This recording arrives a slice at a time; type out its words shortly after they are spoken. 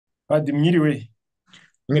Badi mwiriwe.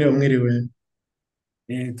 Mwiriwe mwiriwe.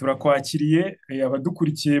 Turakwakiriye.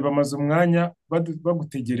 Abadukurikiye bamaze umwanya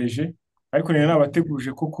bagutegereje, ariko rero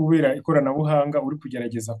nabateguje ko kubera ikoranabuhanga uri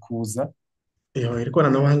kugerageza kuza. Iri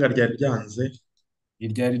koranabuhanga ryari ryanze.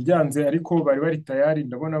 Ryari ryanze ariko bari tayari,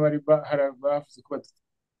 ndabona bavuze ko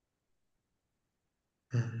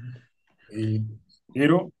Mhm. eh,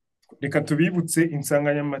 rero reka tubibutse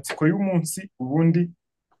insanganyamatsiko y'umunsi, ubundi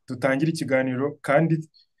dutangire ikiganiro. Kandi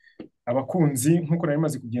abakunzi, nk'uko nari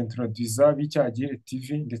maze kubyintroduza, b'Icyagire TV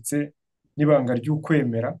ndetse n'ibanga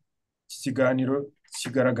ry'ukwemera, iki kiganiro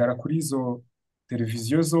kigaragara kuri izo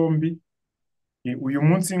televiziyo zombi. Uyu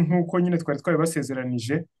munsi nk'uko nyine twari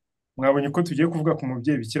twabibasezeranije, mwabonye ko tugiye kuvuga ku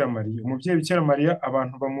mubyeyi Bikira Mariya. Umubyeyi Bikira Mariya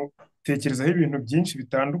abantu bamutekerezaho ibintu byinshi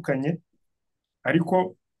bitandukanye,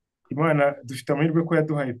 ariko Imana dufite amahirwe ko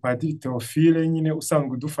yaduhaye Padiri Theophile nyine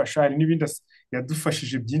usanzwe udufasha. Hari n'ibindi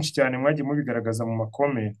yadufashije byinshi cyane, mwagiye mubigaragaza mu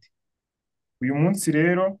makomenti. Uyu munsi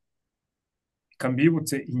rero reka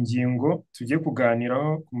mbibutse ingingo tugiye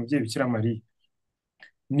kuganiraho ku mubyeyi Bikira Mariya.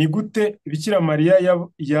 Ni gute Bikira Mariya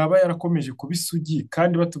yaba yarakomeje kuba isugi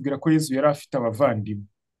kandi batubwira ko Yezu yari afite abavandimwe?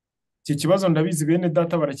 Iki kibazo ndabizi bene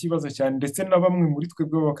data barakibaza cyane, ndetse na bamwe muri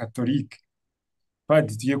twebwe b'abakatolike.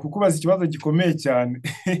 Padi, tugiye kukubaza ikibazo gikomeye cyane.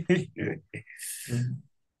 Mhm.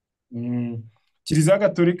 Mm, Kiliziya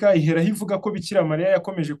Gatolika iheraho ivuga ko Bikira Mariya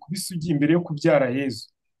yakomeje kuba isugi mbere yo kubyara Yezu.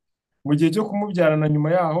 Mu gihe cyo kumubyara na nyuma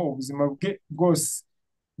yaho, ubuzima bwe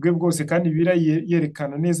bwose, kandi Bibiliya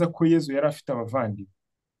yerekana neza ko Yezu yari afite abavandimwe.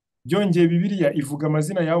 Byongeye Bibiliya ivuga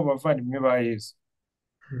amazina y'abo bavandimwe ba Yezu.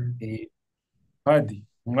 Eh, Padi,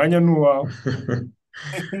 umwanya ni uwawe.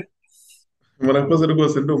 Murakoze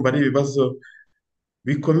rwose, ndumva ari ibibazo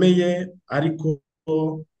bikomeye, ariko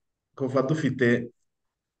kuva dufite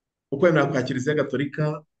ukwemera kwa Kiliziya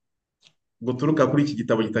Gatolika guturuka kuri iki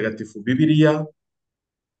gitabo gitagatifu Bibiliya,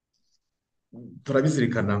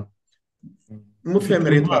 turabizirikana. Ufite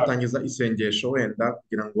Mutwemereye intwaro. twatangiza isengesho wenda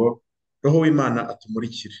kugira ngo Roho w'Imana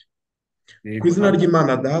atumurikire. Ku Yego, izina nta kibazo.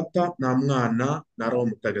 ry'Imana Data na Mwana na Roho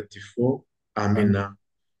Mutagatifu, Amen. amina.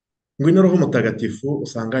 Ngwino Roho Mutagatifu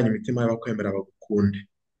usanganye imitima y'abakwemera bagukunde,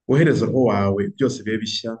 wohereze Roho wawe byose bibe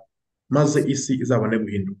bishya, maze isi izabone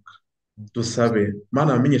guhinduka. Dusabe.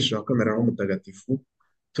 Mana wamenyesheje abakwemera Roho Mutagatifu,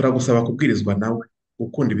 turagusaba kubwirizwa nawe,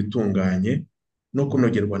 gukunda ibitunganye no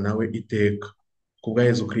kunogerwa nawe iteka, kubwa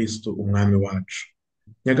Yezu Kristo umwami wacu.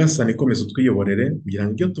 Nyagasani, komeza utwiyoborere kugira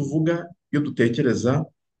ngo ibyo tuvuga, ibyo dutekereza,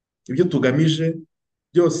 ibyo tugamije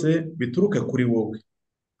byose bituruke kuri wowe,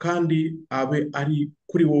 kandi abe ari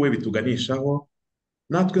kuri wowe bituganishaho,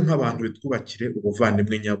 natwe nk'abantu bitwubakire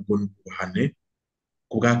ubuvandimwe nyabwo n'ubwubahane,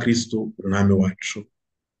 ku bwa Kristo umwami wacu.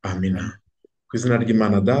 Amina. Amen. Ku izina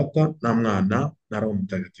ry'Imana Data na Mwana na Roho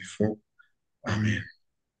Mutagatifu. Amen. Amen.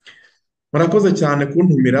 Murakoze cyane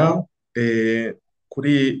kuntumira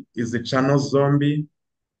kuri izi channel zombi,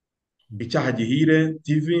 Icyaha Gihire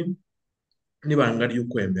TV n'ibanga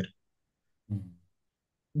ry'ukwemera.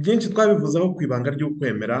 Byinshi twabivuzeho ku ibanga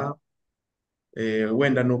ry'ukwemera,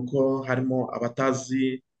 wenda ni uko harimo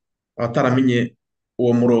abataramenye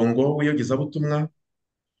uwo murongo w'iyogezabutumwa,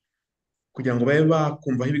 kugira ngo babe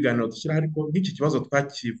bakumvaho ibiganiro dushyira, ariko nk'iki kibazo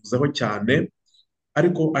twakivuzeho cyane,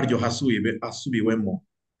 ariko aryo asubiwemo.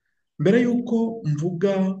 Mbere y'uko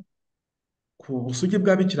mvuga ku busugi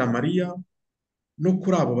bwa Bikira Mariya no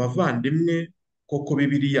kuri abo bavandimwe, koko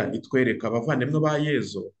Bibiliya itwereka abavandimwe ba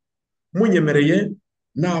Yezu, munyemereye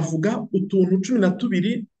navuga utuntu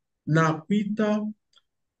 12 nakwita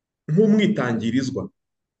nk'umwitangirizwa.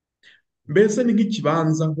 Mbese ni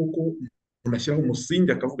nk'ikibanza, nk'uko umuntu ashyiraho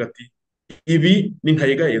umusingi akavuga ati ibi ni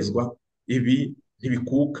ntayegayezwa, ibi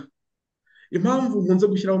ntibikuka. Impamvu nkunze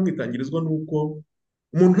gushyiraho umwitangirizwa ni uko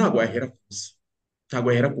umuntu ntabwo yahera ku busa, ntabwo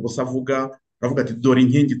yahera ku busa aravuga ati dore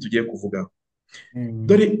inkingi tugiye kuvugaho.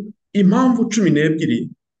 Dore impamvu 12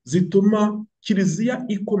 zituma Kiliziya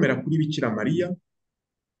ikomera kuri Bikira Mariya,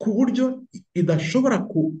 ku buryo idashobora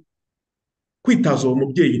kwitaza uwo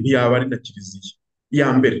mubyeyi ntiyaba ari na Kiliziya.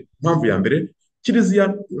 Impamvu ya mbere,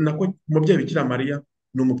 Kiliziya nako umubyeyi Bikira Mariya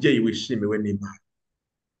ni umubyeyi wishimiwe n'Imana.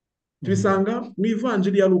 Tubisanga mu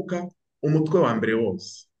ivanjiri ya Luka umutwe wa mbere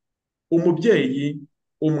wose. Umubyeyi,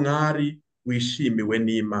 umwari wishimiwe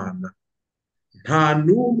n'Imana. Nta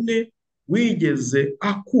n'umwe wigeze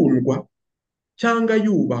akundwa cyangwa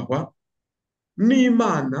yubahwa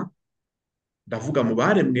n'Imana, ndavuga mu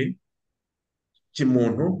baremwe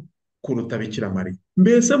kimuntu, kuruta Bikira Mariya.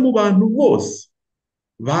 Mbese mu bantu bose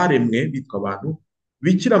baremwe bitwa abantu,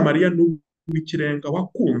 Bikira Mariya ni uw'ikirenga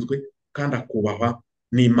wakunzwe kandi akubahwa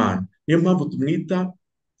n'Imana. Niyo mpamvu tumwita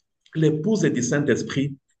l'épouse du Saint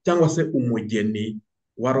Esprit, cyangwa se umugeni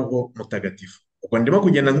wa Roho Mutagatifu. ubwo ndimo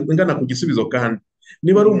kugenda ngana ku gisubizo kandi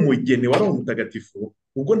niba ari umugeni wa roho mutagatifu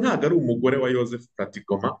ubwo ntabwo ari umugore wa Yosefu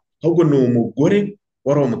pratikoma ahubwo ni umugore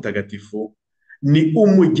wa roho mutagatifu, ni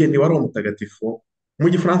umugeni wa roho mutagatifu. Mu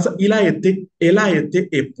gifaransa elle a été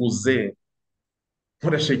épousée,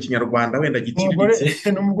 nkoresha ikinyarwanda wenda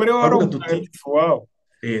giciriritse ni umugore wa twavuga roho tuti mutagatifu wawe.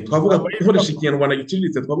 twavuga nkoresha ikinyarwanda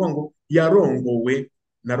giciriritse twavuga ngo yarongowe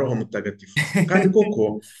na roho mutagatifu. Kandi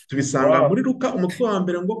koko tubisanga muri Luka umutwe wa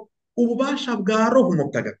mbere ngo ububasha bwa roho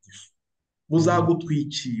mutagatifu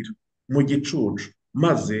buzagutwikira mu gicucu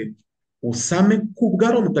maze usame ku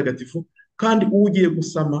bwa roho mutagatifu, kandi uwo ugiye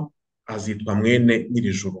gusama azitwa mwene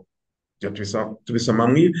nyir'ijuru. Tubisoma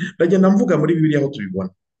ndagenda mvuga muri Bibiliya aho tubibona,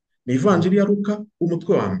 ni ivanjiri ya Luka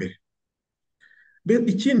umutwe wa mbere.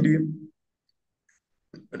 Ikindi,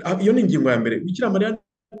 iyo ni ingingo ya mbere, Bikira Mariya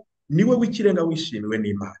niwe w'ikirenga wishimiwe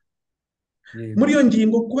n'Imana. Muri iyo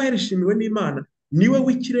ngingo kuba yarishimiwe n'Imana, niwe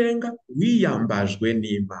w'ikirenga wiyambajwe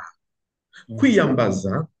n'Imana.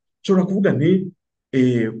 Kwiyambaza nshobora kuvuga nti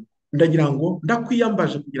ndagira ngo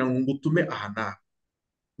ndakwiyambaje kugira ngo ngutume aha n'aha,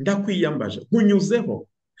 ndakwiyambaje nkunyuzeho.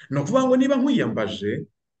 Ni ukuvuga ngo niba nkwiyambaje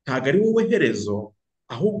ntabwo ari wowe herezo,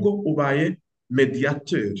 ahubwo ubaye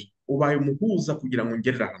mediateur, ubaye umuhuza kugira ngo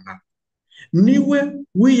ngerere aha n'aha. Niwe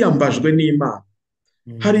wiyambajwe n'Imana.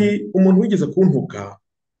 Hari umuntu wigeze kuntuka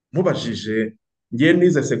mubajije, ngiye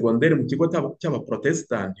nize segonderi mu kigo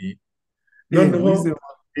cy'abaprotesitanti, noneho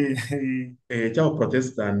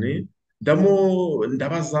cy'abaprotesitanti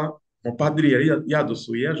ndabaza umupadiri yari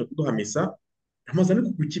yadusuye yaje kuduha misa, amaze ariko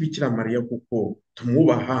kuki Bikira Mariya kuko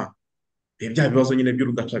tumwubaha bya bibazo nyine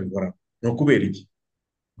by'urudaca bihora, ni ukubera iki?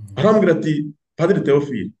 Arambwira ati Padiri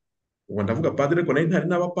Theophile, ubu ndavuga padiri ariko nari ntari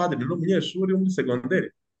n'abapadiri n'umunyeshuri wo muri segonderi.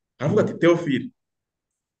 Aravuga ati Theophile,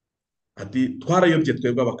 ati twarayobye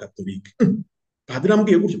twebwe abakatolike. Padiri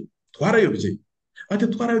ambwiye gutyo, twarayobye? Ati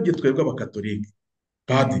twarayobye twebwe abakatolike.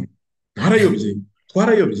 Padiri,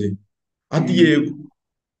 twarayobye? Ati yego.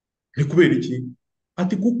 Ni kubera iki?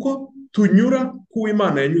 Ati kuko tunyura ku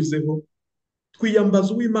Imana yanyuzeho,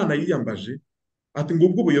 twiyambaza uw'Imana yiyambaje. Ati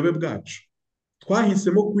ngubwo ubuyobe bwacu,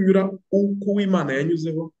 twahisemo kunyura ku Imana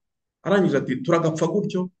yanyuzeho. Arangije ati turagapfa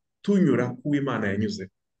gutyo tunyura ku Imana yanyuzeho.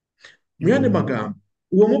 Mu yandi magambo,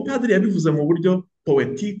 uwo mupadiri yabivuze mu buryo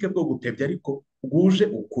poetike bwo gutebya ariko bwuje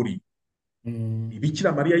ukuri.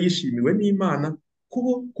 Bikira Mariya yishimiwe n'Imana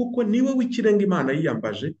kuko niwe w'ikirenga Imana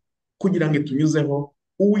yiyambaje kugira ngo itunyuzeho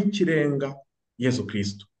uw'ikirenga Yezu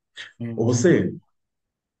Kristo. Ubu se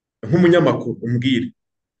nk'umunyamakuru umbwire,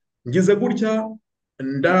 ngize gutya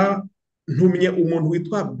ntumye umuntu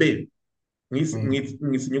witwa B mwisi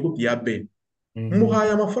inyuguti ya B,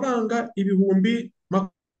 muhaye amafaranga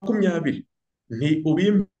 20,000, nti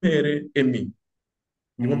ubimpere emi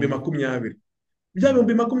 20,000. Bya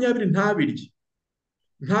 20,000 ntabirye,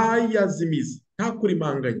 ntayazimize,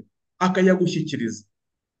 ntakurimanganye, akayagushyikiriza.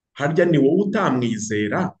 Harya ni wowe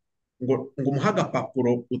utamwizera ngo umuhe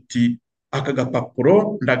agapapuro uti aka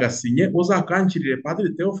gapapuro ndagasinye uzakankirire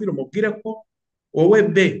Padiri Theophile umubwire ko wowe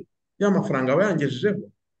B y'amafaranga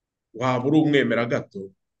wayangejejeho? Waba uri umwemera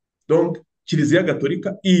gato. Donc Kiliziya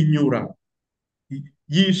Gatolika inyura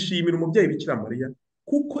yishimira umubyeyi Bikira Mariya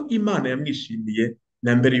kuko Imana yamwishimiye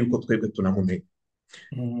na mbere yuko twebwe tunamumenya.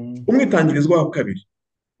 Umwitangirizwa wa kabiri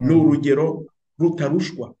ni urugero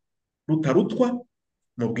rutarutwa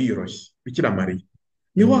mu bwiyoroshye. Bikira Mariya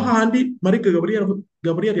niho handi Mariya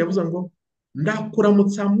Gaburiyeli yavuze ngo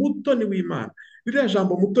ndakuramutsa mutoni w'Imana. Ririya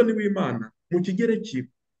jambo mutoni w'Imana mu kigereki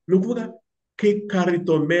ni ukuvuga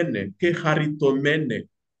keharitomene,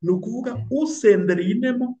 ni ukuvuga usendereye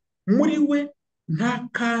inema, muri we nta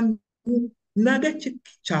kantu na gake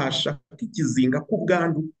k'icyasha k'ikizinga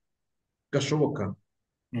k'ubwandu gashoboka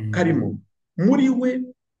karimo. Muri we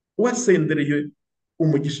wasendereye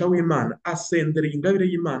umugisha w'Imana, asendereye ingabire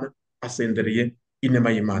y'Imana, asendereye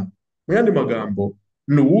inema y'Imana. Mu yandi magambo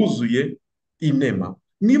ni uwuzuye inema.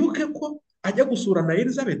 Nibuke ko ajya gusura na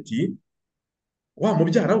Elizabeti wa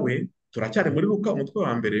mubyara we, turacyari muri Luka umutwe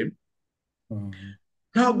wa mbere.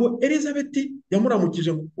 Ntabwo Elizabeti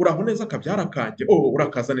yamuramukije ngo uraho neza kabyara kanjye,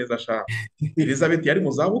 urakaza neza sha. Elizabeti yari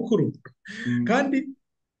mu zabukuru, kandi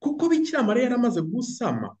kuko Bikira Mariya yaramaze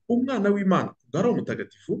gusama umwana w'Imana bwa Roho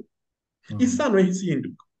Mutagatifu, isano yahise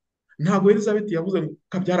ihinduka. Ntabwo Elizabeti yavuze ngo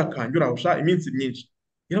kabyara kanjye uraho sha iminsi myinshi.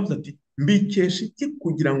 Yaravuze ati mbikesha iki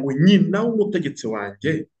kugira ngo nyina w'umutegetsi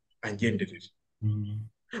wanjye angenderere.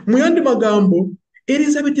 Mu yandi magambo,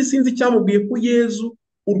 Elizabeti sinzi icyamubwiye ko Yezu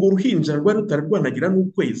urwo ruhinja rwari rutari rwanagira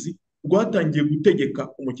n'ukwezi rwatangiye gutegeka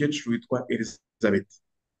umukecuru witwa Elizabeti.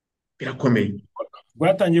 Birakomeye.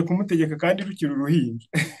 Rwatangiye kumutegeka kandi rukiri uruhinja,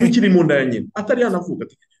 rukiri mu nda ya nyina, atari yanavuga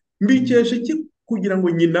ati mbikesha iki kugira ngo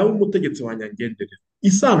nyina w'umutegetsi wanjye angenderere.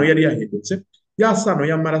 Isano yari yahindutse, ya sano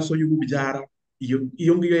y'amaraso y'ububyara,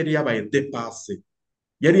 iyo ngiyo yari yabaye depase,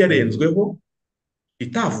 yari yarenzweho,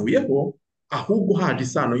 itavuyeho, ahubwo haje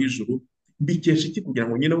isano y'ijuru. Mbikesha iki? Kugira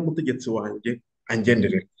ngo nyina w'umutegetsi wanjye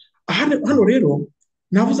angenderere. Hano rero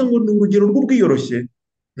navuze ngo ni urugero rw'ubwiyoroshye.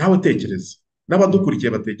 Nawe tekereza,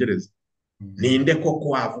 n'abadukurikiye batekereza, ninde koko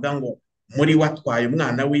wavuga ngo muri watwaye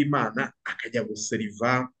umwana w'Imana akajya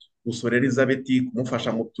guseriva, gusura Elizabeti,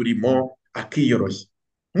 kumufasha mu turimo, akiyoroshya?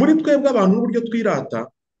 Muri twebwe abantu n'uburyo twirata,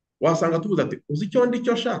 wasanga tuvuze ati uzi icyo ndi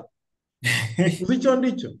cyo sha, uzi icyo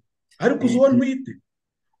ndi cyo, ariko uzi uwo ntwite.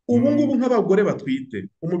 Ubu ngubu nk'abagore batwite,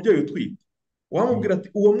 umubyeyi utwite wamubwira ati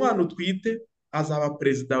uwo mwana utwite azaba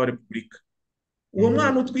perezida wa repubulika, uwo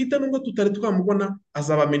mwana utwite nubwo tutari twamubona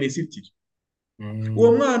azaba minisitiri,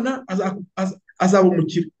 uwo mwana azaba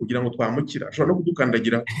umukire. Kugira ngo twamukira ashobora no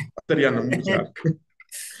kudukandagira atari yanamubyara.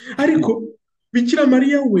 Ariko Bikira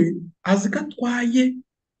Mariya we azi ko atwaye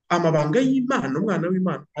amabanga y'Imana, umwana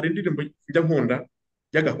w'Imana. Hari indirimbo njya nkunda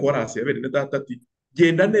y'agakorasi ya bene data ati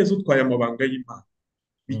genda neza utwaye amabanga y'Imana.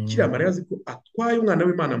 Bikira Mariya azi ko atwaye umwana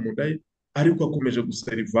w'Imana mu nda ye, ariko akomeje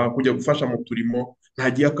guseriva, kujya gufasha mu turimo,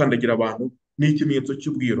 ntagiye akandagira abantu. Ni ikimenyetso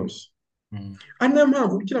cy'ubwiyoroshye. Ari nayo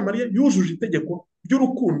mpamvu Bikira Mariya yujuje itegeko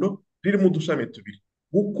ry'urukundo ririmo udushami tubiri: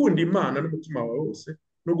 gukunda Imana n'umutima wawe wose,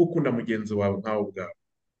 no gukunda mugenzi wawe nkawe ubwawe.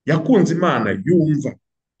 Yakunze Imana, yumva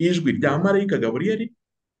ijwi rya marayika Gaburiyeli,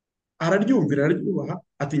 araryumvira, araryubaha,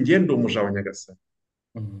 ati ngende umuja wa Nyagasani.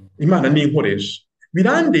 Imana ni inkoresha,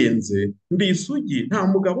 birandenze, ndi isugi, nta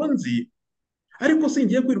mugabo nzi, ariko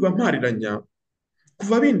singiye kwirirwa mpariranya.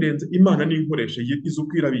 Kuva bindenze, Imana ni inkoresha, izi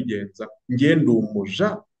uko irabigenza, ngende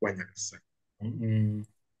umuja wa Nyagasani.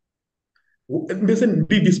 Mbese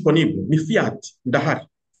ndi disponible, ni fiat, ndahari.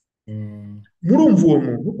 Murumva uwo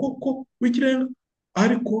muntu koko w'ikirenga?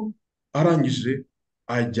 Ariko arangije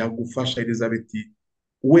ajya gufasha Elizabeti.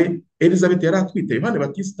 We Elizabeti yari atwite Yohane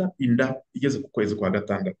Batista, inda igeze ku kwezi kwa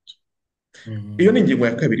 6. Iyo ni ingingo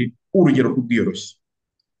ya kabiri, urugero rw'ubwiyoroshye.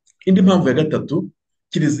 Indi mpamvu ya gatatu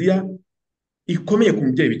Kiliziya ikomeye ku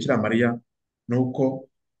mubyeyi Bikira Mariya ni uko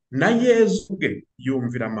na Yezu ubwe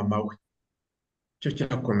yumvira mama we. Icyo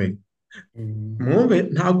kirakomeye. Mwumve,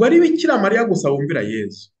 ntabwo ari Bikira Mariya gusa wumvira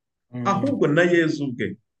Yezu, ahubwo na Yezu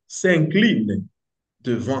ubwe s'incline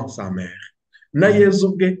devant sa mère. Na Yezu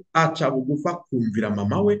ubwe aca bugufa kumvira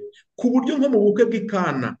mama we, ku buryo nko mu bukwe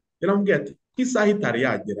bw'Ikana yaramubwiye ati ku isaha itari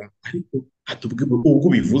yagera, ariko ubwo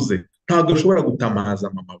bivuze ntabwo ushobora gutamaza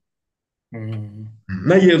mama we.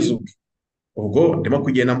 Na Yezu ubwe. Ubwo ndimo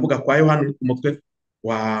kugenda mvuga kwa Yohana ku mutwe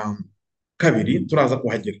wa 2, turaza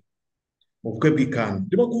kuhagera mu bukwe bw'Ikana.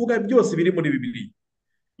 Ndimo kuvuga byose biri muri Bibiliya.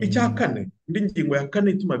 Icya kane, indi ngingo ya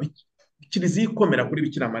kane ituma Kiliziya ikomera kuri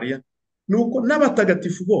Bikira Mariya, ni uko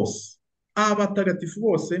n'abatagatifu bose, abatagatifu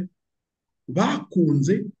bose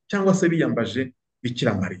bakunze cyangwa se biyambaje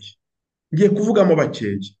Bikira Mariya. Ngiye kuvugamo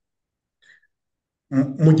bakeya.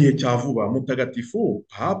 Mu gihe cya vuba, mutagatifu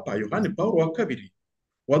Papa Yohani Pawulo wa kabiri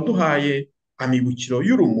waduhaye amibukiro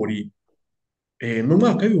y'urumuri mu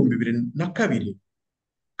mwaka w'2002.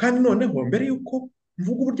 Kandi noneho mbere y'uko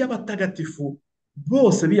mvuga uburyo abatagatifu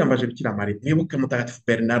bose biyambaje Bikira Mariya, mwibuke mutagatifu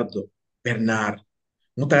Bernard,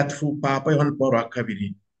 mutagatifu Papa Yohani Pawulo wa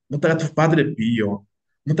kabiri, mutagatifu Padre Pio,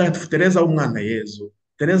 mutagatifu Teresa w'umwana Yezu,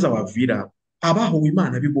 Teresa wa Vira, abahuwe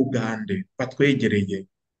Imana b'i Bugande batwegereye,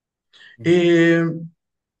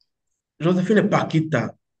 Josephine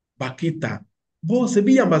Bakita, bose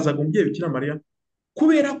biyambazaga umubyeyi Bikira Mariya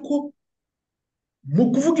kubera ko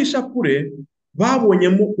mu kuvuga ishapure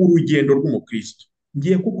babonyemo urugendo rw'umukristo.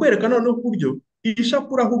 Ngiye kukwereka noneho uburyo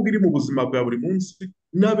ishapure ahubwo iri mu buzima bwa buri munsi,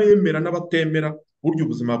 n'abemera n'abatemera, buryo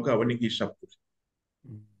ubuzima bwabo ni nk'ishapure.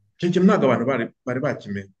 Icyo kintu ntabwo abantu bari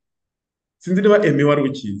bakimenya. Sinzi niba Emi wari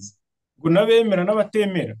ukizi. Ngo n'abemera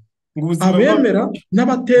n'abatemera, ngo ubuzima abemera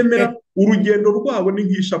n'abatemera urugendo rwabo ni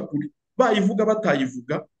nk'ishapure, bayivuga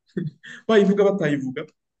batayivuga,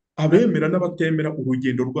 abemera n'abatemera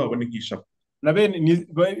urugendo rwabo ni nk'ishapure. na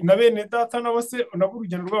bene data nabo se nabo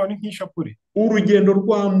urugendo rwabo ni nk'ishapure. Urugendo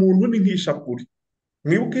rwa muntu ni nk'ishapure.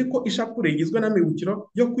 Mwibuke ko ishapure igizwe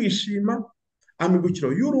n'amibukiro yo kwishima,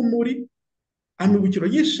 amibukiro y'urumuri, amibukiro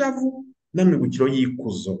y'ishavu, n'amibukiro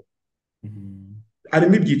y'ikuzo.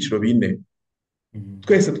 Harimo ibyiciro 4.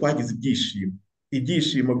 Twese twagize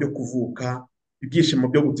ibyishimo byo kuvuka, ibyishimo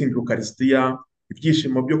byo gutsindira Ukarisitiya,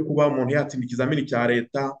 ibyishimo byo kuba umuntu yatsinda ikizamini cya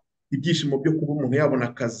leta, ibyishimo byo kuba umuntu yabona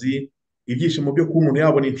akazi, ibyishimo byo kuba umuntu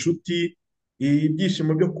yabona inshuti,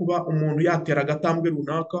 ibyishimo byo kuba umuntu yatera agatambwe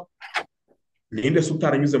runaka. Ninde se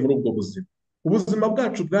utaranyuze muri ubwo buzima? Ubuzima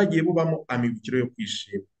bwacu bwagiye bubamo amibukiro yo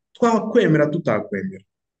kwishima, twakwemera tutakwemera.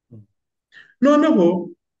 noneho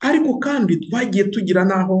ariko kandi twagiye tugira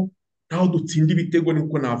n'aho dutsinda ibitego,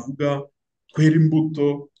 niko navuga, twera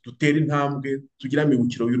imbuto, dutera intambwe, tugira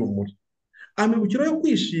amibukiro y'urumuri. Amibukiro yo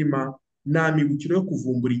kwishima ni amibukiro yo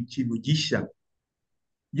kuvumbura ikintu gishya,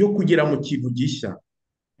 yo kugera mu kintu gishya.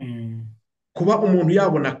 Kuba umuntu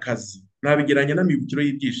yabona akazi nabigeranya n'amibukiro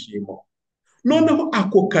y'ibyishimo. Noneho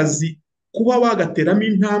ako kazi kuba wagateramo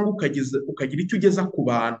intambwe ukagira icyo ugeza ku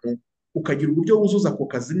bantu, ukagira uburyo wuzuza ako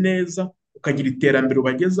kazi neza, ukagira iterambere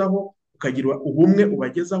ubagezaho, ukagira ubumwe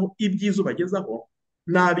ubagezaho, ibyiza ubagezaho,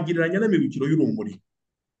 nabigereranya n'amibukiro y'urumuri.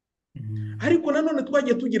 Ariko nanone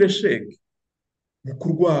twagiye tugira sheke mu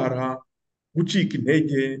kurwara, gucika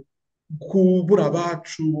intege, kubura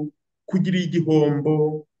abacu, kugira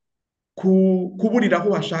igihombo, kuburira aho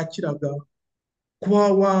washakiraga,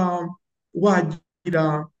 kuba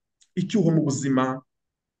wagira icyuho mu buzima.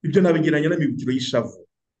 Ibyo nabigereranya n'amibukiro y'ishavu.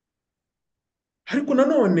 Ariko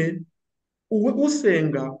nanone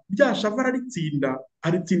usenga bya shavu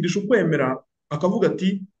aritsindisha ukwemera, akavuga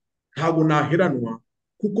ati ntabwo naheranwa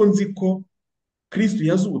kuko nzi ko Kristo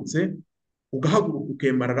yazutse, ugahaguruka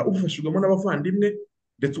ukemarara ufashijwemo n'abavandimwe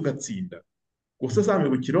ndetse ugatsinda. Gusa za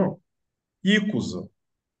mibukiro y'ikuzo.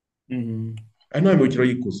 Ari nta mibukiro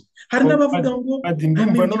y'ikuzo. Hari n'abavuga ngo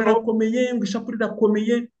amibukiro arakomeye, ngo ishapule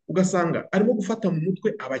irakomeye, ugasanga arimo gufata mu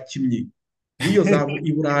mutwe abakinnyi b'iyo za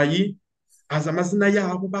i Burayi, azi amazina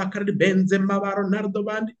yabo, ba Karli Benzema, ba Ronaldo,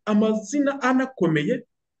 bandi amazina anakomeye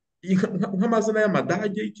nk'amazina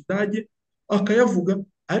y'Amadage, y'Ikidage, akayavuga.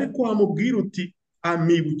 Ariko wamubwira uti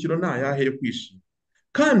amibukiro ni ayahe yo kwishima?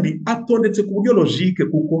 Kandi atondetse ku buryo logike,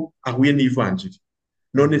 kuko ahuye n'ivanjiri.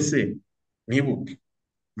 None se mwibuke,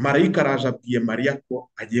 marayika araje abwiye Mariya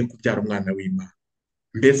ko agiye kubyara umwana w'Imana.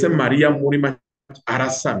 Mbese Mariya muri make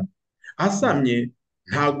arasamye. Asamye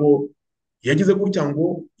ntago yagize gutya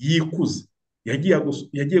ngo yikuze.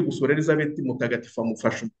 Yagiye gusura Elizabeti mutagatifu,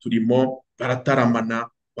 amufasha uturimo, barataramana,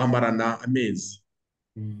 bamarana amezi.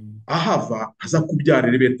 Ahava aza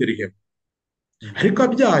kubyarira i Betelehemu. Ariko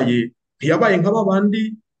abyaye ntiyabaye nk'aba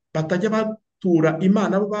bandi batajya batura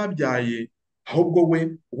Imana abo babyaye, ahubwo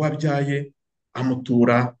we uwabyaye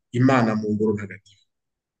amutura Imana mu ngoro ntagatifu.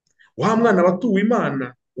 Wa mwana watuwe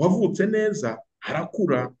Imana wavutse neza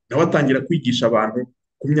arakura, nawe atangira kwigisha abantu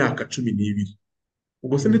ku myaka 12.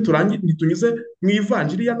 Ubwo se ntitunyuze mu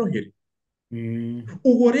ivanjiri ya Noheli?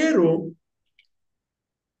 Ubwo rero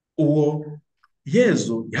uwo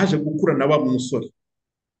Yezu yaje gukura na wa musore,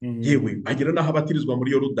 yewe agera n'aho abatirizwa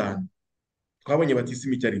muri Yorodani. Twabonye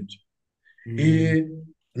batisima icyo ari byo.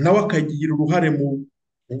 Nawe akagira uruhare mu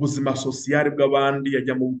buzima sosiyale bw'abandi,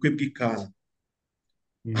 yajya mu bukwe bw'ikandi.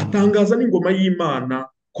 Atangaza n'ingoma y'Imana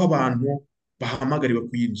ko abantu bahamagariwe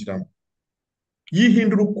kuyinjiramo.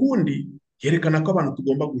 Yihindura ukundi, yerekana ko abantu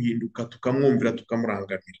tugomba guhinduka, tukamwumvira,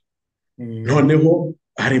 tukamurangamira. Noneho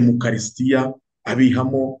ari mu Karisitiya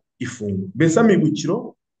abihamo ifunguro. Mbese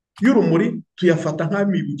amibukiro y'urumuri tuyafata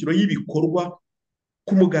nk'amibukiro y'ibikorwa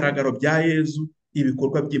ku mugaragaro bya Yezu,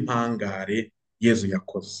 ibikorwa by'impangare Yezu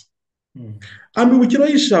yakoze. Amibukiro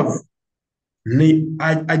y'ishavu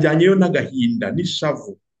ajyanyeyo n'agahinda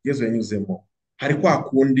n'ishavu Yezu yanyuzemo. Hari kwa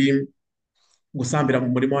kundi gusambira mu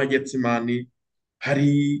murima wa Getsimani,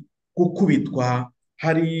 hari gukubitwa,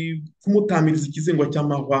 hari kumutamiriza ikizingo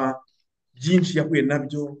cy'amahwa, byinshi yahuye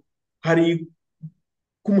nabyo, hari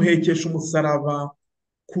kumuhekesha umusaraba,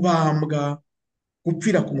 kubambwa,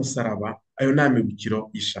 gupfira ku musaraba. Ayo ni amibukiro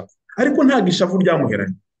y'ishavu. Ariko ntabwo ishavu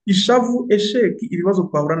ryamuheranye. Ishavu, esheki, ibibazo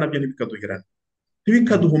twahura nabyo ntibikaduherane,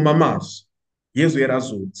 ntibikaduhuma amaso. Yezu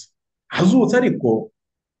yarazutse. Azutse ariko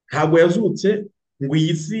ntabwo yazutse ngo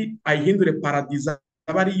iyi si ayihindure paradiza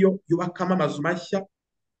aba ariyo yubakamo amazu mashya,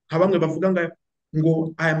 nka bamwe bavuga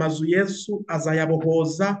ngo aya mazu Yesu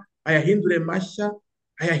azayabohoza, ayahindure mashya,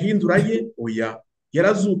 ayahindura ye. Oya,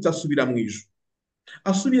 yarazutse asubira mu ijuru.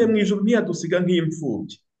 Asubiye mu ijuru ntiyadusiga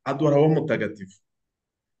nk'imfubyi, aduhoraho mutagatifu.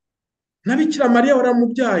 Na Bikira Mariya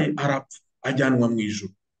waramubyaye arapfa, ajyanwa mu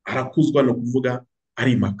ijuru, arakuzwa, no kuvuga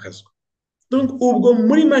arimakazwa. Ubwo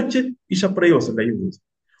muri make ishapule yose ndayivuze.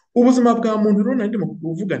 Ubuzima bwa muntu rero ndimo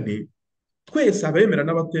kuvuga nti twese abemera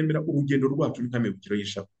n'abatemera, urugendo rwacu ni nk'amibukiro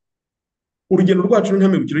y'ishapule. Urugendo rwacu ni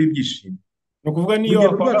nk'amibukiro y'ibyishimo. No kuvuga niyo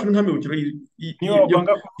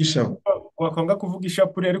wakwanga kuvuga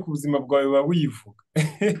ishapule, ariko ubuzima bwawe buba wivuga.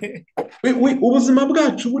 Ubuzima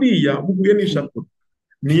bwacu buriya buhuye n'ishapule.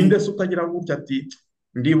 Ninde se utagira gutya ati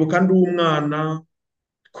ndibuka ndi umwana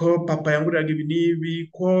ko papa yanguriraga ibi n'ibi,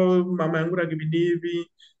 ko mama yanguriraga ibi n'ibi,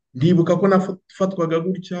 ndibuka ko nafatwaga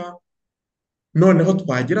gutya. Noneho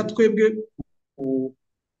twagera twebwe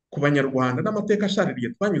ku Banyarwanda n'amateka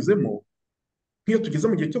ashaririye twanyuzemo, nk'iyo tugeze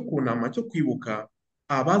mu gihe cyo kunama, cyo kwibuka,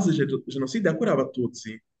 abazize jenoside yakorewe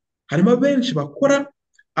abatutsi harimo benshi bakora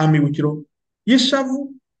amibukiro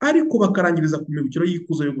y'ishavu ariko bakarangiriza ku mibukiro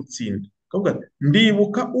y'ikuzo yo gutsinda. Akavuga ati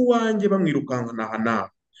ndibuka uwanjye bamwirukankana aha n'aha,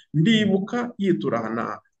 ndibuka yitura aha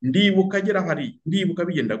n'aha, ndibuka agera hariya, ndibuka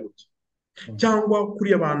bigenda gutya. Cyangwa kuri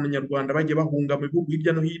abantu nyarwanda bagiye bahunga mu bihugu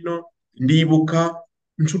hirya no hino, ndibuka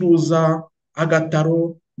ncuruza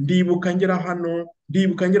agataro, ndibuka ngera hano,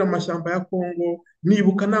 ndibuka ngera mu mashyamba ya Kongo,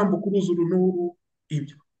 ndibuka nambuka uruzi uru n'uru.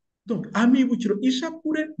 Ibyo donc amibukiro,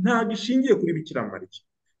 ishapure ntabwo ishingiye kuri Bikira Mariya,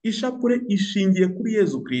 ishapure ishingiye kuri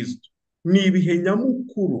Yezu Kristo. Ni ibihe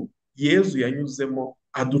nyamukuru Yezu yanyuzemo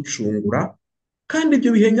aducungura, kandi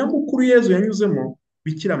ibyo bihe nyamukuru Yezu yanyuzemo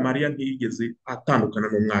Bikira Mariya ntiyigeze atandukana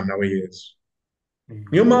n'umwana we Yezu.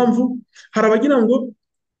 Niyo mpamvu hari abagira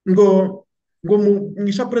ngo mu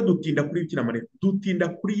ishapure dutinda kuri Bikira Mariya, dutinda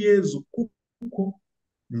kuri Yezu kuko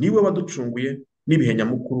niwe waducunguye n'ibihe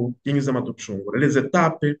nyamukuru yanyuzemo aducungura, les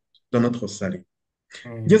étapes de notre salut.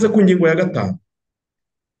 Ngeze ku ngingo ya 5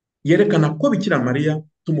 yerekana ko Bikira Mariya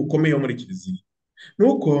tumukomeye muri Kiliziya.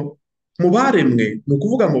 Nuko mu baremwe, ni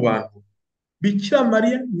ukuvuga mu bantu, Bikira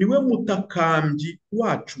Mariya niwe mutakambyi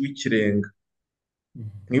wacu w'ikirenga.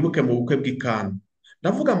 Mwibuke mu bukwe bw'ikandi,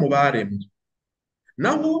 ndavuga mu baremwe.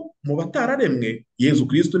 Naho mu batararemwe, Yezu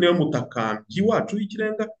Kristo niwe mutakambyi wacu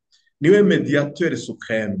w'ikirenga, niwe mediateur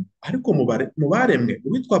supreme. Ariko mu baremwe,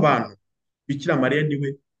 uwitwa abantu, Bikira Mariya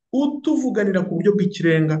niwe utuvuganira ku buryo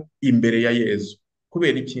bw'ikirenga imbere ya Yezu.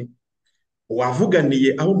 Kubera iki?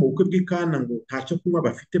 Wavuganiye abo mu bukwe bw'ikana ngo ntacyo kunywa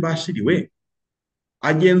bafite bashiriwe,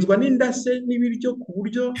 agenzwa n'indase n'ibiryo ku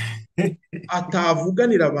buryo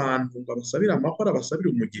atavuganira abantu ngo abasabire amahoro, abasabire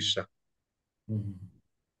umugisha,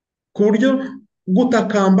 ku buryo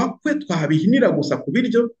gutakamba kwe twabihinira gusa ku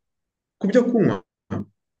biryo, ku byo kunywa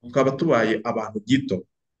twaba tubaye abantu gito.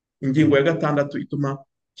 Ingingo ya 6 ituma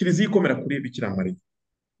Kiliziya ikomera kuri Bikira Mariya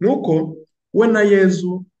nuko we na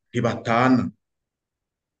Yezu ntibatana.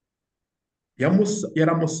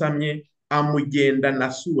 Yaramusamye, amugendana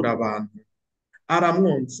asura abantu,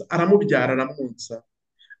 aramwonsa, aramubyara, aramwonsa,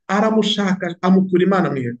 aramushaka, amukura Imana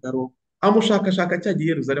mu ihekaro, amushakashaka cya gihe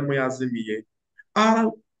Yerusalemu yazimiye,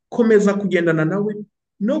 arakomeza kugendana nawe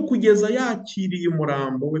no kugeza yakiriye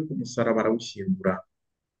umurambo we ku musaraba, arawushyingura.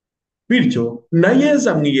 Bityo na Yezu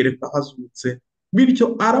amwiyereka azutse,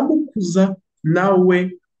 bityo aramukuza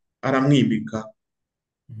nawe aramwimika.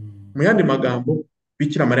 Mu yandi magambo,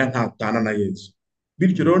 Bikira Mariya ntatana na Yezu,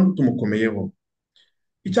 bityo rero tumukomeyeho.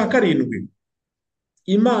 Icya 7,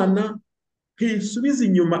 Imana ntisubiza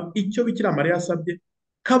inyuma icyo Bikira Mariya yasabye,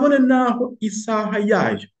 kabone naho isaha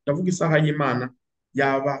yayo, ndavuga isaha y'Imana,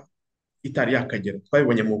 yaba itari yakagera.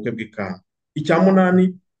 Twabibonye mu bukwe bw'ikana. Icya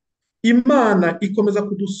 8, Imana ikomeza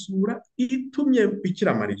kudusura itumye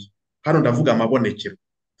Bikira Mariya. Hano ndavuga amabonekero.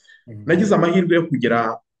 Nagize amahirwe yo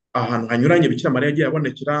kugera ahantu hanyuranye Bikira Mariya yagiye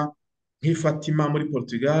abonekera, nk'i Fatima muri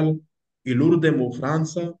Portugal, i Lourdes mu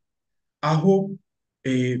Bufaransa, aho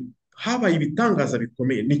habaye ibitangaza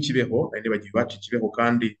bikomeye, n'ikibeho, nibagiwe iwacu ikibeho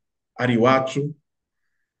kandi ari iwacu,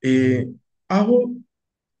 aho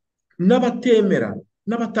n'abatemera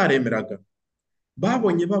n'abataremeraga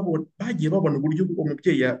bagiye babona uburyo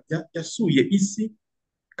umubyeyi yasuye isi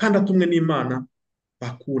kandi atumwe n'Imana,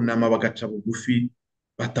 bakunama bagaca bugufi,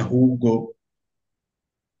 batahubwo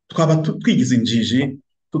twaba twigize injiji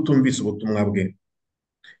tutumvise ubutumwa bwe.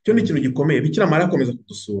 Cyo ni ikintu gikomeye. Bikira Mariya akomeza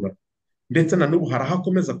kudusura, ndetse na n'ubu hari aho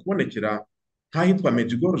akomeza kubonekera, nk'ahitwa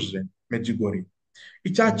Medjugorje.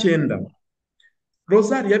 Icya 9,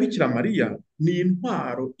 rozari ya Bikira Mariya ni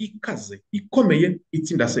intwaro ikaze ikomeye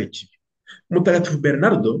itsinda sekibi. Mutagatifu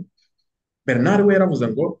Bernard we yaravuze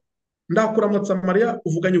ngo ndakuramutsa Mariya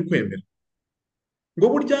uvuganye ukwemera, ngo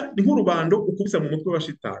burya ni nk'urubando ukubise mu mutwe wa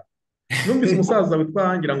shitani. Numvise umusaza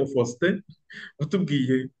witwa ngira ngo Faustin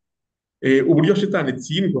watubwiye uburyo shitani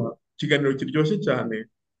itsindwa, ikiganiro kiryoshye cyane,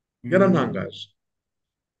 yarantangaje.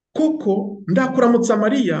 Kuko ndakuramutsa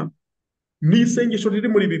Mariya ni isengesho riri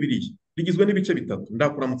muri Bibiliya, rigizwe n'ibice 3.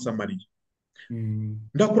 Ndakuramutsa Mariya,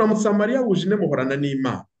 ndakuramutsa Mariya wuje ine muhorana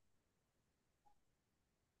n'Imana.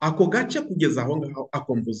 Ako gace kugeza aho ngaho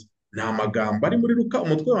akomvuze ni amagambo ari muri Luka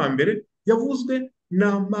umutwe wa 1 yavuzwe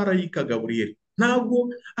na marayika Gaburiyeli. Ntabwo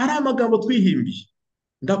ari amagambo twihimbiye.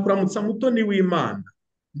 Ndakuramutsa mutoni w'Imana,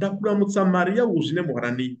 ndakuramutsa Mariya wuje ine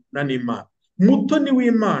muhorana n'Imana. Mutoni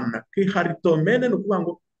w'Imana ke haritomene, no kuvuga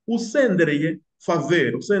ngo usendereye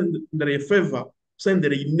faveur, usendereye favor,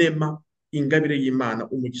 usendereye inema, ingabire y'Imana,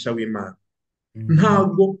 umugisha w'Imana.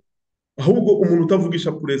 Ntabwo ahubwo umuntu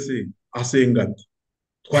utavugisha purese asenga ati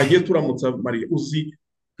twagiye turamutsa Mariya. Uzi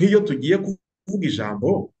nk'iyo tugiye kuvuga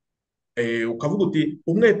ijambo ukavuga uti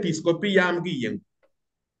umwepiskopi yambwiye ngo,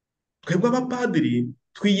 twebwe abapadiri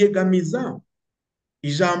twiyegamiza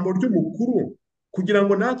ijambo ry'umukuru kugira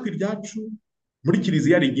ngo natwe iryacu muri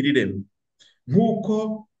kiliziya rigire ireme,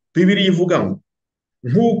 nk'uko Bibiliya ivuga ngo,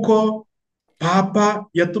 nk'uko papa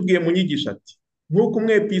yatubwiye mu nyigisho ati, nk'uko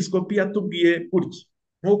umwepiskopi yatubwiye gutya,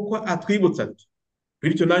 nk'uko atwibutsa ati,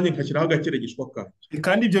 bityo nanjye nkashyiraho agakeregeshwa kanjye.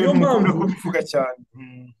 kandi ibyo Niyo bintu mukunda mpamvu kubivuga cyane.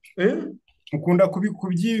 eh, Mukunda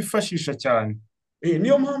kubyifashisha cyane.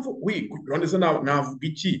 niyo mpamvu none se navuga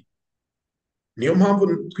iki? Niyo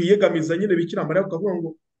mpamvu twiyegamiza nyine Bikira Mariya, ukavuga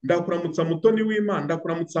ngo ndakuramutsa mutoni w'Imana,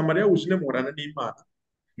 ndakuramutsa Mariya wujine muhorana n'Imana,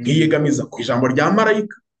 nkiyegamiza ku ijambo rya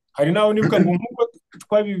marayika. Hari naho nibuka ngo nk'uko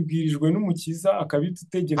twabibwirijwe n'Umukiza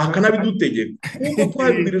akabidutegeka, akanabidutegeka, nk'uko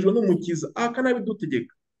twabibwirijwe n'Umukiza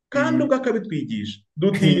akanabidutegeka, kandi ubwo akabitwigisha.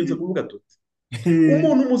 Dutinyutse kuvuga tuti,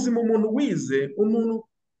 umuntu muzima, umuntu wize, umuntu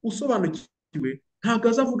usobanukiwe, ntabwo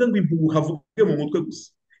azavuga ngo impuha avuge mu mutwe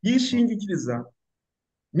gusa, yishingikiriza.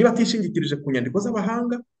 Niba atishingikirije ku nyandiko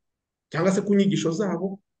z'abahanga cyangwa se ku nyigisho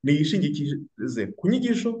zabo, niyishingikirize ku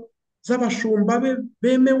nyigisho z'abashumba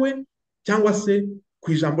bemewe, cyangwa se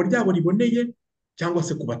ku ijambo ryabo riboneye, cyangwa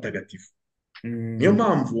se ku batagatifu. Niyo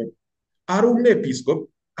mpamvu ari umwepiskopi,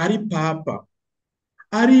 ari papa,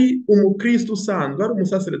 ari umukristo usanzwe, ari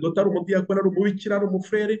umusaseredoti, ari umudiyakoni, ari umubikira, ari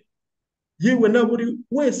umufrere, yewe na buri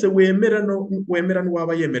wese wemera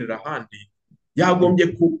n'uwaba yemerera ahandi,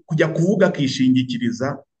 yagombye kujya kuvuga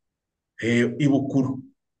akishingikiriza ibukuru.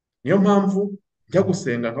 Niyo mpamvu njya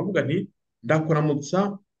gusenga nkavuga nti,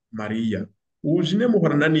 ndakuramutsa Mariya wujine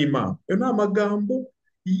muhorana n'Imana. Ayo ni amagambo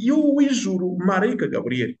y'uw'ijuru marayika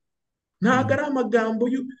Gaburiyeli, ntabwo ari amagambo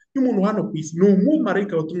y'umuntu hano ku isi, ni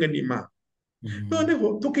umumarayika watumwe n'Imana.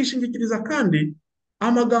 Noneho tukishingikiriza kandi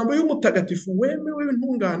amagambo y'umutagatifu wemewe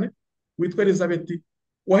w'intungane witwa Elizabeti,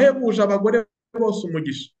 wahebuje abagore bose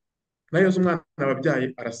umugisha, na Yezu umwana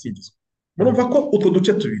wabyaye arasingizwa. Murumva ko utwo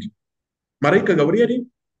duce tubiri, marayika Gaburiyeli,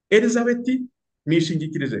 Elizabeti,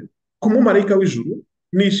 nishingikirije ku mumarayika w'ijuru,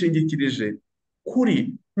 nishingikirije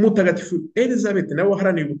kuri mutagatifu Elizabeti nawe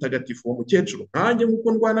waharaniye ubutagatifu, uwo mukecuru nkanjye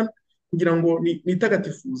nk'uko ndwana kugira ngo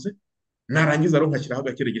nitagatifuze, narangiza rero nkashyiraho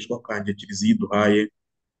agakeregeshwa kanjye kiliziya iduhaye.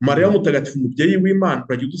 Mariya mutagatifu, umubyeyi w'Imana,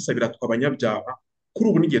 urajya udusabira tw'abanyabyaha kuri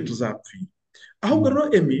ubu n'igihe tuzapfira. Ahubwo rero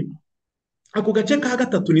ako gace ka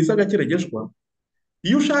gatatu nisa agakeregeshwa,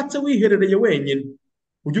 iyo ushatse wiherereye wenyine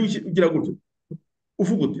ujye ugira gutyo,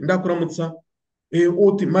 uvuga uti, ndakuramutsa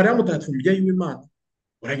uti Mariya mutagatifu, umubyeyi w'Imana,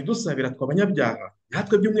 urajya udusabira tw'abanyabyaha,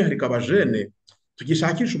 natwe by'umwihariko abajene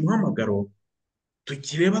tugishakisha umuhamagaro,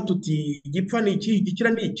 tukireba tuti igipfa ni ikihe, igikira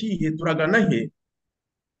ni ikihe, turagana he,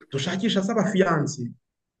 dushakisha z'abafiyansi,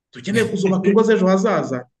 dukeneye kuzubaka ingo z'ejo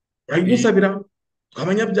hazaza, urajya udusabira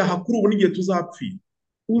tw'abanyabyaha kuri ubu n'igihe tuzapfira.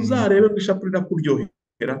 Uzarebe ngo ishapule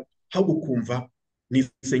irakuryohera, ahubwo ukumva ni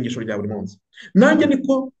isengesho rya buri munsi. Nanjye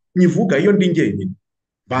niko nyivuga iyo ndi njyenyine,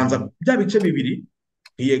 banza bya bice bibiri,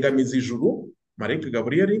 nkiyegamiza ijuru marayika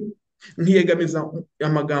Gaburiyeli, nkiyegamiza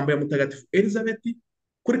amagambo ya mutagatifu Elizabeti,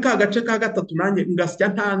 kuri ka gace ka gatatu nanjye ngasya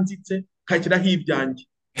ntanzitse, nkashyiraho ibyanjye.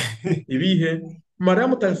 Ibihe? Mariya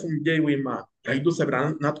mutagatifu, umubyeyi w'Imana,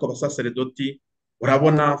 urayidusabira natwe abasaseredoti.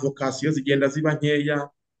 Urabona vokasiyo zigenda ziba nkeya,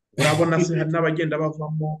 urabona se hari n'abagenda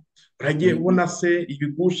bavamo, uragiye ubona se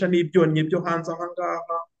ibigusha n'ibyonnyi byo hanze aha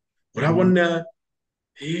ngaha, urabona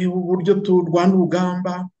uburyo turwana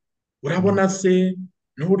urugamba, urabona se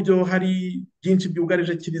n'uburyo hari byinshi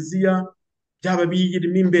byugarije kiliziya, byaba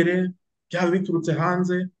biyirimo imbere, byaba biturutse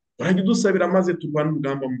hanze. Urajya udusabira maze turwane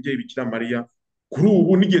urugamba, umubyeyi Bikira Mariya, kuri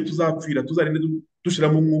ubu n'igihe tuzapfira tuzarinde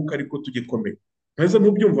dushiramo umwuka ariko tugikomeye. Mwese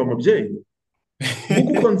ntubyumva mubyeyi?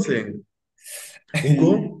 Nguko uko nsenga. Ubwo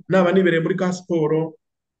naba nibereye muri ka siporo,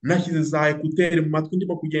 nashyize za ekuteri mu matwi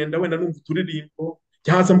ndimo kugenda wenda numva uturirimbo,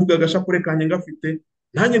 cyangwa se mvuga agashapure kanjye ngafite,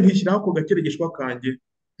 nanjye ntishyiraho ako gakeregeshwa kanjye,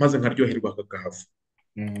 maze nkaryoherwa kakahava.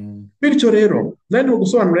 Bityo rero nari ndimo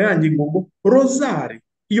gusobanura ya ngingo ngo rozari,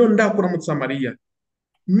 iyo ndakuramutsa Mariya,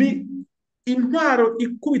 ni intwaro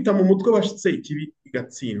ikubita mu mutwe washitse ikibi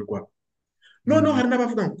igatsindwa. Noneho hari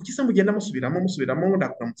n'abavuga ngo kuki se mugenda musubiramo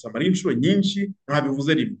ndakuramutsa Mariya inshuro nyinshi,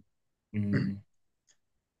 ntabivuze rimwe.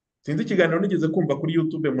 Sinzi ikiganiro nigeze kumva kuri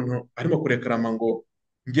YouTube, umuntu arimo kurekarama ngo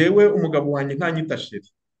ngewe umugabo wanjye ntanyita sheri,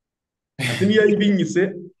 ati niyo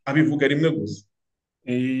binyise abivuga rimwe gusa.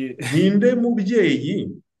 Ninde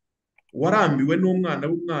mubyeyi warambiwe n'umwana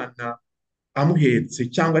w'umwana amuhetse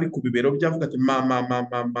cyangwa ari ku bibero byavuga ati mama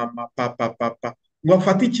papa, ngo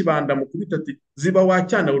afate ikibanda mu kubita ati ziba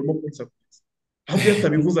wacyana urimo kunsakuza, ahubwo iyo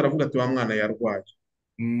atabivuze aravuga ati wa mwana yarwaye.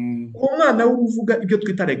 Uwo mwana w'uvuga ibyo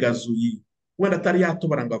twita regazuyi, wenda atari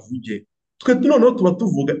yatobara ngo avuge, twe noneho tuba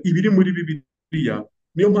tuvuga ibiri muri Bibiliya.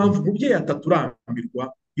 Niyo mpamvu umubyeyi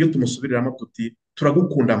ataturambirwa iyo tumusubiriramo tuti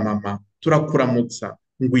turagukunda mama, turakuramutsa,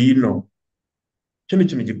 ngwino. Icyo ni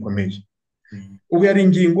ikintu gikomeye. Ubu yari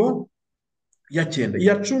ingingo ya 9.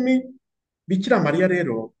 Iya 10, Bikira Mariya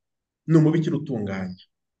rero ni umubikira utunganye.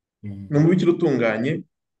 Ni umubikira utunganye,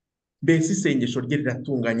 mbese isengesho rye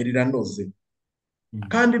riratunganye, riranoze.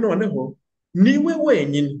 Kandi noneho niwe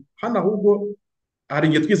wenyine hano, ahubwo hari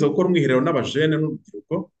igihe twiza gukora umwiherero n'abajene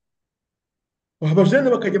n'urubyiruko, abajene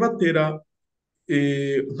bakajya batera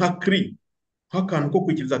nka kri, nk'akantu ko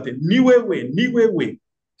kwikiriza ati ni wewe, ni wewe,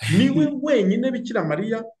 niwe wenyine Bikira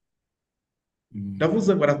Mariya,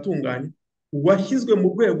 ndavuze ngo aratunganye, washyizwe mu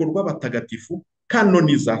rwego rw'abatagatifu,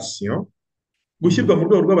 canonization, gushyirwa mu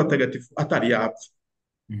rwego rw'abatagatifu atari yapfa.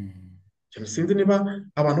 Sinzi niba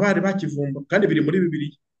abantu bari bakivumba, kandi biri muri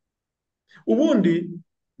Bibiliya. Ubundi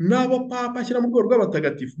n'abo papa ashyira mu rwego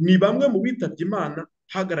rw'abatagatifu ni bamwe mu bitabye Imana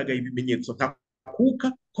hagaragaye ibimenyetso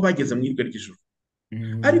ntakuka ko bageze mu irwe ry'ijuru.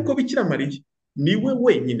 Ariko Bikira Mariya niwe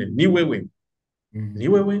wenyine, niwe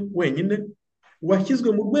wenyine washyizwe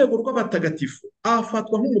mu rwego rw'abatagatifu,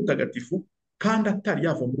 afatwa nk'umutagatifu kandi atari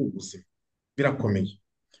yava muri ubu buzima. Birakomeye.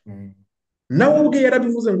 Nawe ubwe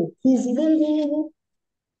yarabivuze ngo kuva ubu ngubu,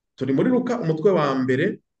 turi muri Luka umutwe wa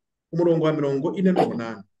 2 umurongo wa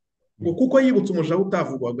 48, ngo kuko yibutse umuja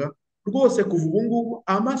utavugwaga rwose, kuva ubu ngubu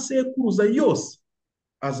amasekuruza yose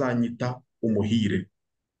azanyita umuhire.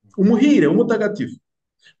 Umuhire, umutagatifu.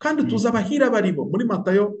 Kandi tuzi abahira baribo muri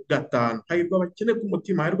Matayo 5, hahirwa abakene ku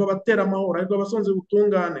mutima, hahirwa abatera amahoro, hahirwa abasonze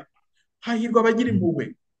ubutungane, hahirwa abagira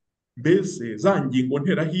impuhwe. Mbese za ngingo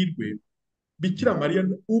nterahirwe Bikira Mariya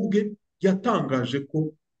ubwe yatangaje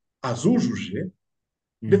ko azujuje,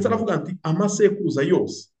 ndetse aravuga ati amasekuruza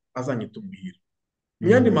yose azanyita umuhire. Mu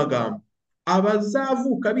yandi magambo,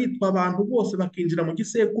 abazavuka bitwa abantu bose bakinjira mu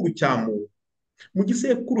gisekuru cya muntu, mu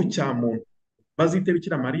gisekuru cya muntu bazite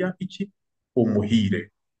Bikira Mariya iki?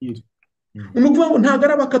 Umuhire. Ni ukuvuga ngo ntabwo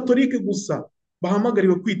ari abakatolike gusa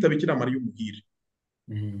bahamagariwe kwita Bikira Mariya umuhire.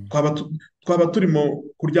 Twaba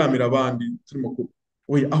turimo kuryamira abandi,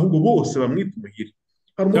 ahubwo bose bamwita umuhire.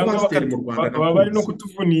 Hari umupasiteri mu Rwanda baba bari no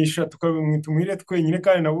kutuvunisha tukamwita umuhire twenyine,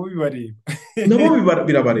 kandi nabo bibareba. Nabo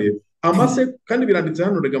birabareba. Kandi biranditse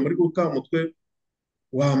hano rega muri Luka umutwe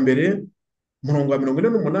wa 2 umurongo wa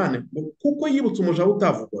 48, kuko yibutse umuja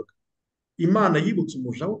utavugwaga. Imana yibutse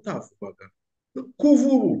umuja utavugwaga. Kuva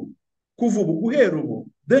ubu, guhera ubu,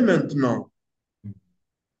 de maintenant,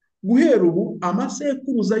 guhera ubu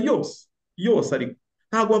amasekuruza yose ariko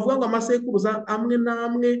ntabwo bavuga ngo amasekuruza amwe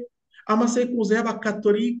n'amwe, amasekuruza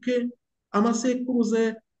y'abakatolike,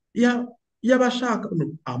 amasekuruza y'abashaka,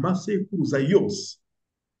 amasekuruza yose,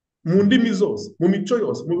 mu ndimi zose, mu mico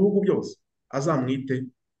yose, mu bihugu byose, azamwite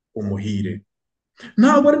umuhire.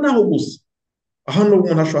 Ntabwo ari naho gusa. Hano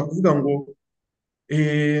umuntu ashobora kuvuga ngo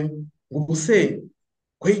ubuse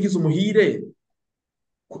ko yigize umuhire,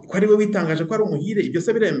 ko ari we witangaje ko ari umuhire, ibyo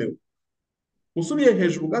se biremewe? Usubiye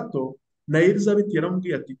hejuru gato, na Elizabeth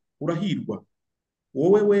yaramubwiye ati urahirwa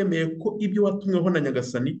wowe wemeye ko ibyo watumweho na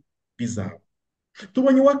Nyagasani bizaba.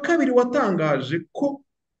 Tubonye uwa kabiri watangaje ko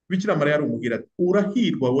Bikira Mariya ari umuhire, ati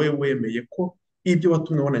urahirwa wowe wemeye ko ibyo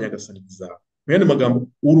watumweho na Nyagasani bizaba. Mu yandi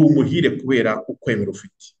magambo, uri umuhire kubera ukwemera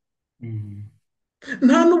ufite.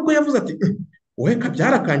 Nta nubwo yavuze ati wowe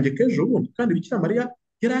kabyara kanjye k'ejo bundi, kandi Bikira Mariya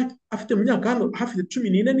yari afite mu myaka hano hafi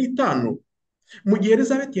 14 mu gihe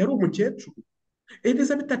Elizabeth yari umukecuru.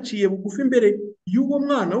 Elizabeth aciye bugufi imbere y'uwo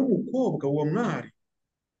mwana w'umukobwa, uwo mwari.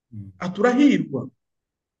 Aturahirwa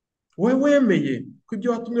wowe wemeye ko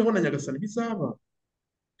ibyo watumweho na Nyagasani bizaba.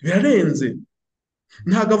 Birarenze.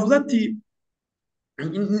 Ntabwo avuze ati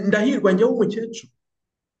ndahirwa njye w'umukecuru.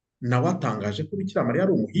 Nawe atangaje ko Bikira Mariya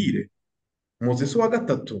ari umuhire. Muzi se uwa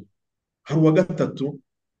gatatu? Hari uwa gatatu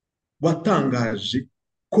watangaje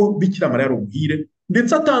ko Bikira Mariya ari umuhire,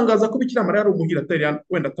 ndetse atangaza ko Bikira Mariya ari umuhire atari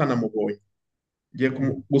wenda atanamubonye. Ngiye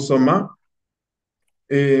gusoma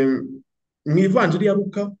mu ivanjiri ya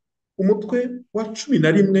Luka umutwe wa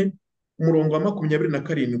 11 umurongo wa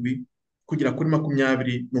 27 kugera kuri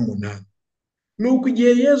 28. Nuko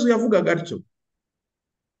igihe Yezu yavugaga atyo,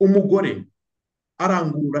 umugore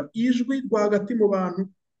arangurura ijwi rwagati mu bantu,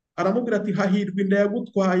 aramubwira ati hahirwa inda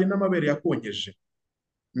yagutwaye n'amabere yakonkeje.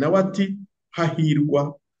 Nawe ati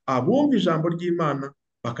hahirwa abumva ijambo ry'Imana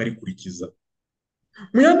bakarikurikiza.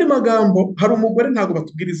 Mu yandi magambo, hari umugore, ntabwo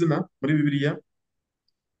batubwira izina muri Bibiliya,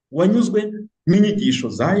 wanyuzwe n'inyigisho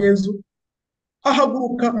za Yezu,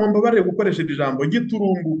 ahaguruka, mu mbabarire gukoresha ijambo,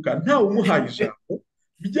 giturumbuka, ntawe umuhaye ijambo,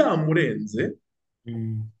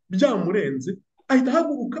 byamurenze, ahita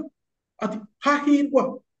ahaguruka ati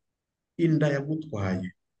hahirwa inda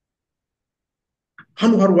yagutwaye.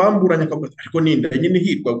 Hano hari uwamburanya akavuga ati ariko ni inda nyine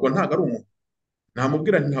ihirwa, ubwo ntabwo ari umuntu.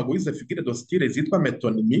 Namubwira nti ntabwo wize figure de style zitwa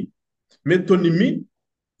metonimi. Metonimi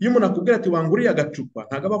iyo umuntu akubwira ati wanguriye agacupa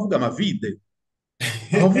ntabwo aba avuga amavide,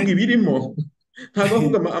 aba avuga ibirimo, ntabwo aba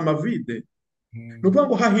avuga amavide. Ni ukuvuga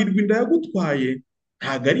ngo hahirwa inda yagutwaye,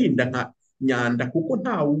 ntabwo ari inda nka nyanda, kuko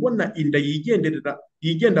ntawe ubona inda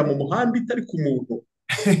yigenda mu muhanda itari ku muntu.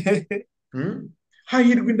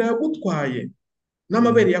 Hahirwa inda yagutwaye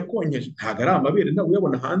n'amabere yakonyeje, ntabwo ari amabere ntabwo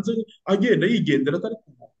uyabona hanze agenda yigendera atari ku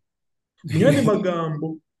muntu. Mu yandi magambo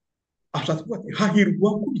ashatse kuvuga ati hahirwa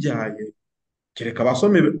uwakubyaye, kereka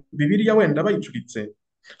abasome Bibiliya wenda bayicuritse,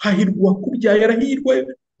 hahirwa uwakubyaye, arahirwa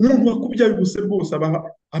umuntu wakubyaye ubuse rwose aba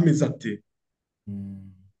ameze ate.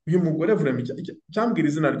 Uyu mugore cyambwira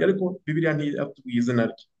izina rye, ariko Bibiliya ntiyatubwiye izina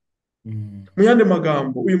rye. Mu yandi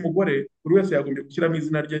magambo uyu mugore buri wese yagombye gushyiramo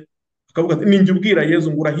izina rye, akavuga ati ninjye ubwira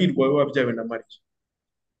Yezu ngo urahirwa wowe wabyawe na Mariya.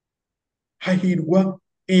 Hahirwa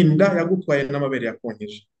inda yagutwaye n'amabere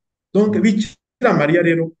yakonyeje. Donc Bikira Mariya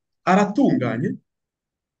rero aratunganye.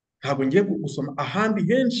 Ntabwo ngiye gusoma ahandi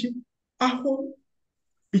henshi aho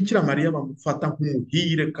Bikira Mariya bamufata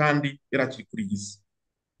nk'umuhire kandi yarakiri kuri iyi si.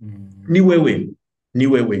 Ni wewe.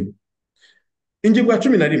 Ingingo ya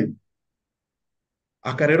 11.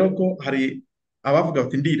 Aka rero ko hari abavuga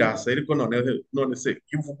bati ndirasa, ariko none se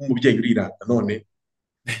iyo uvuga umubyeyi urirata, none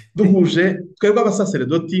duhuje twebwe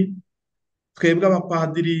abasaseredoti, twebwe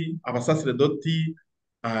abapadiri, abasaseredoti,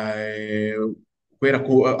 kubera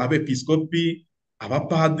ko abepiskopi,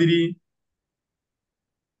 abapadiri,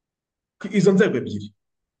 izo nzego ebyiri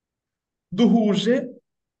duhuje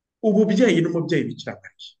ububyeyi n'umubyeyi Bikira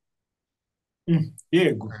Mariya.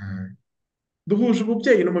 Yego. Duhuje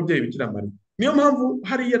ububyeyi n'umubyeyi Bikira Mariya. Niyo mpamvu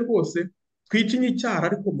hariya rwose twicinye icyaha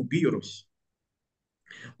ariko mu bwiyoroshye.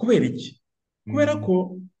 Kubera iki? Kubera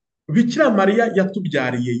ko Bikira Mariya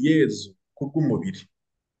yatubyariye Yezu kubw'umubiri,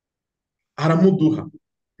 aramuduha,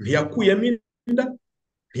 ntiyakuyemo inda,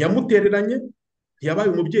 ntiyamutereranye, ntiyabaye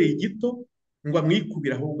umubyeyi gito ngo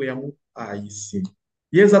amwikubire, ahubwo yamuhaye isi.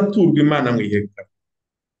 Yezu aturwa Imana mu iheka.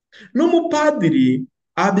 N'umupadiri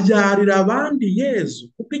abyarira abandi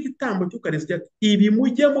Yezu kubw'igitambo cy'Ukarisitiya, ibi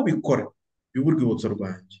mujye mubikora bibe urwibutso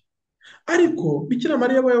rwanjye. Ariko Bikira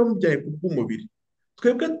Mariya we yamubyaye kubw'umubiri,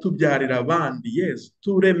 twebwe tubyarira abandi Yezu,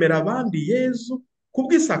 turemera abandi Yezu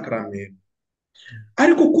kubw'isakramento.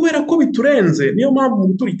 Ariko kubera ko biturenze, niyo mpamvu mu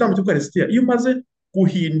gutura igitambo cy'Ukarisitiya, iyo umaze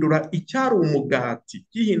guhindura icyari umugati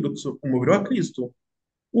gihindutse umubiri wa Kristo,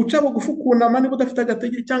 uca bugufi ukunama niba udafite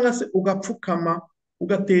agatege, cyangwa se ugapfukama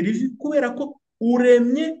ugatera ivi, kubera ko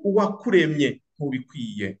uremye uwakuremye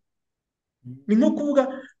ntubikwiye. Ni nko kuvuga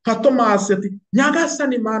nka Tomasi ati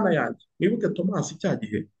nyagasani Mana yanjye. Mwibuke Tomasi cya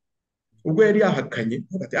gihe ubwo yari yahakanye,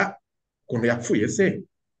 avuga ati ukuntu yapfuye se,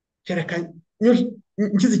 kereka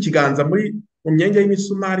nshyize ikiganza mu myenge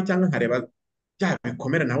y'imisumari cyangwa nkareba bya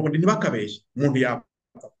bikomere, naho ubundi ntibakabeshye, umuntu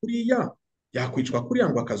yapfa kuriya, yakwicwa kuriya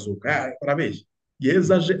ngo akazuka, barabeshye.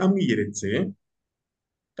 Yezu aje amwiyeretse,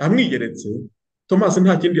 Tomasi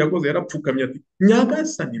nta kindi yakoze, yarapfukamye ati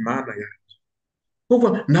nyagasani Mana yanjye,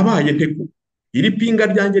 kuva nabaye nteku, iri pinga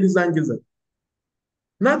ryanjye rizangiza.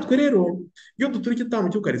 Natwe rero iyo dutura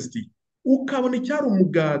igitambo cy'Ukarisitiya ukabona icyari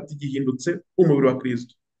umugati gihindutse umubiri wa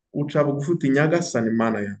Kristo, uca bugufi uti nyagasani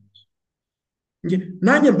Mana yanjye,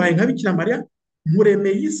 nanjye mbaye nka Bikira Mariya,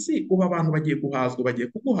 nkuremeye isi, ubu abantu bagiye guhazwa, bagiye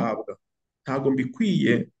kuguhabwa, ntabwo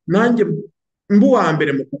mbikwiye. Nanjye mba uwa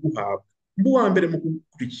mbere mu kuguhabwa, mba uwa mbere mu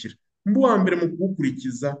kugukurikira, mba uwa mbere mu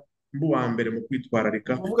kugukurikiza, mba uwa mbere mu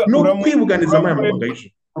kwitwararika no kwibuganiza amabanga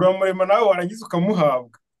y'ijuru. Uramurema nawe warangiza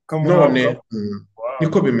ukamuhabwa. None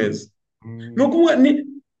niko bimeze. Ni ukuvuga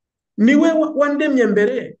niwe wandemye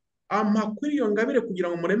mbere, ampa kuri iyo ngabire kugira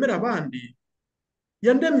ngo muremere abandi.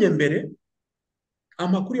 Yandemye mbere,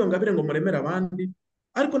 ampa kuri iyo ngabire ngo muremere abandi,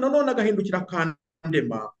 ariko nanone agahindukira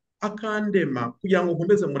akandema kugira ngo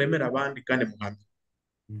nkomeze muremere abandi kandi muhamye.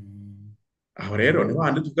 Aho rero ni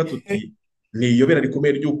handi tuvuga tuti ni iyobera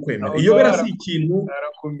rikomeye ry'ukwemera. Iyobera si ikintu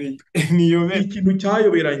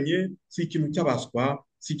cyayoberanye, si ikintu cy'abaswa,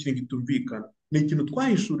 si ikintu kitumvikana, ni ikintu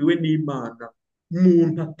twahishuriwe n'Imana,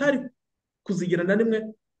 umuntu atari kuzigira na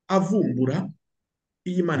rimwe avumbura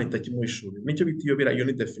iyo Imana itakimuhishurira. Nicyo bita iyobera. Iyo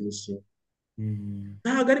ni definition.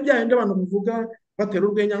 Ntabwo ari bya bindi abantu bavuga batera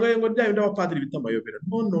urwenya ngo bya bindi abapadiri bita amayobera.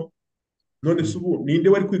 None se ubu ninde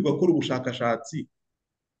wari kwiga gukora ubushakashatsi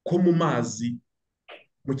ko mu mazi,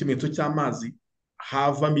 mu kimenyetso cy'amazi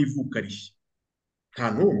havamo ivuka rishya?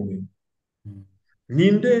 Nta n'umwe.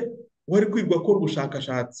 Ninde wari kwiga gukora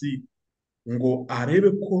ubushakashatsi ngo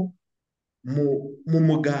arebe ko mu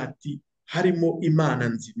mugati harimo Imana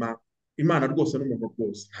nzima, Imana rwose n'umuntu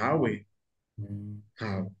rwose? Ntawe.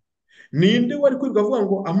 Ninde wari kwiga avuga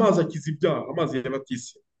ngo amazi akiza ibyaha, amazi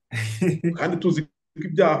y'abatisimu? Kandi tuzi ko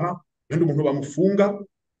ibyaha wenda umuntu bamufunga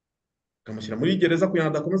akamushyira muri gereza kugira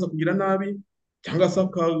ngo adakomeza kugira nabi, cyangwa se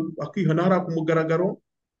akihana hariya ku mugaragaro,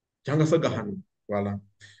 cyangwa se agahanwa. Voilà.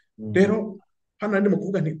 Mhm. Rero hano ndimo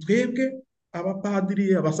kuvuga nti twebwe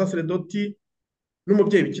abapadiri, abasaseredoti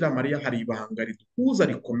n'umubyeyi Bikira Mariya hari ibanga riduhuza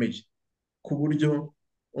rikomeye, ku buryo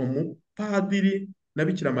umupadiri na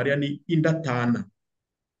Bikira Mariya ni indatana.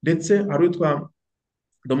 Ndetse hari uwitwa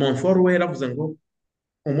de Montfort we yaravuze ngo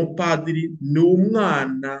umupadiri ni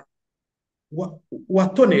umwana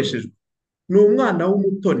watoneshejwe, ni umwana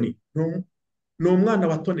w'umutoni, ni umwana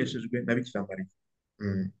watoneshejwe na Bikira Mariya.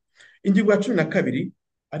 Ingingo ya 12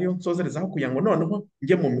 ariyo nsozerezaho kugira ngo noneho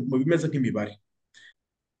njye mu bimeze nk'imibare.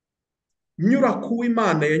 Nyura ku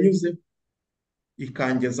Imana yanyuze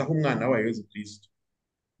ikangezaho umwana wayo Yezu Kristo.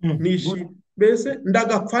 Good. Mbese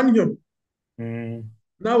ndagapfa ntyo, Mm.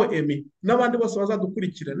 nawe Emi n'abandi bose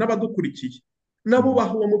bazadukurikira n'abadukurikiye,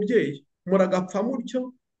 n'abubaha uwo mubyeyi, muragapfa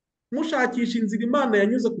mutyo mushakisha inzira Imana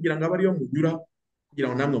yanyuze kugira ngo abe ariyo munyura, kugira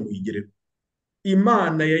ngo namwe muyigereho.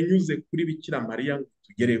 Imana yanyuze kuri Bikira Mariya ngo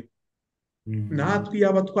tugereho. Natwe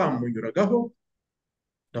yaba twamunyuragaho,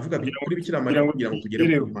 ndavuga kuri Bikira Mariya kugira ngo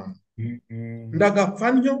tugere ku Mana.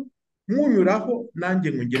 Ndagapfa ntyo munyuraho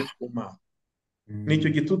nanjye ngo ngere ku Mana. Nicyo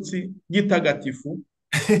gitutsi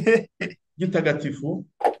gitagatifu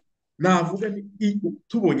navuga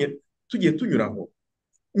tubonye tugiye tunyuraho,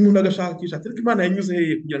 umuntu agashakisha ati Imana yanyuze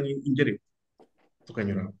hehe kugira ngo ingere,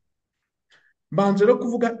 tukanyuraho. Mbanje rero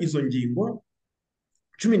kuvuga izo ngingo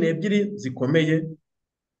 12 zikomeye,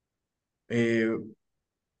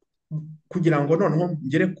 kugira ngo noneho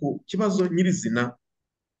ngere ku kibazo nyirizina.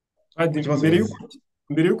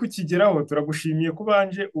 Mbere y'uko ukigeraho turagushimiye ko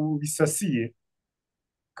ubanje ubu bisasiye.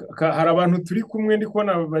 Hari abantu turi kumwe ndi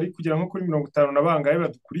kubona bari kugera nko kuri 50 na bangahe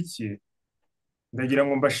badukurikiye. Ndagira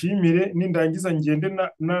ngo mbashimire, nindangiza ngende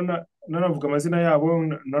nanavuga amazina yabo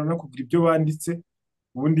nakubwira ibyo banditse,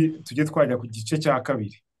 ubundi tujye twajya ku gice cya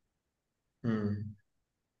kabiri.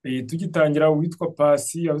 Tugitangira uwitwa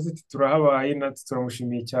Pasi yavuze ati turahabaye, natwe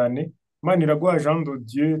turamushimiye cyane. Maniraguha Jean de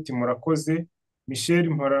Dieu ati murakoze. Michel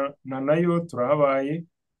Mporana nayo turahabaye.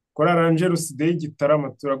 Korali Angelus Dei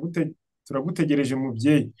Gitarama turagutegereje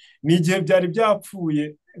mubyeyi. Ni igihe byari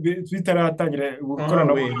byapfuye bitaratangira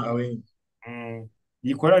gukorana.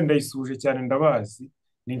 Iyi korali ndayisuje cyane, ndabazi,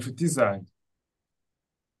 ni inshuti zanjye.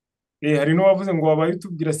 Hari n'uwavuze ngo wabaye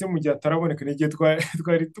utubwira se mu gihe ataraboneka. Ni igihe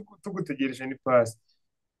twari tugutegereje, ni Pasi.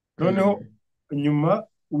 Noneho nyuma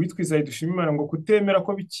uwitwa Isayi Dushimimana ngo kutemera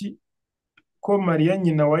ko Mariya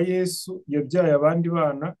nyina wa Yesu yabyaye abandi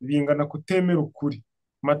bana bingana kutemera ukuri.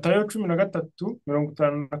 Matayo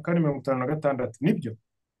 13:54-56. Nibyo?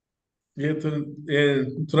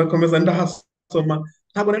 Turakomeza ndahasoma,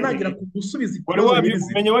 ntabwo nagira gusubiza ikibazo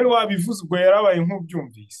nyirizina. Wari wabivuze ubwo yarabaye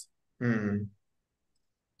nk'ubyumvise.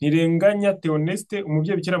 Ntirenganya Theoneste,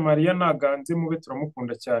 umubyeyi Bikira Mariya naganze mube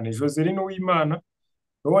turamukunda cyane. Joseline Uwimana,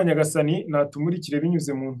 wowe Nyagasani natumurikire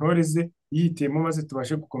binyuze mu ntore ze yihitiyemo, maze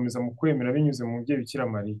tubashe gukomeza mu kwemera binyuze mu mubyeyi Bikira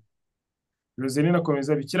Mariya. Joseline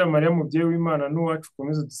akomeza, Bikira Mariya mubyeyi w'Imana n'uwacu,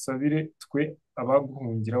 ukomeze dusabire twe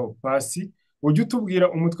abaguhungiraho. Pasi, ujye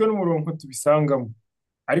utubwira umutwe n'umurongo tubisangamo.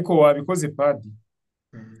 Ariko wabikoze Padi,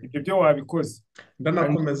 ibyo byo wabikoze.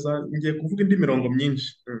 Ndanakomeza ngiye kuvuga indi mirongo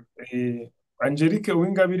myinshi. Angelique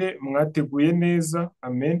Uwingabire, mwateguye neza,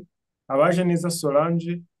 amen. Abaje neza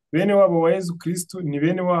Solange, bene wabo wa Yezu Kristo ni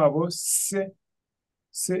bene wabo se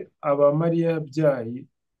aba Mariya yabyaye.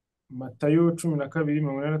 Matayo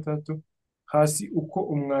 12:46. Hasi uko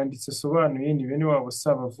umwanditsi asobanuye ni bene wabo se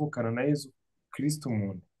abavukana na Yezu Kristo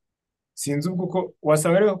umuntu. Sinzi ubwo ko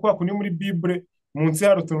wasanga ariko kwa kundi muri Bible munsi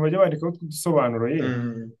hari utuntu bajya bandikaho tw'udusobanuro ye.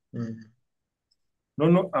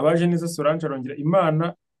 None abaje neza Solange arongera,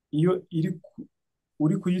 Imana iyo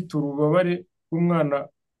uri kuyitura ububabare bw'umwana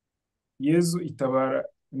Yezu itabara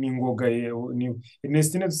ni ngoga yewe. Ni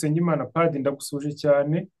Ernestine Dusengimana, Padi ndagusuje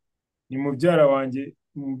cyane, ni mubyara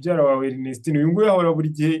wawe Ernestine. Uyu nguyu ahora buri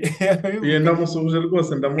gihe ndamusuje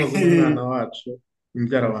rwose, ndamuzi n'umwana wacu,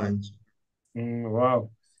 mubyara wanjye.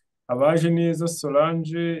 Wow. Abaje neza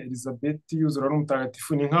Solange Elizabeth yuzura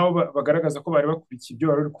n'umutagatifu, ni nkaho bagaragaza ko bari bakurikiye ibyo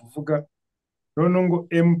wari uri kuvuga. None ngo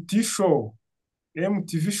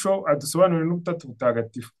MTV show adusobanurire n'ubutatu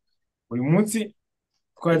butagatifu. Uyu munsi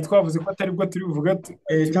twari twavuze ko atari bwo turi buvuga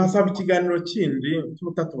cyasaba ikiganiro kindi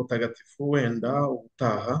cy'ubutatu butagatifu, wenda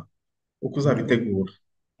ubutaha uko uzabitegura.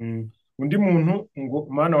 Undi muntu ngo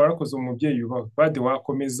Mana warakoze umubyeyi yubaho. Bade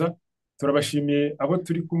wakomeza, turabashimiye abo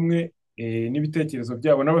turi kumwe n'ibitekerezo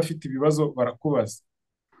byabo, n'abafite ibibazo barakubaza.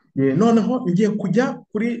 Noneho ngiye kujya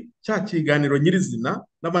kuri cya kiganiro nyirizina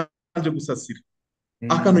n'abanje gusasira.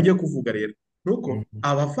 Akantu ugiye kuvuga rero nuko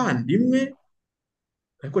abavandimwe,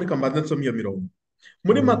 ariko reka mbanze nsome iyo mirongo.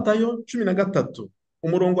 Muri Matayo 13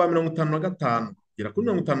 umurongo wa 55 kugera kuri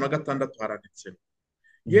 56 haranditse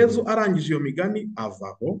Yezu arangije iyo migani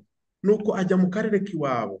avaho nuko ajya mu karere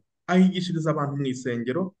k'iwabo ahigishiriza abantu mu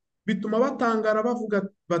isengero bituma batangara bavuga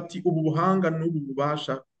bati ubu buhanga n'ubu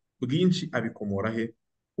bubasha bwinshi abikomora he?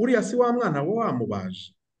 Uriya si wa mwana we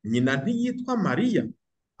wamubaje? Nyina ntiyitwa Mariya?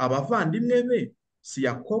 Abavandimwe be si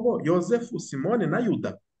Yakobo, Yozefu, Simone na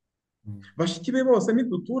Yuda? Bashiki be bose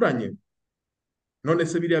ntiduturanye? None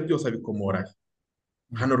se biriya byose abikomora he?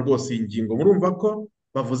 Hano rwose iyi ngingo murumva ko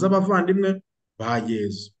bavuze abavandimwe ba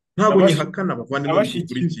Yezu. Ntabwo nyihakana abavandimwe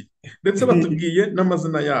mudukurikiye, ndetse batubwiye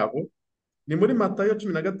n'amazina yabo. Ni muri Matayo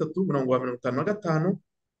 13 umurongo wa 55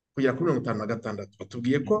 kugera kuri 56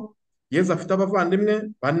 batubwiye ko Yezu afite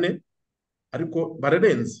abavandimwe bane, ariko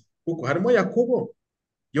bararenze kuko harimo Yakobo,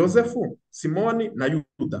 Yozefu, Simoni na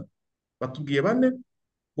Yuda. Batubwiye bane.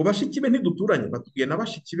 Ngo bashiki be ntiduturanye, batubwiye na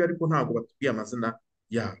bashiki be ariko ntabwo batubwiye amazina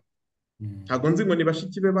yabo. Ntabwo nzi ngo ni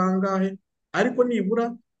bashiki be bangahe, ariko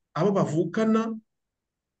nibura abo bavukana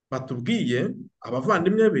batubwiye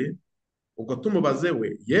abavandimwe be. Ubwo tumubaze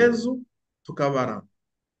we Yezu, tukabara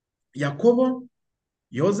Yakobo,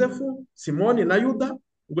 Yozefu, Simoni na Yuda,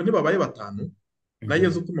 ubwo ntibabaye batanu. Na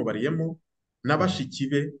Yezu tumubariyemo n'abashiki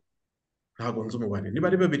be ntabwo nzi umubare, niba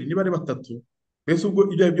ari babiri niba ari batatu, mbese ubwo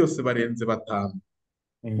ibyo byose barenze batanu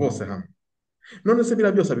bose hamwe. None se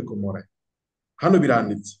biriya byose abikomora? Hano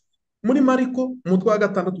biranditse muri Mariko umutwe wa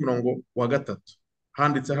 6 umurongo wa 3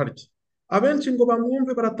 handitse harya abenshi ngo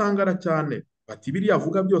bamwumve baratangara cyane bati biriya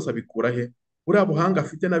avuga byose abikura he? Uriya buhanga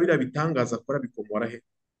afite na biriya bitangaza akora bikomora he?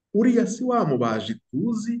 Uriya si wamubaje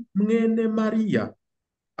tuzi mwene Mariya,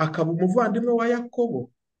 akaba umuvandimwe wa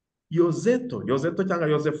Yakobo, Yozeto cyangwa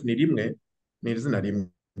Yozefu ni rimwe, ni izina rimwe,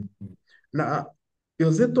 na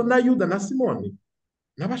Yozeto na Yuda na Simoni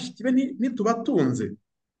n'abashiki be nitubatunze.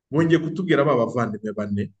 Bongeye kutubwira ba bavandimwe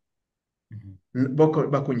bane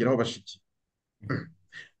bakongeraho bashiki.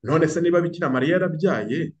 None se niba Bikira Mariya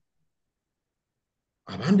yarabyaye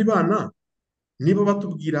abandi bana, niba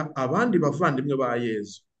batubwira abandi bavandimwe ba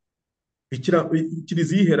Yezu,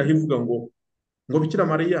 Kiliziya ihera ivuga ngo Bikira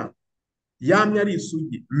Mariya yamye ari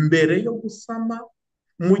isugi mbere yo gusama,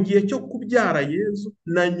 mu gihe cyo kubyara Yezu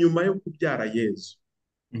na nyuma yo kubyara Yezu.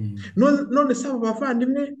 None se abo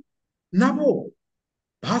bavandimwe nabo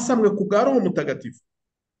basamwe ku bwa Roho Mutagatifu?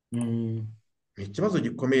 Ni ikibazo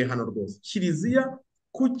gikomeye hano rwose. Kiliziya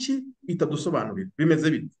kuki itadusobanurira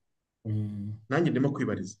bimeze bite? Nanjye ndimo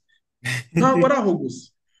kwibariza. Ntabwo ari aho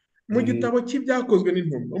gusa. Mu gitabo cy'ibyakozwe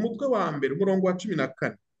n'intumwa umutwe wa 1 umurongo wa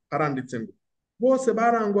 14 haranditse ngo bose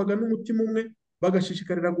barangwaga n'umutima umwe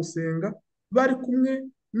bagashishikarira gusenga bari kumwe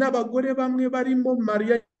n'abagore bamwe barimo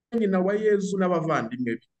Mariya nyina wa Yezu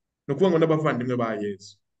n'abavandimwe be. Ni ukuvuga ngo n'abavandimwe ba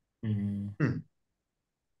Yezu.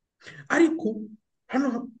 Ariko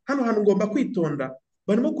hano ngomba kwitonda.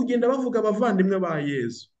 Barimo kugenda bavuga abavandimwe ba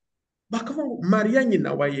Yezu, bakavuga ngo Mariya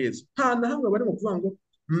nyina wa Yezu. Nta na hamwe barimo kuvuga ngo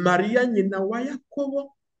Mariya nyina wa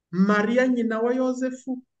Yakobo, Mariya nyina wa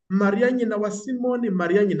Yozefu, Mariya nyina wa Simoni,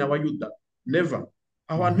 Mariya nyina wa Yuda. Never.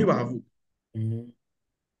 Aho hantu ntibahavuga.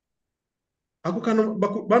 Ako kantu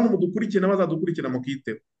bantu mudukurikira n'abazadukurikira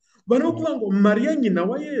mukiteho. Barimo kuvuga ngo Mariya nyina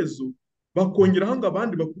wa Yezu, bakongeraho ngo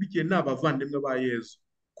abandi bakurikiye ni abavandimwe ba Yezu.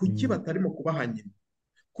 Kuki batarimo kubaha nyina?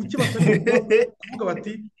 Kuki batarimo kuvuga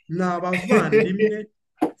bati ni abavandimwe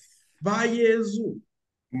ba Yezu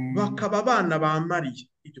bakaba abana ba Mariya?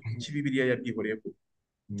 Ibyo kuki Bibiliya yabyihoreye ko?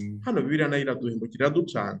 Hano Bibiliya nayo iraduhembukira,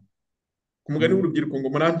 iraducanga. Ku mugani w'urubyiruko ngo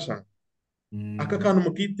murancanga. Aka kantu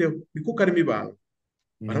mukiteho niko karimo ibanga.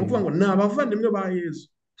 Baravuga ngo ni abavandimwe ba Yezu.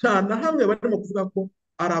 Nta na hamwe barimo kuvuga ko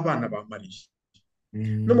ari abana ba Mariya.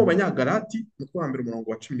 No mu Banyagalati umutwe wa 1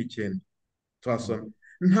 umurongo wa 19 twasoma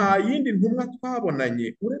nta yindi ntumwa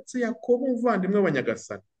twabonanye uretse Yakobo umuvandimwe wa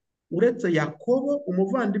Nyagasani. Uretse Yakobo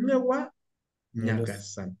umuvandimwe wa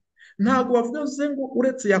Nyagasani. Ntabwo bavuze ngo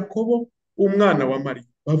uretse Yakobo umwana wa Mariya,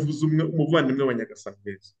 bavuze umuvandimwe wa Nyagasani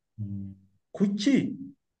wese. Kuki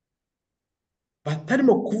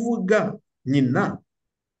batarimo kuvuga nyina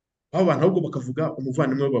abo bantu, ahubwo bakavuga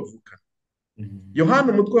umuvandimwe we bavuka?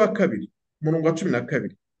 Yohana umutwe wa 2 umurongo wa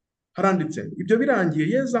 12 haranditse ibyo birangiye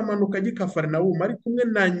Yezu amanuka ajya i Kafarinawumu ari kumwe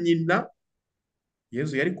na nyina.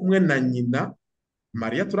 Yezu yari kumwe na nyina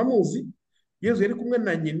Mariya turamuzi. Yezu yari kumwe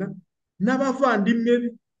na nyina n'abavandimwe be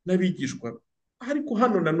n'abigishwa be. Ariko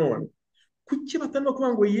hano nanone kuki batarimo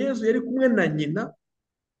kuvuga ngo Yezu yari kumwe na nyina,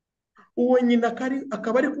 uwo nyina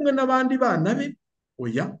akaba ari kumwe n'abandi bana be?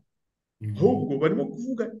 Oya, ahubwo barimo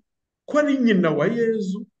kuvuga ko ari nyina wa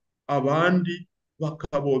Yezu, abandi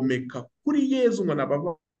bakabomeka kuri Yezu ngo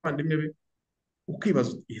n'abavandimwe be.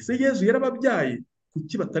 Ukibaza ese Yezu yarababyaye?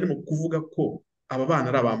 Kuki batarimo kuvuga ko aba bana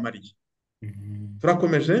ari aba Mariya. Mhm.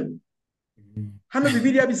 Turakomeje. Mhm. Hano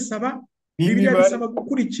Bibiliya N'imibare. bisaba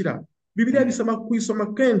gukurikira, Bibiliya Mhm. bisaba kuyisoma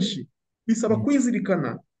kenshi, bisaba Mhm.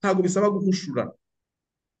 kuyizirikana, ntabwo bisaba guhushura,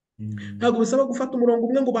 Mhm. ntabwo bisaba gufata umurongo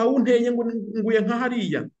umwe ngo bawunteye ngo nguye nka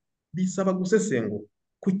hariya, bisaba gusesengura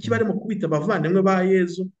kuki Mhm. barimo kubita abavandimwe ba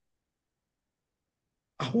Yezu,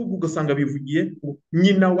 ahubwo ugasanga bivugiye ngo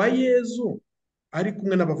nyina wa Yezu ari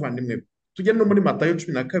kumwe n'abavandimwe be. Tujya no muri Matayo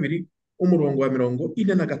 12 umurongo wa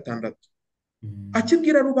 46, Mhm.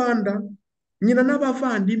 akibwira rubanda, nyina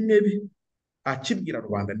n'abavandimwe be, akibwira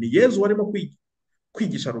rubanda, ni Yezu warimo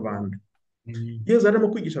kwigisha rubanda. Mhm. Yezu arimo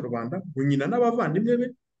kwigisha rubanda ngo nyina n'abavandimwe be,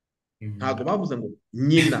 Mhm. ntabwo bavuze ngo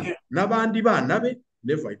nyina n'abandi bana be,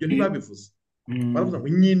 neva, ibyo ntibabivuze. Baravuze Mhm. ngo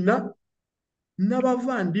nyina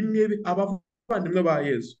n'abavandimwe be, abavandimwe ba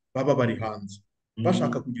Yezu baba bari hanze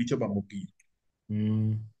bashaka Mhm. kugira icyo bamubwira.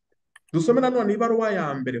 Mhm. Dusome nanone ibaruwa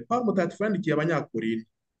ya mbere Pawulo mutagatifu yandikiye Abanyakorinto,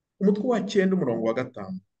 umutwe wa 9 umurongo wa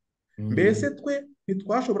 5. Mhm. Mbese twe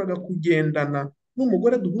ntitwashoboraga kugendana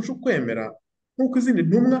n'umugore duhuje ukwemera nk'uko izindi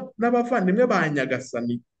ntumwa n'abavandimwe ba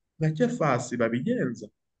Nyagasani na Kefasi babigenza?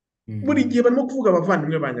 Buri Mhm. gihe barimo kuvuga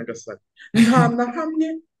abavandimwe ba Nyagasani, nta na hamwe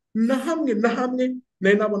na hamwe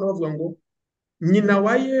nari nabona bavuga ngo nyina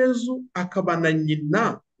wa Yezu akaba na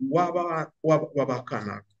nyina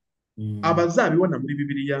w'abakanaka. Mhm. Abazabibona muri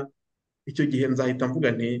Bibiliya, icyo gihe nzahita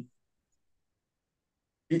mvuga nti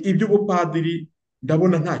iby'ubupadiri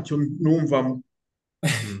ndabona ntacyo numvamo.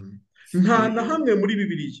 Nta na hamwe muri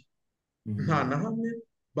Bibiliya, nta Mhm. na hamwe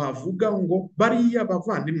bavuga ngo bariya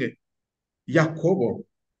bavandimwe Yakobo,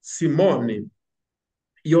 Simoni,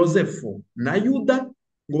 Yozefu na Yuda,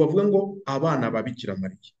 ngo bavuga ngo abana ba Bikira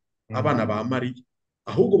Mariya, abana Mhm. ba Mariya,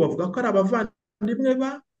 ahubwo bavuga ko ari abavandimwe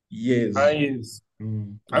ba Yezu. Yezu.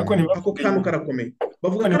 Ariko Ako ntibavuge kantu nyina. karakomeye,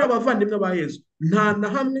 bavuga Ariko ko ari abavandimwe ba Yezu. Nta na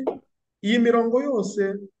hamwe iyi mirongo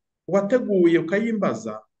yose wateguye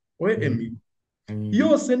ukayimbaza we Emi, Mhm.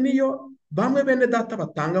 yose niyo bamwe bene data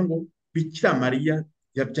batanga ngo Bikira Mariya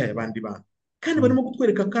yabyaye abandi bana, kandi Mhm. barimo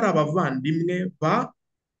kutwereka ko ari abavandimwe ba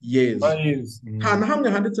Yezu. Yezu. Nta na hamwe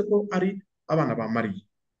handitse ko ari abana ba Mariya.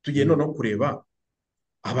 Tugiye Mhm. noneho kureba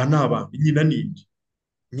aba ni aba nyina ninde,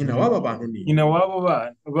 nyina Mhm. w'aba bantu ninde. Nyina w'abo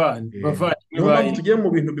bana bavandimwe Niyo ba mpamvu Yezu. tugiye mu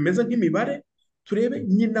bintu bimeze nk'imibare, turebe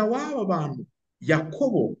nyina w'aba bantu.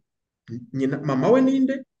 Yakobo, nyina mama we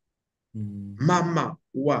ninde? Mhm. Mama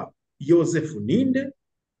wa Yozefu ninde?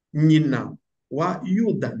 Nyina wa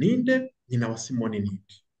Yuda ninde? Nyina wa Simoni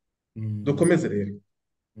ninde? Mhm. Dukomeze rero.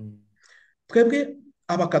 Mhm. Twebwe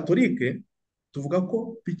abakatolike tuvuga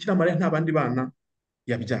ko Bikira Mariya nta bandi bana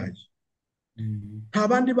yabyaye, Mhm. nta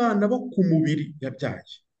bandi bana bo ku mubiri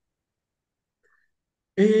yabyaye.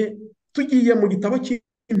 Tugiye mu gitabo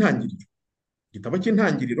cy'intangiriro, igitabo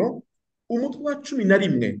cy'intangiriro umutwe wa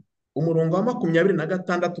 11 umurongo wa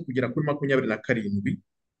 26 kugera kuri 27.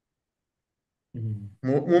 Mhm.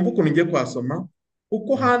 Mwumva ukuntu ngiye kwasoma,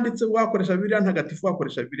 uko handitse wakoresha Bibiliya ntagatifu,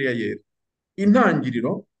 wakoresha Bibiliya yera.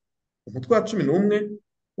 Intangiriro umutwe wa 11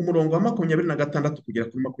 umurongo wa 26 kugera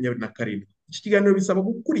kuri 27. Iki kiganiro bisaba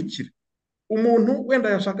gukurikira. Umuntu wenda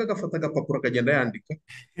yashaka agafata agapapuro akagenda yandika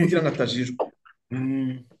kugira ngo atajijwe.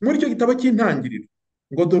 Mhm. Muri icyo gitabo cy'intangiriro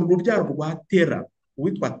ngo dore urubyaro rwa Tera,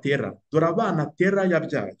 uwitwa Tera, dore abana Tera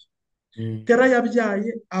yabyaye. Mhm. Tera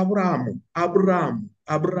yabyaye Aburamu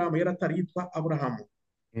yari atari yitwa Aburahamu.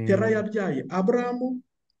 Tera Mhm. yabyaye Aburamu,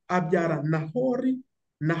 abyara Nahori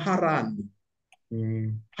na Harani.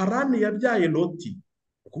 Mhm. Harani yabyaye Loti.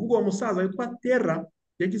 Ukuvuga uwo musaza witwa Tera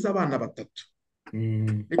yagize abana batatu.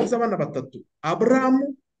 Mhm. Yagize abana batatu.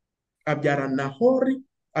 Aburamu abyara Nahori,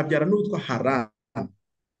 abyara n'uwitwa Harani.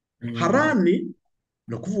 Mhm. Harani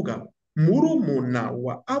ni ukuvuga murumuna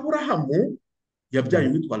wa Aburahamu yabyaye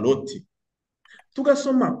uwitwa Loti.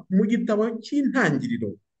 Tugasoma mu gitabo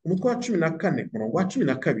cy'intangiriro umutwe wa 14 umurongo wa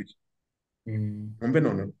 12. Mhm. Mumbe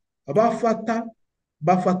none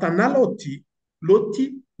bafata na Loti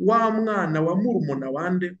wa mwana wa murumuna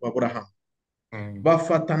wande wa Aburahamu. Mhm.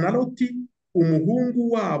 Bafata na Loti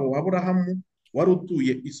umuhungu wabo wa Aburahamu wari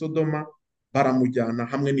utuye i Sodoma, baramujyana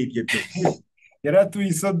hamwe n'ibye byose. Yari atuye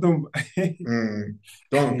i Sodoma.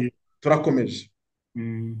 Donc turakomeje.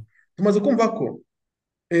 Mhm. Tumaze kumva ko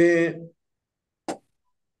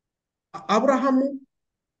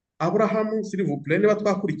Aburahamu s'il vous plaît, niba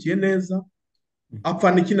twakurikiye neza,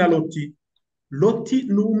 apfana iki na Loti? Loti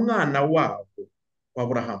ni umwana wabo wa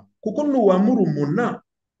Aburahamu, kuko ni uwa murumuna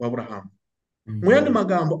wa Aburahamu. Mu yandi Mhm.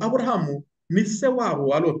 magambo, Aburahamu ni se wabo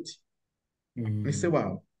wa Loti, ni se Mhm.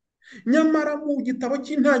 wabo. Nyamara mu gitabo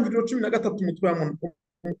cy'intangiriro 13 umutwe wa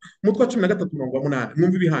 13 umurongo wa 8,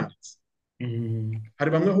 mwumva ibihanditse. Mhm.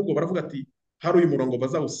 Hari bamwe ahubwo baravuga ati hari uyu murongo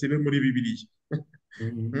bazawusibe muri Bibiliya.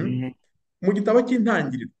 Hmm? Mm. Mu gitabo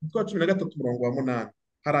cy'Intangiriro umutwe wa 13 umurongo wa 8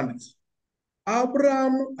 haranditse,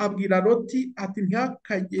 Aburahamu abwira Loti ati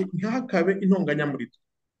ntihakabe intonganya muri twe.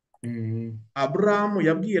 Mm. Aburahamu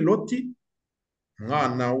yabwiye Loti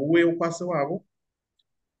umwana we wo kwa se wabo,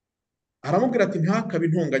 aramubwira ati ntihakabe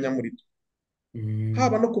intonganya muri twe,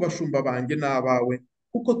 haba Mm. no ku bashumba banjye n'abawe,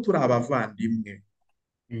 kuko turi abavandimwe.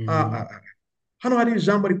 Mm. Hano hari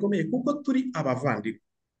ijambo rikomeye, kuko turi abavandimwe.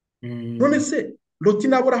 None Mm. se Loti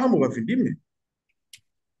na Aburahamu bava indimwe?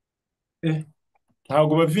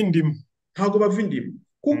 Ntabwo bava indimu. Ntabwo bava indimwe, Mm.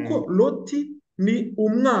 kuko Loti ni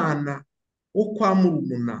umwana wo kwa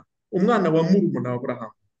murumuna, umwana wa murumuna wa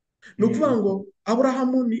Aburahamu. Ni ukuvuga Mm. ngo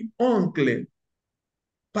Aburahamu ni oncle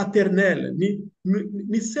paternel,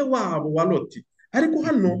 ni se wabo wa Loti. Ariko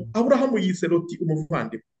hano Mm. Aburahamu yise Loti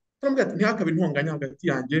umuvandimwe. Aramubwira ati ntihakabe intonganya hagati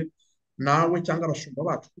yanjye nawe cyangwa abashumba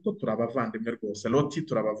bacu, kuko turi abavandimwe rwose. Loti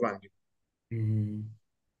turi abavandimwe. Mm.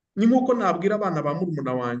 Ni nk'uko nabwira abana ba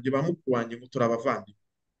murumuna wanjye, ba mukuru wanjye, ngo turi abavandimwe,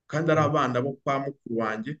 kandi ari abana bo kwa mukuru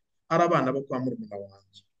wanjye, ari abana bo kwa murumuna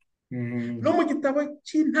wanjye. Mm. No mu gitabo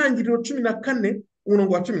cy'Intangiriro 14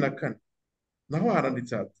 umurongo wa 14 naho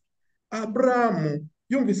haranditse ati, Aburahamu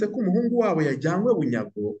yumvise ko umuhungu wabo yajyanywe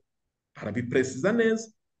bunyago, arabipresiza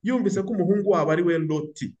neza, yumvise ko umuhungu wabo ari we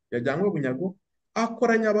Loti yajyanywe bunyago,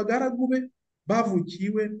 akoranya abagaragu be bavukiye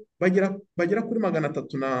iwe bagera kuri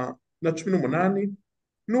 318,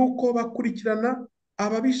 nuko bakurikirana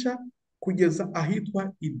ababisha kugeza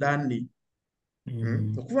ahitwa Idani.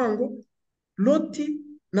 Ni ukuvuga ngo Loti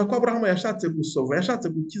nako Aburahamu yashatse gusova, yashatse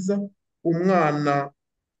gukiza umwana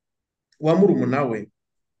wa murumuna we.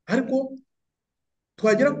 Ariko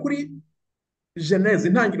twagera kuri Geneze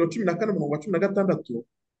Intangiriro 14 umurongo wa 16,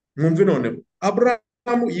 mwumve noneho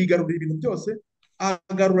Aburahamu yigarurira ibintu byose,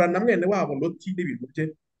 agarura na mwene wabo Loti n'ibintu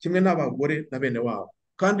bye, kimwe n'abagore na bene wabo.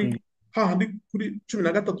 Kandi hahandi kuri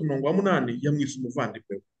 13 umurongo wa 8 yamwise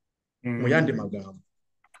umuvandimwe we. Mu yandi magambo,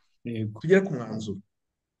 Yego. tugere ku mwanzuro,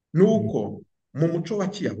 ni uko mu muco wa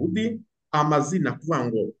Kiyahudi amazina, kuvuga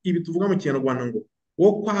ngo ibi tuvuga mu Kinyarwanda ngo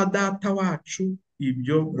wo kwa data wacu,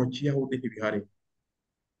 ibyo mu Kiyahudi ntibihari.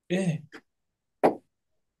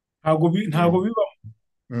 Ntabwo biba.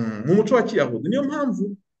 Mu muco wa Kiyahudi, niyo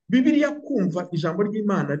mpamvu Bibiliya kumva ijambo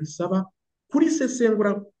ry'Imana risaba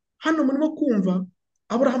kurisesengura. Hano murimo kumva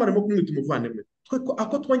Aburahamu arimo kumwita umuvandimwe,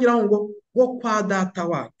 ako twongeraho ngo wo kwa data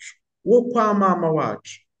wacu, wo kwa mama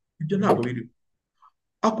wacu, ibyo ntabwo biriho.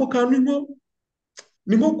 Ako kantu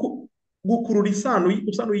ni nko gukurura isano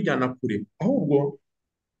uyijyana kure. Ahubwo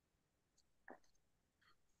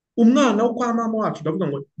umwana wo kwa mama wacu ndavuga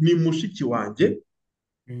ngo ni mushiki wanjye,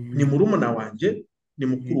 ni murumuna wanjye, ni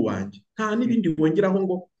mukuru wanjye. Nta n'ibindi wongeraho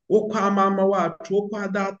ngo wo kwa mama wacu, wo kwa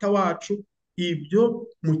data wacu, ibyo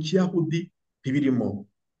mu Kiyahudi ntibirimo.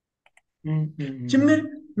 Kimwe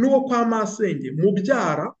n'uwo kwa masenge,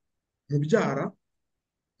 mubyara,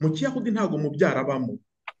 mu Kiyahudi ntabwo mubyara abamo.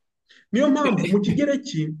 Niyo mpamvu mu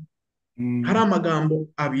Kigereki hari amagambo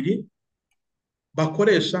abiri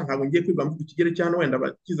bakoresha, ntabwo ngiye kwiga mu Kigereki hano, wenda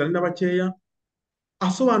bakiza ari n'abakeya,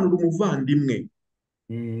 asobanura umuvandimwe.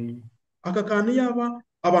 Aka kantu yaba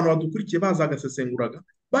abantu badukurikiye bazagasesenguraga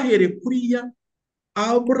bahereye kuri ya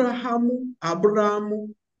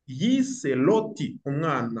Aburahamu yise Loti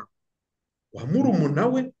umwana wa murumuna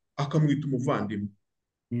we, akamwita umuvandimwe.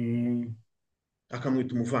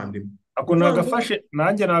 Ako nagafashe,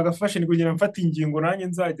 nanjye nagafashe, ni kugira mfata ingingo nanjye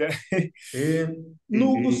nzajya. Ni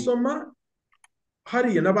ugusoma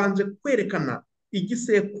hariya nabanje kwerekana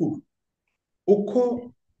igisekuru,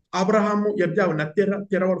 uko Aburahamu yabyawe na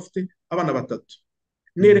Tera wari ufite abana 3.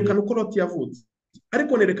 Nerekana uko Loti yavutse,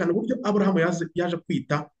 ariko nerekana uburyo Aburahamu yaje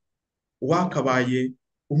kwita uwakabaye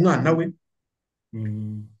umwana we,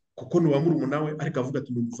 kuko ni uwa murumuna we, ariko avuga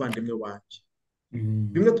ati ni umuvandimwe wanjye.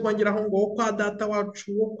 Bimwe twongeraho ngo wo kwa data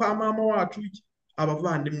wacu, wo kwa mama wacu,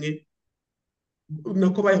 abavandimwe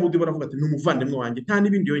nako Abayahudi baravuga ati ni umuvandimwe wanjye, nta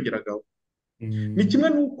n'ibindi yongeragaho. Ni kimwe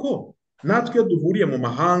n'uko natwe iyo duhuriye mu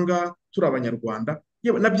mahanga turi Abanyarwanda,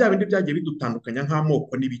 yewe na bya bindi byagiye bidutandukanya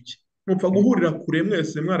nk'amoko n'ibiki, mupfa guhurira kure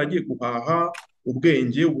mwese mwaragiye guhaha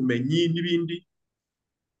ubwenge, ubumenyi n'ibindi,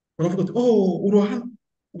 uravuga ati uruhanga,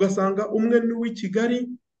 ugasanga umwe ni uw'i Kigali,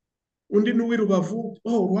 undi ni uw'i Rubavu,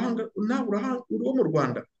 nawe uri wo mu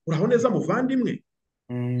Rwanda, uraho neza muvandimwe,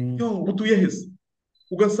 utuye heza.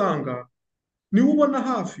 Ugasanga niwe ubona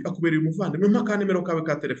hafi akubereye umuvandimwe, mpaka nimero kawe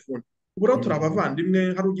ka telefone. Ubura turi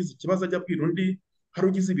abavandimwe, hari ugize ikibazo ajya abwira undi, hari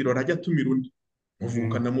ugize ibirori ajya atumira undi,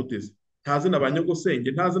 muvukana muteze, ntazi na ba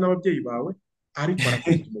nyogosenge, ntazi n'ababyeyi bawe, ariko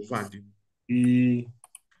arakwita umuvandimwe.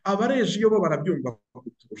 Abarejiyo bo barabyumva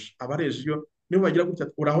kuturusha. Abarejiyo nibo bagira gutya,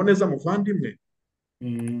 uraho neza muvandimwe,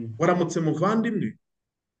 Mm. waramutse muvandimwe.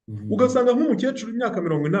 Mm. Ugasanga nk'umukecuru w'imyaka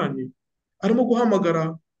 80 arimo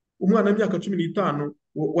guhamagara umwana w'imyaka 15,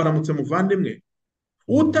 waramutse muvandimwe.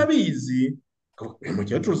 Mm. Utabizi, uyu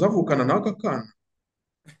mukecuru uzavukana n'aka kana.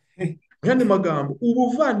 Mu yandi magambo,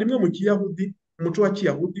 ubuvandimwe mu Kiyahudi, umuco wa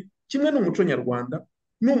Kiyahudi, kimwe n'umuco nyarwanda,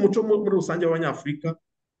 n'umuco muri rusange w'Abanyafurika,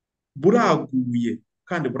 buraguye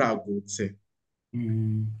kandi buragutse.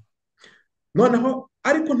 Mm. Noneho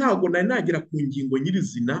ariko ntabwo nari nagera ku ngingo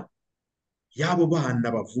nyirizina y'abo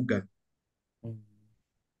bana bavuga,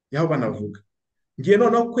 y'abo bana bavuga. Ngiye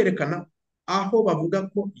noneho kwerekana aho bavuga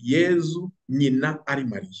ko Yezu nyina ari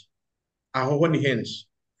Mariya. Aho ho ni henshi.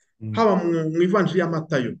 Mm. Haba mu ivanjiri ya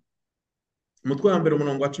Matayo, umutwe wa mbere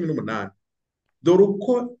umurongo wa 18, dore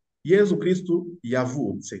uko Yezu Kristu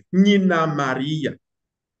yavutse, nyina Mariya.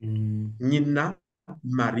 Mm. Nyina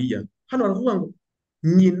Mariya. Hano baravuga ngo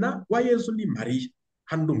nyina wa Yezu ni Mariya.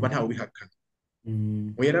 Hano ndumva ntawe ubihakana.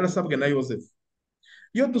 Mm. Ngo yari yarasabwe na Yosefu.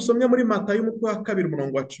 Iyo dusomye muri Matayo umutwe wa 2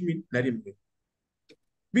 umurongo wa 11,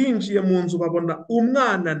 binjiye mu nzu babona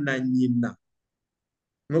umwana na nyina,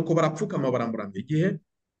 nuko barapfukama baramuramya. Igihe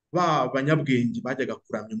ba banyabwenge bajyaga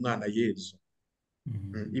kuramya umwana Yezu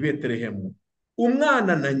i Betelehemu,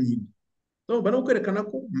 umwana na nyina. Bari kwerekana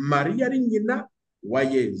ko Mariya ari nyina wa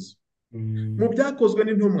Yezu. Mu byakozwe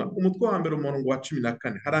n'intumwa umutwe wa mbere umurongo wa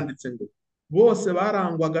 14 haranditse ngo bose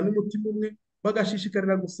barangwaga n'umutima umwe,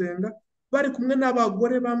 bagashishikarira gusenga, bari kumwe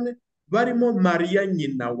n'abagore bamwe barimo Mariya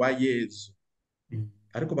nyina wa Yezu,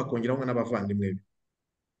 ariko bakongeraho n'abavandimwe be.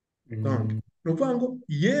 Ni ukuvuga ngo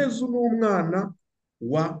Yezu ni umwana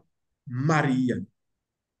wa Mariya.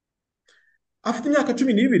 Afite imyaka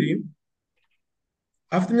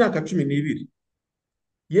 12,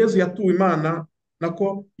 Yezu yatuwe Imana,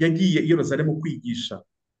 nako yagiye i Yerusalemu kwigisha.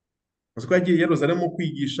 Ko yagiye i Yerusalemu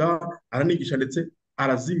kwigisha, aranigisha ndetse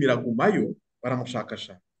arazimira gumayo,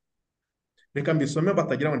 baramushakashaka. Reka mbisome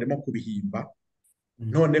batagira ngo ndimo kubihimba,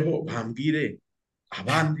 noneho bambwire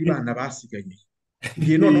abandi bana basigaye.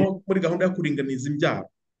 Ngiye noneho muri gahunda yo kuringaniza imbyaro.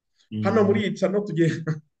 Hano muri iyi cano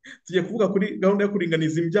tugiye kuvuga kuri gahunda yo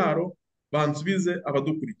kuringaniza imbyaro, bansubize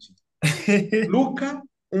abadukurikiye. Luka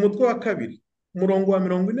umutwe wa 2 umurongo wa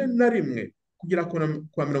 41 kugera ku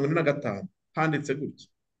wa 45 handitse gutya: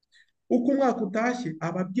 uko umwaka utashye,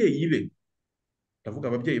 ababyeyi be, ndavuga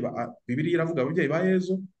ababyeyi Bibiliya iravuga ababyeyi ba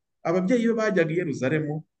Yezu, ababyeyi be bajyaga i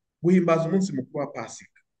Yerusalemu guhimbaza umunsi mukuru wa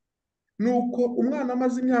Pasika. Nuko umwana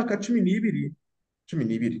amaze imyaka 12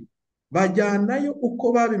 bajyanayo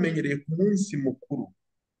uko babimenyereye ku munsi mukuru.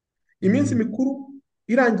 Iminsi mikuru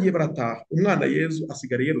irangiye barataha, umwana Yezu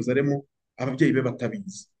asigara i Yerusalemu, ababyeyi be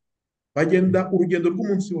batabizi. Bagenda urugendo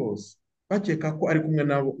rw'umunsi wose, bakeka ko ari kumwe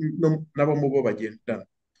nabo mu bo bagendana.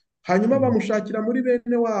 Hanyuma bamushakira muri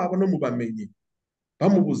bene wabo no mu bamenyi,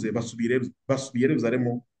 bamubuze basubiye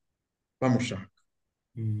Yerusalemu bamushaka.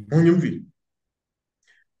 Munyumvire,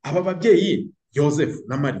 aba babyeyi Yosefu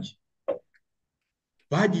na Mariya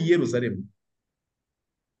bagiye i Yerusalemu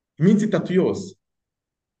iminsi 3 yose,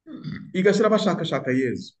 igashira bashakashaka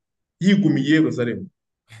Yezu, yigumiye i Yerusalemu.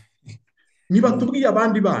 Nibatubwiye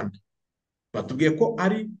abandi bandi, batubwiye ko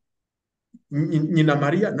ari nyina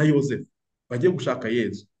Mariya na Yosefu bagiye gushaka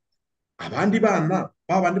Yezu. Abandi bana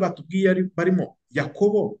babandi batubwiye barimo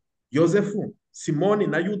Yakobo, Yosefu, Simoni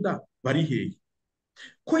na Yuda bari hehe?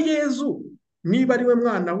 Ko Yezu niba ari we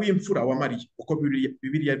mwana w'imfura wa Mariya, uko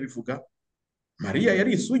Bibiliya bivuga, Mariya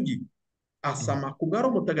yari isugi, asama ku bwa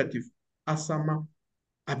Roho Mutagatifu, asama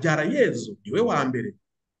abyara Yezu, niwe wa mbere.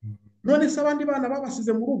 None se abandi bana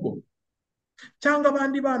babasize mu rugo? Cyangwa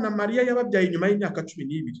abandi bana Mariya yababyaye nyuma y'imyaka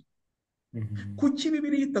 12? Kuki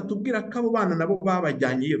Bibiliya itatubwira ko abo bana nabo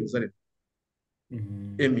babajyanye i Yerusalemu?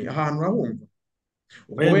 Emi, ahantu urahumva?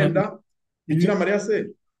 Ubwo wenda Bikira Mariya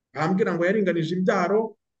se bambwira ngo yaringanije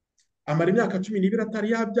imbyaro, amara imyaka 12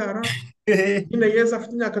 atari yabyara, nyine Yezu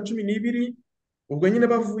afite imyaka 12, ubwo nyine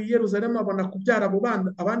bavuye i Yerusalemu abona kubyara abo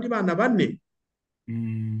bana, abandi bana 4.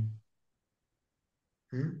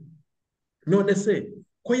 None se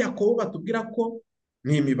ko Yakobo batubwira ko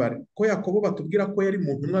ni imibare, ko Yakobo batubwira ko yari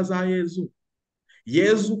mu ntumwa za Yezu,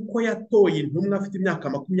 Yezu ko yatoye intumwa afite imyaka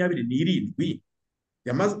 27,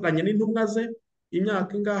 yamazanye n'intumwa ze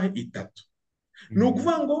imyaka ingahe? 3. Ni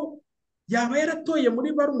ukuvuga ngo yaba yaratoye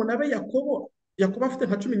muri barumuna be Yakobo afite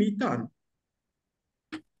nka 15.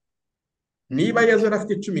 Niba Yezu yari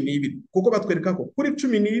afite 12, kuko batwereka ko kuri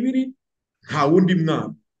 12 nta wundi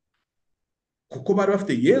mwana, kuko bari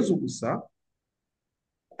bafite Yezu gusa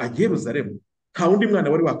agiye Yerusalemu, nta wundi mwana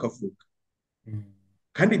wari wakavuka.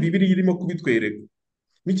 Kandi Bibiliya irimo kubitwereka.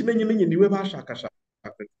 N'ikimenyimenyi niwe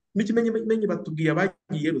bashakashaka, n'ikimenyimenyi batubwiye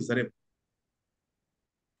abagiye Yerusalemu.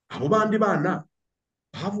 abo bandi bana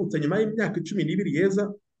bavutse nyuma y'imyaka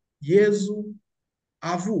 12 Yezu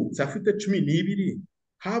avutse afite 12,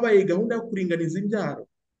 habaye gahunda yo kuringaniza imbyaro.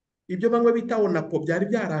 Ibyo bamwe bita onapo byari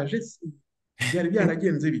byaraje se, byari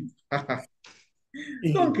byaragenze bite?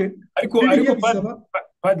 Eh, Donc ariko Bibiliya bisaba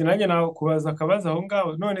padi nanjye nawe kubaza akabazo aho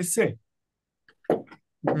ngaho, none se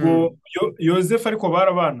ubwo mm, Yozefu ariko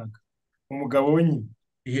barabanaga umugabo we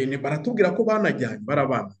nyine, baratubwira ko banajyanye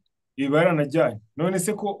barabana. baranajyanye, none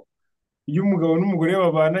se ko iyo umugabo n'umugore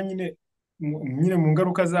babana nyine nyine mu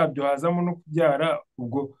ngaruka zabyo hazamo no kubyara,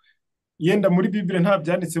 ubwo yenda muri Bible nta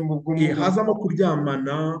byanditse mu ubwo Hazamo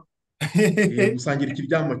kuryamana, gusangira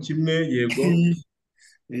ikiryamo kimwe, yego.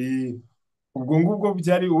 Eh, ubwo ngubwo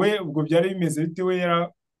byari we, ubwo byari bimeze bite we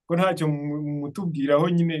ko ntacyo mutubwiraho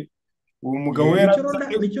nyine, uwo mugabo we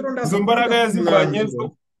yaravuze Nicyo ndaza izo kuvuga mbaraga ku yazivanye mwanzuro.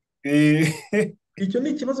 zo. Eh, Icyo ni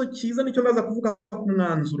ikibazo cyiza, nicyo ndaza kuvuga ku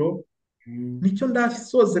mwanzuro, mm, nicyo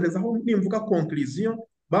ndasozerezaho nimvuga conclusion.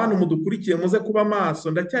 Bantu mudukurikiye muze kuba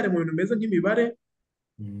maso, ndacyari mu bintu bimeze nk'imibare.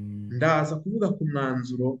 mm, Ndaza kuvuga ku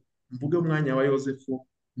mwanzuro, mvuge umwanya wa Yozefu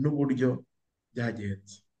n'uburyo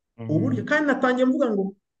byagenze. Uburyo mm, kandi natangiye mvuga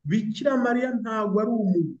ngo Bikira Mariya ntabwo ari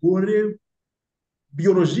umugore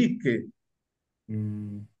biologike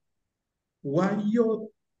mm, wa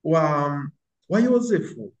yo wa wa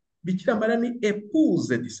Yozefu. Bikira Mariya ni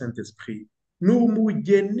épouse du Saint-Esprit, ni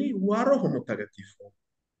umugeni wa Roho Mutagatifu,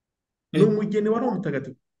 ni eh, umugeni wa Roho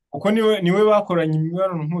Mutagatifu. kuko niwe bakoranye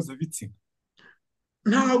imibonano mpuzabitsina.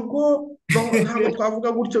 Ntabwo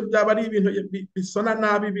twavuga gutyo, byaba ari ibintu bisona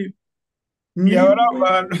nabi. Yaba ari Niwe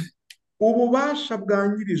abantu. ububasha bwa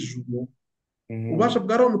nyir'ijuru, ububasha Mm,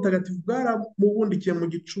 bwa Roho Mutagatifu bwaramubundikiye mu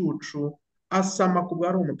gicucu, asama ku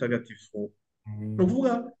bwa Roho Mutagatifu. Ni mm,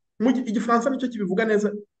 ukuvuga igifaransa nicyo kibivuga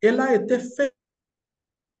neza, elle a été faite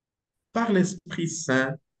par l'Esprit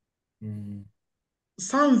Saint mm,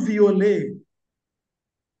 sans violer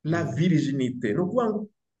la mm, virginité. Ni ukuvuga ngo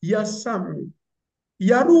yasamwe,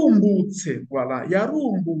 yarumbutse, voilà,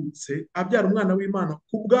 yarumbutse abyara umwana w'Imana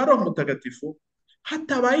ku bwa Roho Mutagatifu,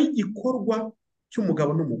 hatabaye igikorwa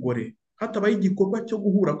cy'umugabo n'umugore, hatabaye igikorwa cyo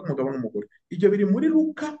guhura k'umugabo n'umugore. Ibyo biri muri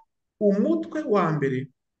Luka umutwe wa mbere,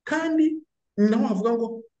 kandi naho havuga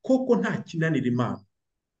ngo koko nta kinanira Imana.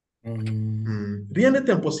 mm, Rien n'est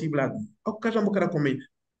impossible à Dieu. Ako kajambo karakomeye,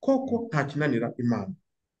 koko nta kinanira Imana.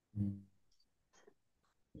 mm,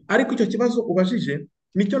 Ariko icyo kibazo ubajije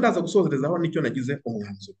nicyo ndaza gusozerezaho, nicyo nagize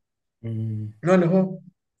umwanzuro. mm, Noneho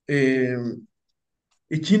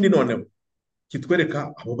ikindi noneho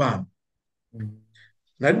kitwereka abo bana mm,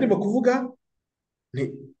 nari ndimo kuvuga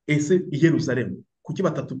ni ese i Yerusalemu kuki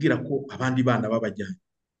batatubwira ko abandi bana babajyanye,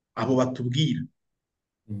 abo batubwira.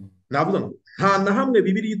 mm, Navuga ngo nta na hamwe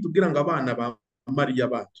Bibiliya itubwira ngo abana ba Mariya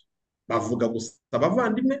bacu, bavuga gusa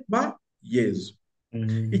abavandimwe ba Yezu.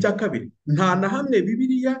 mm, Icya kabiri, nta na hamwe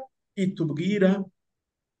Bibiliya itubwira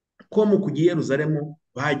ko mu kujya i Yerusalemu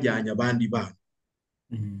bajyanye abandi bana,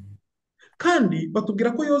 mm. kandi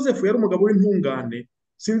batubwira ko Yozefu yari umugabo w'intungane.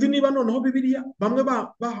 Sinzi niba noneho Bibiliya bamwe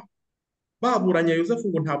baburanya Yozefu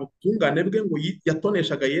ngo nta butungane bwe, ngo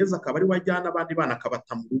yatoneshaga Yezu akaba ari we ajyana abandi bana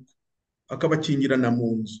akabata mu rugo akabakingirana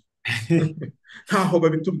mu nzu. Ntaho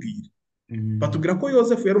babitubwira. Mm, Batubwira ko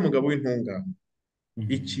Yozefu yari umugabo w'intungane. mm,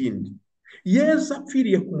 Ikindi, Yezu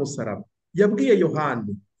apfiriye ku musaraba yabwiye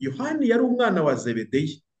Yohani, Yohani yari umwana wa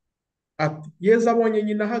Zebedeyi, ati Yezu abonye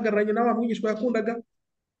nyina ahagararanye na wa mwigishwa yakundaga,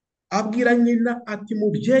 abwira nyina ati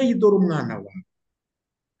mubyeyi dore umwana wawe.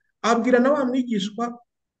 Abwira na wa mwigishwa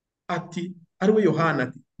ati ari we Yohana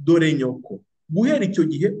ati dore nyoko. Guhera icyo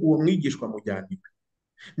gihe uwo mwigishwa amujyanira.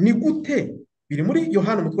 Ni gute? Biri muri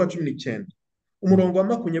Yohana umutwe wa 19 umurongo wa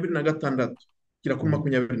 26 kugera kuri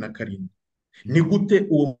 27. Ni gute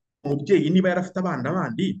uwo mubyeyi niba yarafite abana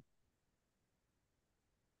bandi,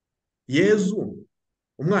 Yezu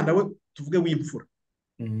umwana we tuvuge w'imfura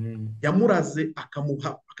mm, yamuraze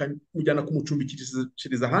akamujyana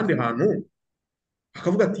kumucumbikishiriza ahandi hantu,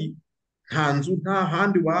 akavuga ati nta nzu nta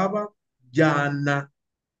handi waba, jyana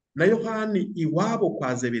na Yohani iwabo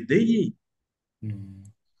kwa Zebedeyi. mm.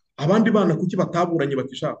 Abandi bana kuki bataburanye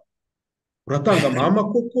batisha uratanga mama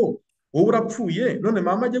koko, wowe urapfuye none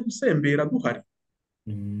mama ajye gusembera duhari?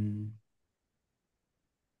 Mm.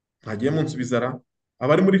 Ntagiye munsubiza ra,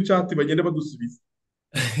 abari muri chat bagende badusubiza.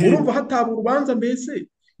 Urumva hataba urubanza mbese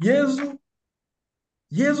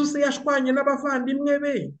Yezu se yashwanye n'abavandimwe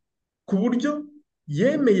be ku buryo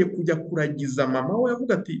yemeye kujya kuragiza mama we,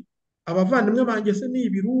 avuga ati abavandimwe banjye se ni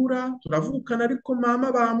ibirura, turavukana ariko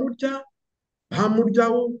mama bamurya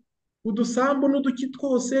udusambu n'uduki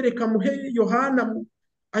twose, reka muhe Yohana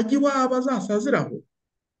ajye iwabo azasaziraho.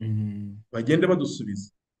 Mm. Bagende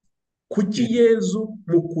badusubiza. kuki Yezu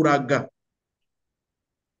mu kuraga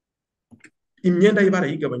imyenda ye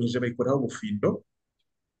barayigabanyije bayikoraho ubufindo,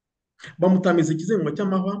 bamutamiza ikizengo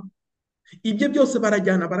cy'amahwa, ibyo byose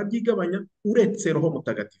barajyana barabyigabanya uretse roho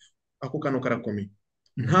mutagatifu. Ako kantu karakomeye.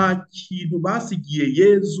 Nta kintu basigiye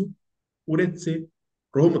Yezu uretse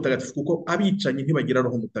roho mutagatifu, kuko abicanyi ntibagira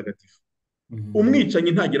roho mutagatifu,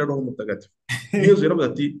 umwicanyi ntagira roho mutagatifu. Yezu yaravuze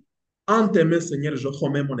ati anteme seigneur je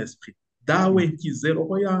remets mon esprit, dawe nkize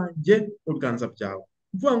roho yanjye mu biganza byawe.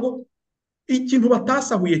 Kuvuga ngo ikintu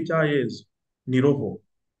batasahuye cya Yezu ni roho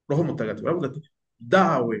mutagatifu. Baravuga ati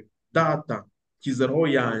dawe data nkize roho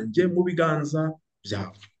yanjye mu biganza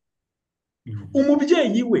byawe.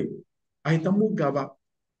 Umubyeyi we ahita amugaba,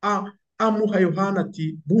 amuha Yohana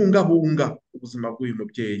ati bungabunga ubuzima bw'uyu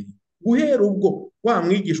mubyeyi. Guhera ubwo wa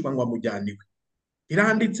mwigishwa ngo amujyaniwe.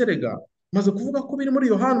 Iranditse rega, maze kuvuga ko biri muri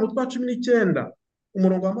Yohana umutwe wa 19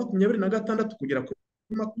 umurongo wa 26 kugera kuri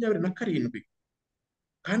 27,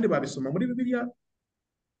 kandi babisoma muri Bibiliya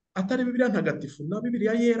atari Bibiliya ntagatifu na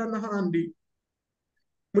Bibiliya yera n'ahandi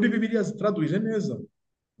muri Bibiliya zitraduje neza.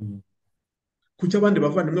 Kuki abandi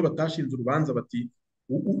bavandimwe batashinze urubanza bati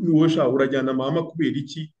ni wowe sha urajyana mama kubera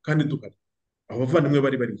iki kandi dukari? Abo bavandimwe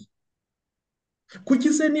bari bariye. Kuki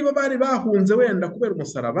se niba bari bahunze wenda kubera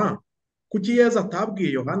umusaraba, kuki Yezu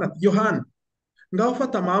atabwiye Yohana ati Yohana ngaho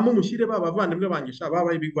fata mama umushyire ba bavandimwe bangisha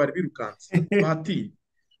babaye ibigwari birukanse bati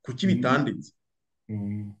kuki bitanditse?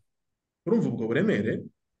 Urumva ubwo buremere?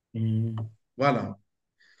 Voilà.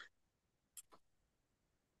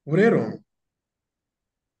 Rero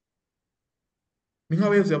ni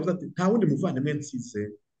nkaho Yezu yavuze ati nta wundi muvandimwe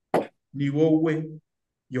nsize, ni wowe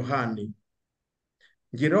Yohani.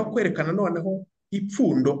 Ngiye rero kwerekana noneho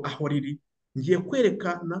ipfundo aho riri. Ngiye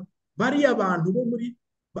kwerekana bariya bantu bo muri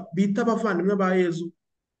bita abavandimwe ba Yezu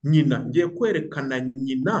nyina. Ngiye kwerekana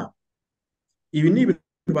nyina. Ibi ni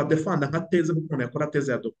ibintu badefanda nka teze, kuko umuntu yakora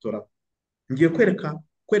teze ya doktora. Ngiye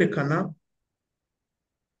kwerekana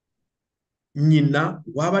nyina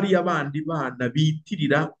w'abariya bandi bana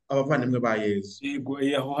bitirira abavandimwe ba Yezu. Yego,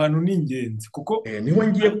 aho hantu ni ingenzi kuko niho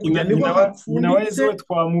ngiye kujya, niho nyina wa Yezu hapfunditse. we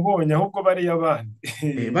twamubonye, ahubwo bariya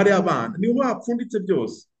bandi bariya bana niho hapfunditse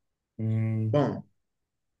byose. Bon.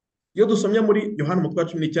 Iyo dusomye muri Yohana umutwe wa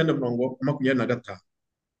 19 umurongo 25,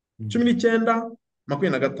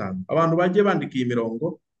 19:25, abantu bagiye bandika iyi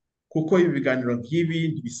mirongo kuko ibi biganiro nk'ibi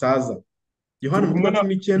ntibisaza. Yohana umutwe wa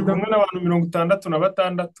 19, kumwe n'abantu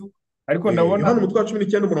 66, ariko ndabona Yohana umutwe wa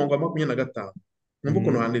 19 umurongo wa 25. Numva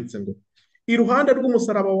ukuntu handitse ngo iruhande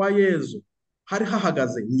rw'umusaraba wa Yezu hari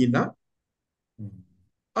hahagaze nyina.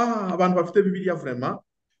 Abantu bafite Bibiliya vraiment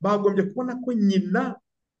bagombye kubona ko nyina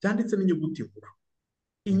byanditse n'inyuguti nkuru.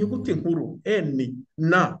 Inyuguti nkuru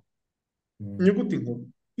na inyuguti nkuru.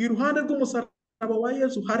 Iruhande rw'umusaraba wa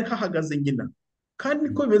Yezu hari hahagaze nyina. Kandi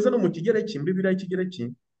niko bimeze no mu Kigereki, muri Bibiliya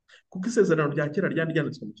y'Ikigereki, kuko isezerano rya kera ryari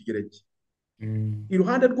ryanditswe mu Kigereki.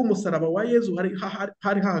 Iruhande rw'umusaraba wa Yezu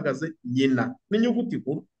hari hahagaze nyina n'inyuguti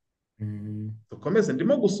nkuru. Dukomeze,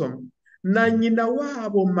 ndimo gusoma. Na nyina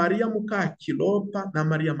wabo Mariya muka Kilopa na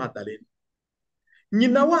Mariya Madalena.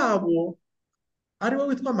 Nyina wabo ari we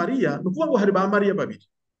witwa Mariya. Ni ukuvuga ngo hari ba Mariya babiri.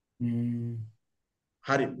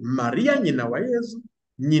 Hari Mariya nyina wa Yezu,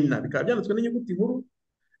 nyina bikaba byanditswe n'inyuguti nkuru,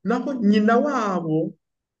 naho nyina wabo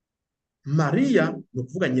Mariya, ni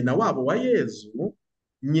ukuvuga nyina wabo wa Yezu,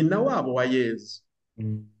 nyina wabo wa Yezu,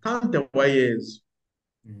 kandi wa Yezu,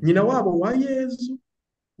 nyina wabo wa Yezu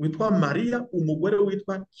witwa Mariya, umugore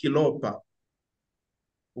witwa Kilopa.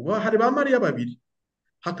 Ubwo hari ba Mariya babiri,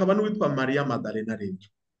 hakaba n'uwitwa Mariya Madalena rero.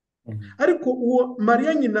 Ariko uwo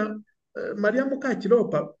Mariya nyina, Mariya muka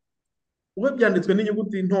Kilopa, we byanditswe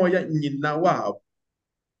n'inyuguti ntoya nyina wabo.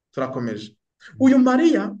 Turakomeje. Uyu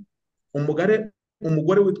Mariya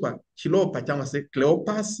umugore witwa Kilopa cyangwa se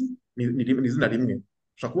Cleopas, ni izina rimwe.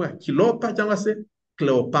 Ushobora kuvuga Kilopa cyangwa se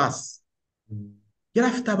Cleopas. Yari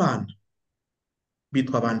afite abana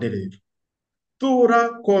bitwa bande rero?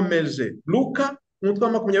 Turakomeje. Luka umutwe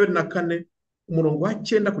wa 24 umurongo wa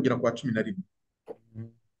 9 kugera ku wa 11.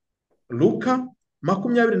 Luka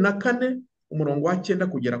 24 umurongo wa 9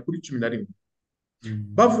 kugera kuri 11.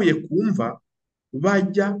 Bavuye kumva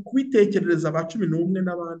bajya kubitekerereza aba 11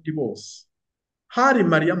 n'abandi bose. Hari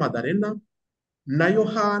Mariya Madalena na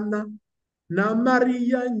Yohana na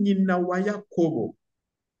Mariya nyina wa Yakobo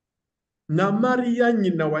na Mariya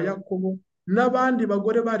nyina wa Yakobo n'abandi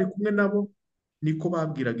bagore bari kumwe nabo. Niko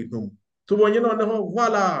babwiraga intumwa. Tubonye noneho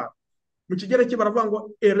voilà, mu Kigereki baravuga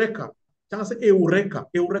ngo ereka cyangwa se eureka.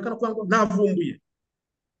 Eureka no kuvuga ngo navumbuye.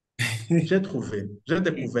 J'ai trouvé, j'ai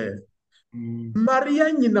découvert.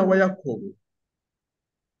 Mariya nyina wa Yakobo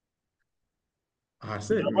aha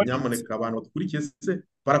se nyamuneka abantu badukurikiye se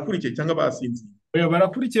barakurikiye cyangwa basinziye? oya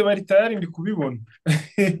barakurikiye bari tayari ndi kubibona.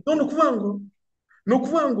 none ni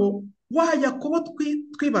ukuvuga ngo wa Yakobo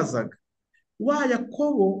twibazaga, wa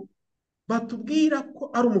Yakobo batubwira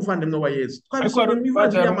ko ari umuvandimwe wa Yezu, ariko twabisomye mu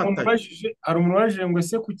ivanjiri y'Amatayo. hari umuntu ubajije ngo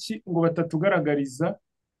ese kuki ngo batatugaragariza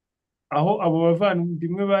aho abo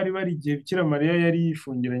bavandimwe bari bari igihe Bikira Mariya yari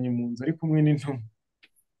yifungiranye mu nzu ari kumwe n'intumwa.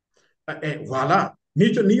 Voilà,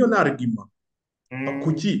 niyo ni argument.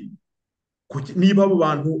 Kuki niba abo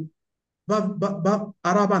bantu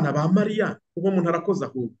ari abana ba Mariya, uwo muntu arakoze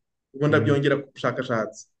ahubwo, ubwo ndabyongera ku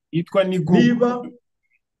bushakashatsi, yitwa ni gute niba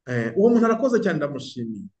uwo muntu arakoze cyane,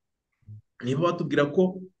 ndamushimiye. Niba batubwira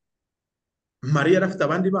ko Mariya yari afite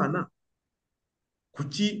abandi bana,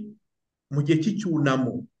 kuki mu gihe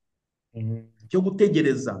cy'icyunamo cyo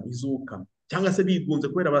gutegereza izuka cyangwa se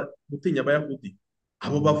bigunze kubera gutinya abayahudi,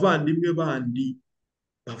 abo bavandimwe bandi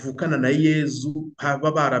bavukana na Yezu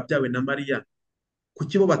baba barabyawe na Mariya,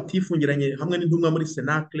 kuki bo batifungiranye hamwe n'intumwa muri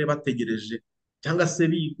senakle bategereje, cyangwa se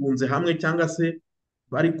bigunze hamwe, cyangwa se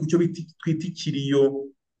bari ku cyo twita ikiriyo,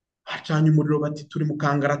 bacanye umuriro bati turi mu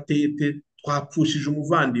kangaratete twapfushije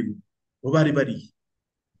umuvandimwe, bo bari bariye.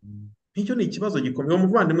 Nicyo ni ikibazo gikomeye. Uwo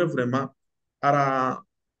muvandimwe vraiment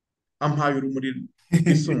ampaye urumuri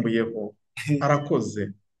rwisumbuyeho,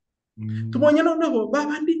 arakoze. Tubonye noneho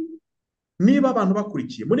babandi, niba abantu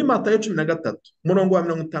bakurikiye muri Matayo 13 umurongo wa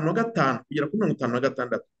 55 kugera kuri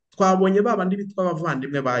 56, twabonye babandi bitwa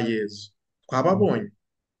abavandimwe ba Yezu, twababonye.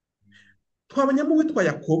 Twabonyemo uwitwa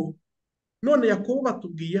Yakobo. None Yakobo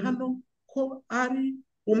batubwiye hano ko ari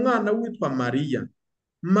umwana witwa Mariya.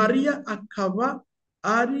 Mariya akaba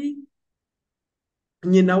ari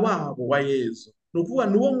nyina wabo wa Yezu, ni ukuvuga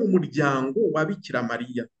ni wo mu muryango wa Bikira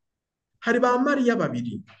Mariya. Hari ba Mariya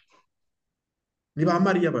babiri, ni ba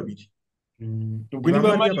Mariya babiri, ubwo ni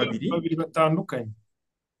ba Mariya babiri batandukanye.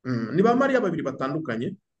 Ni ba Mariya babiri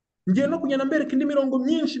batandukanye. Ngiye no kugenda mbereka indi mirongo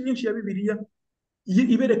myinshi ya Bibiliya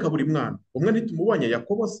ibereka buri mwana. Umwe ntitumubonye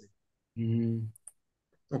Yakobo se,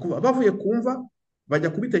 bavuye kumva bajya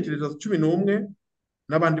kubitekereza 11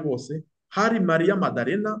 n'abandi bose, hari Mariya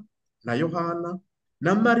Madarena na Yohana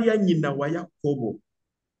na Mariya nyina wa Yakobo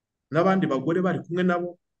n'abandi bagore bari kumwe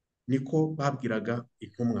nabo, niko babwiraga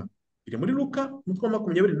intumwa. Biri muri Luka umutwe wa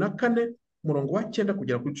 24 umurongo wa 9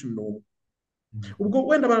 kugera kuri 11. Ubwo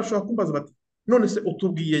wenda barashobora kumbaza bati none se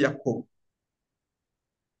utubwiye Yakobo,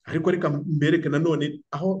 ariko reka mbereke nanone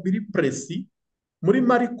aho biri presi muri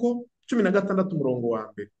Mariko 16 umurongo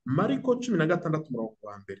wa 1. Mariko 16 umurongo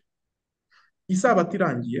wa 1. Isabato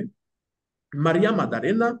irangiye, Mariya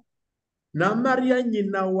Madarena na Mariya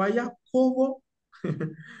nyina wa Yakobo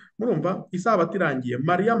murumva, isabato irangiye,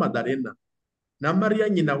 Mariya Madarena na Mariya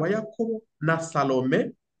nyina wa Yakobo na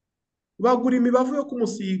Salome bagura imibavu yo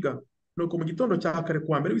kumusiga. Nuko mu gitondo cya kare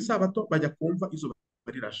kuwa mbere w'isabato bajya kumva izuba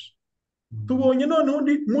rirashe. Tubonye noneho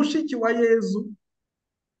undi mushiki wa Yezu.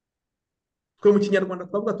 Twe mu Kinyarwanda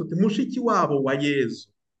twavuga tuti mushiki wabo wa Yezu.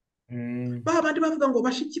 Babandi bavuga ngo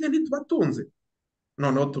bashiki be ntitubatunze.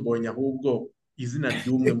 Noneho tubonye ahubwo izina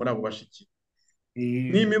ry'umwe muri abo bashiki.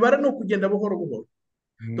 Ni imibare no kugenda buhoro buhoro.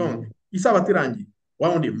 Donc isabato irangiye, wa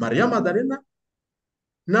wundi Mariya Madarena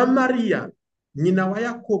na Mariya nyina wa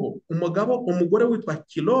Yakobo, umugore witwa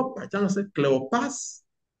Kilopa cyangwa se Cleopas.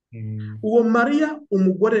 Uwo Mariya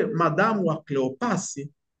umugore madamu wa Cleopas,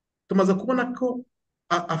 tumaze kubona ko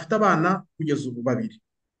afite abana kugeza ubu babiri.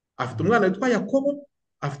 Afite umwana witwa Yakobo,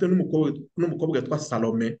 afite n'umukobwa witwa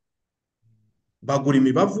Salome. Bagura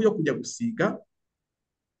imibavu yo kujya gusiga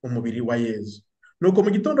umubiri wa Yezu. Nuko mu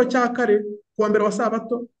gitondo cya kare kuwa mbere wa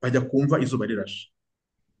sabato bajya kumva izuba rirashe.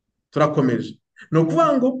 Turakomeje. Ni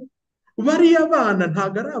ukuvuga ngo bariya bana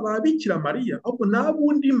ntabwo ari aba Bikira Mariya, ahubwo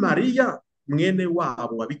n'abundi Mariya mwene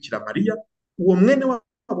wabo wa Bikira Mariya. Uwo mwene wabo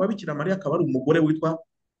wa Bikira Mariya akaba ari umugore witwa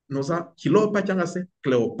Kilopa cyangwa se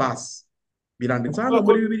Cleopas. Biranditse hano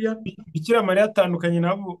muri Bibiliya. Bikira Mariya atandukanye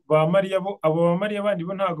nabo ba Mariya, abo ba Mariya bandi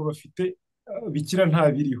bo ntabwo bafite Bikira,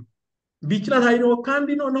 ntabiriho. Bikira ntayiriho,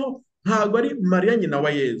 kandi noneho ntabwo ari Mariya nyina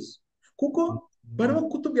wa Yezu, kuko barimo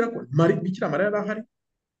kutubwira ko Bikira Mariya arahari,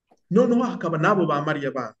 noneho hakaba n'abo ba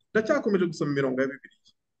Mariya bandi. Ndacyakomeje gusoma imirongo ya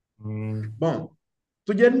Bibiliya. Bon,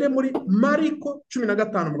 tugende muri Mariko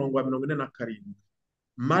 15 umurongo wa 47.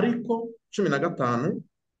 Mariko 15,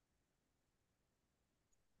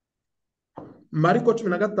 Mariko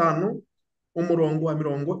 15 umurongo wa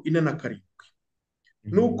 47.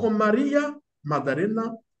 Nuko Mariya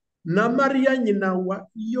Madarena na Mariya nyina wa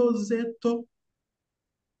Yozeto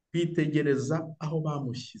bitegereza aho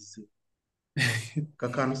bamushyize.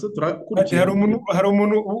 Kakantu se turakurikiye. Hari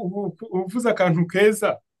umuntu uvuze akantu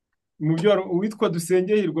keza mu byo witwa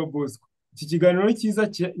Dusengehirwa Bosco. iki kiganiro ni cyiza,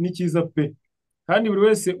 ni cyiza pe, kandi buri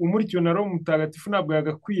wese umurikiwe na Roho Mutagatifu ntabwo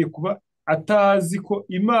yagakwiye kuba atazi ko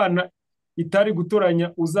Imana itari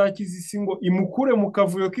gutoranya uzakiza isi ngo imukure mu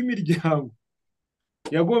kavuyo k'imiryango.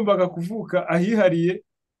 Yagombaga kuvuka ahihariye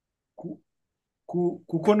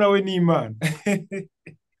kuko nawe ni Imana.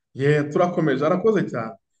 ye turakomeje, arakoze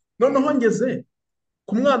cyane. Noneho ngeze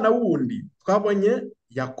ku mwana wundi, twabonye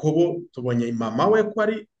Yakobo, tubonye mama we ko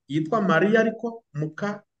ari yitwa Mariya ariko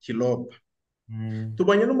muka Kilopa.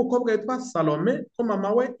 Tubonye n'umukobwa witwa Salome ko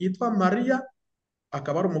mama we yitwa Mariya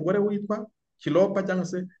akaba ari umugore witwa Kilopa cyangwa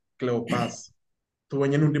se Cleopas.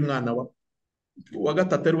 Tubonye n'undi mwana wa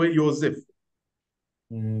gatatu ari we Yosefu.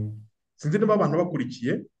 Sinzi niba abantu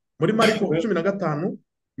bakurikiye muri Mariko 15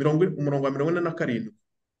 umurongo wa 47.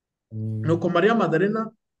 Nuko Mariya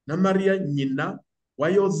Madarena na Mariya nyina wa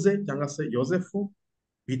Yoze cyangwa se Yosefu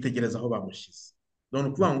bitegereza aho bamushyize. None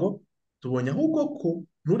ukuvuga ngo tubonye ahubwo ko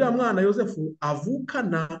n'uriya mwana Yosefu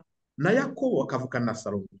avukana na Yakobo akavukana na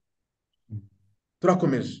Salome.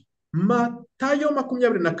 Turakomeje. Matayo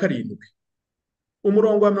 27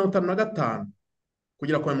 umurongo wa 55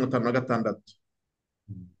 kugera ku 56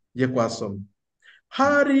 ye kwasoma.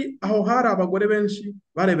 Hari abagore benshi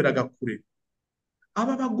bareberaga kure.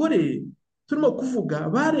 Aba bagore turimo kuvuga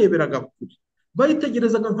bareberaga kure,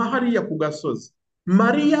 bayitegerezaga nka hariya ku gasozi.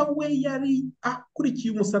 Mariya we yari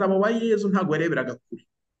akurikiye umusaraba wa Yezu, ntabwo yareberaga kure.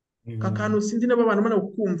 Kakantu sinzi niba abantu bane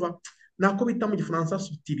kumva, nako bita mu gifaransa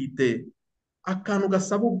subtilité, akantu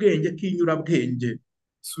gasaba ubwenge k'inyurabwenge.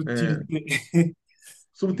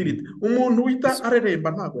 Subtilité, umuntu wita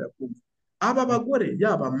areremba ntabwo yakumva. Aba bagore,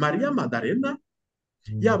 yaba Mariya Madarena,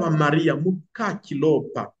 yaba Mariya muka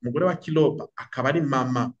Kilopa, umugore wa Kilopa, akaba ari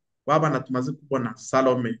mama w'abana tumaze kubona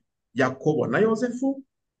Salome, Yakobo na Yosefu,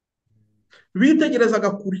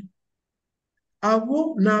 bitegerezaga kure.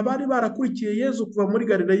 Abo ni abari barakurikiye Yezu kuva muri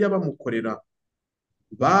Galileya bamukorera,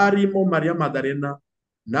 barimo Mariya Madarena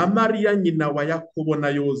na Mariya nyina wa Yakobo na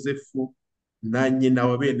Yosefu na nyina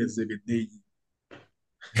wa bene Zebedeyi.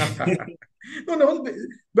 Noneho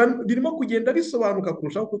birimo kugenda bisobanuka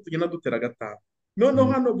kurushaho ko tugenda dutera gatanu.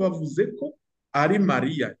 Noneho hano bavuze ko ari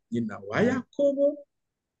Mariya nyina wa Yakobo,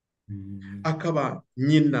 akaba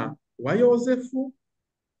nyina wa Yosefu.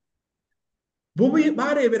 Bo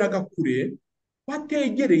bareberaga kure,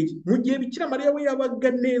 bategereye mu gihe Bikira Mariya we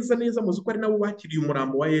yabaga neza muzi ko ari nawe wakiriye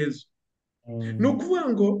umurambo wa Yezu. Ni ukuvuga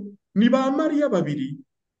ngo ni ba Mariya babiri,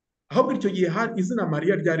 ahubwo icyo gihe hari izina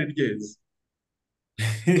Mariya ryari ryeze,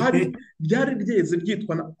 ryari ryeze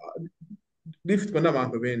rifitwe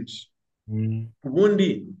n'abantu benshi.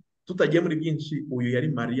 Ubundi tutagiye muri byinshi, uyu yari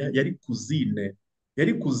Mariya,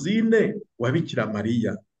 yari kuzine wa Bikira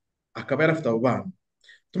Mariya, akaba yarafite abo bana.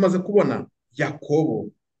 Tumaze kubona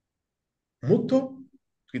Yakobo muto,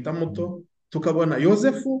 twita muto, tukabona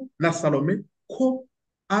Yosefu na Salome ko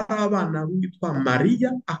ari abana bitwa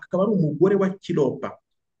Mariya, akaba ari umugore wa Kilopa.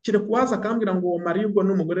 Kire kuwaza akambwira ngo uwo Mariya ubwo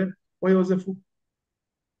ni umugore wa Yosefu,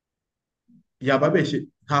 yababeshye.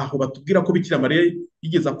 Ntaho batubwira ko Bikira Mariya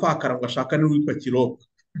yigeze apfakara ngo ashaka n'uwitwa Kilopa.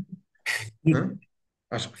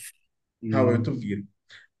 Ntawe bitubwira.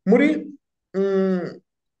 Muri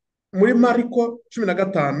Mariko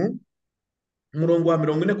 15 umurongo wa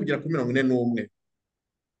 40 kugera kuri 41,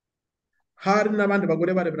 hari n'abandi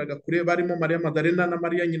bagore bareberaga kure, barimo Mariya Madarena na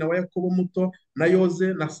Mariya nyina wa Yakobo muto na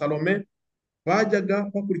Yoze na Salome, bajyaga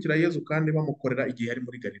bakurikira Yezu kandi bamukorera igihe yari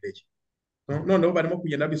muri Galileya. Noneho barimo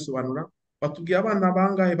kugenda bisobanura, batubwiye abana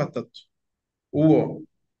bangahe? Batatu. Uwo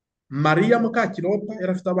Mariya muka Kilopa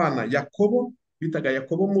yari afite abana Yakobo, bitaga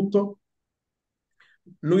Yakobo muto,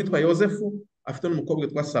 n'uwitwa Yosefu, afite n'umukobwa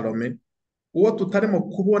witwa Salome. Uwo tutarimo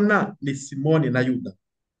kubona ni Simoni na Yuda.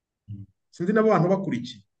 Sinzi n'abo bantu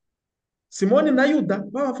bakurikiye. Simoni na Yuda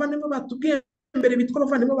b'abavandimwe batubwiye mbere bitwa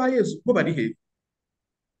abavandimwe ba Yezu, bo bari he?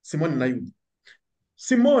 Simoni na Yuda.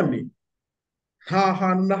 Simoni nta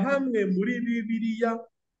hantu na hamwe muri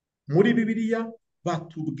Bibiliya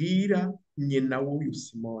batubwira nyina w'uyu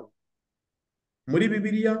Simoni. Muri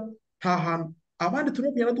Bibiliya nta hantu. Abandi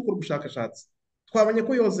turimo kugenda dukora ubushakashatsi, twabonye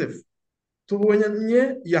ko Yosefu,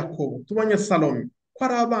 tubonye Yakobo, tubonye Salome ko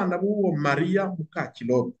ari abana b'uwo Mariya muka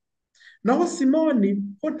Kilopa. Naho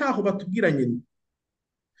Simoni ho ntaho batubwira nyina.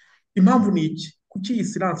 Impamvu ni iki? Kuki iyi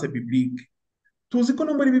silence biblique? Tuzi ko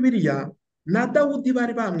no muri Bibiliya na Dawudi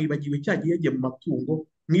bari bamwibagiwe cyagiye yagiye mu matungo.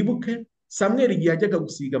 Mwibuke Samweli igihe yajyaga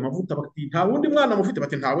gusiga amavuta, bati nta wundi mwana mufite?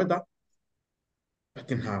 Bati ntawe da.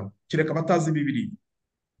 Bati ntawe. Kireka batazi Bibiliya.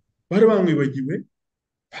 Bari bamwibagiwe,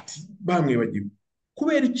 bati bamwibagiwe.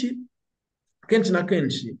 Kubera iki? Kenshi na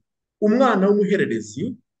kenshi umwana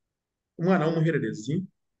w'umuhererezi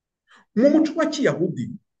mu muco wa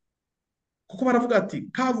Kiyahudi, kuko baravuga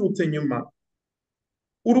ati kavutse nyuma,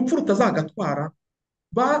 urupfu rutazagatwara,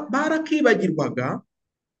 barakibagirwaga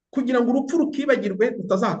kugira ngo urupfu rukibagirwe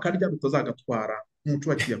rutazakarya rutazagatwara. Umuco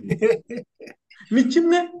wa Kiyahudi ni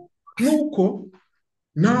kimwe n'uko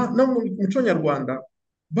no mu muco nyarwanda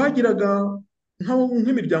bagiraga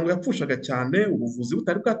nk'imiryango yapfushaga cyane, ubuvuzi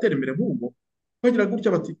butari bwatera imbere nk'ubwo, bagira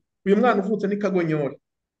gutya bati uyu mwana uvutse ni kagonyori,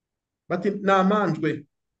 bati namanjwe,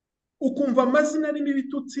 ukumva amazina arimo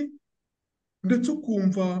ibitutsi, ndetse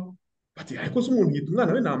ukumva bati ariko se umuntu yita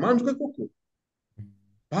umwana we namanjwe koko?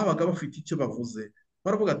 Babaga bafite icyo bavuze,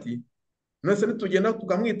 baravuga ati mwese nitugenda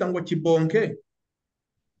tukamwita ngo kibonke,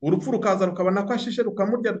 urupfu rukaza rukabona ko ashishe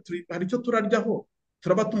rukamurya, hari icyo turaryaho,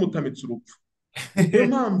 turaba tumutamitse urupfu. Niyo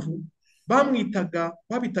mpamvu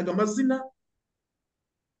babitaga amazina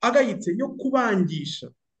agayitse yo kubangisha,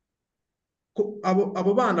 ko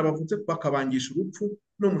abo bana bavutse bakabangisha urupfu.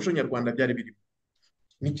 No mu muco nyarwanda byari birimo.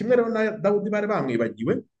 Ni kimwe rero na Dawudi bari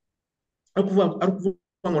bamwibagiwe, ari kuvuga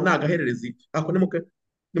ngo ni agahererezi, ako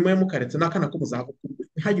nimwe mukaretse n'akana ko mu zabukuru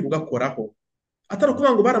ntihagire ugakoraho. Atari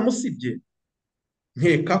ukuvuga ngo baramusibye,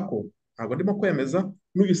 nkeka ko, ntabwo ndimo kwemeza,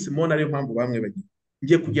 n'uyu Simoni ariyo mpamvu bamwibagiwe.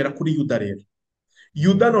 Ngiye kugera kuri Yuda rero.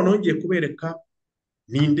 Yuda noneho ngiye kubereka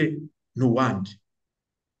ninde n'uwandi.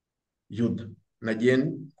 Yuda nagiye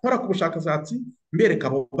nkora ku bushakashatsi mbereka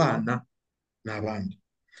abo bana n'abandi.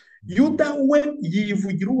 Yuda we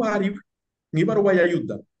yivugira uwo ari we mu ibaruwa ya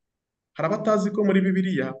Yuda. Hari abatazi ko muri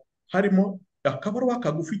Bibiliya harimo akabaruwa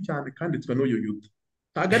kagufi cyane kanditswe n'uyu Yuda.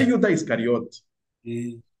 Ntabwo ari Yuda Isikariyoti,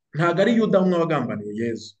 ntabwo ari Yuda umwe wagambaniye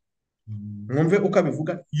Yezu. Mwumve uko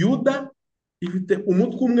abivuga. Yuda ifite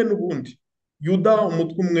umutwe umwe n'ubundi. Yuda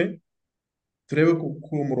umutwe umwe, turebe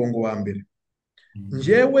ku murongo wa mbere.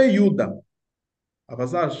 Njyewe Yuda,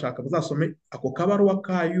 abazashaka bazasome ako kabaruwa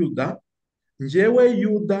ka Yuda. Njyewe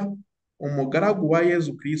Yuda, umugaragu wa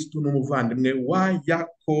Yezu Kristo n'umuvandimwe wa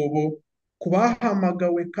Yakobo, ku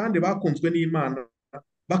bahamagawe kandi bakunzwe n'Imana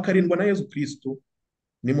bakarindwa na Yezu Kristo,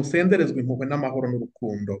 nimusenderezwe impuhwe n'amahoro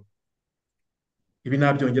n'urukundo. Ibi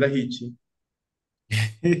nabyongeraho iki?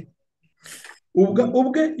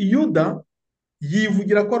 Ubwe Yuda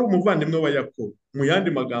yivugira ko ari umuvandimwe wa Yakobo. Mu yandi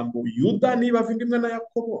magambo, Yuda niba avindimwe na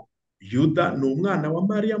Yakobo, Yuda ni umwana wa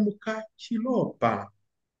Mariya muka Kilopa,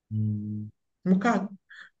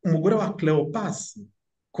 umugore wa Cleopasi.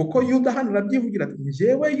 Kuko Yuda hano arabyivugira ati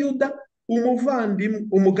njyewe Yuda, umuvandimwe,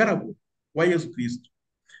 umugaragu wa Yezu Kristo.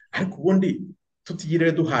 Ariko ubundi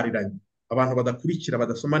tutigire duhariranye, abantu badakurikira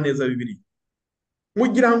badasoma neza Bibiliya,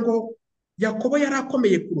 mugira ngo Yakobo yari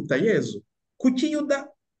akomeye kuruta Yezu. Kuki Yuda,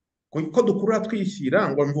 ko dukurura twishyira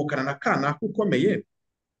ngo mvukana na kana ukomeye,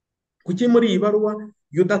 kuki muri iyi baruwa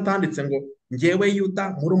Yuda atanditse ngo njyewe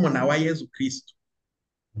Yuda murumuna wa Yezu Kristo?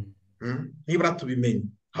 Nibura tubimenye,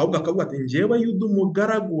 ahubwo akavuga ati njyewe Yuda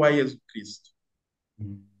umugaragu wa Yezu Kristo.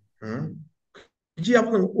 Kuki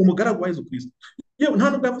yavuze ngo umugaragu wa Yezu Kristo? Nta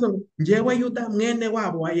nubwo yavuze ngo njyewe Yuda mwene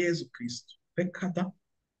wabo wa Yezu Kristo. Reka da.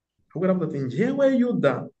 Ahubwo aravuga ati njyewe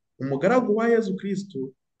Yuda umugaragu wa Yezu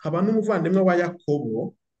Kristo, nkaba n'umuvandimwe wa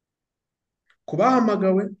Yakobo, ku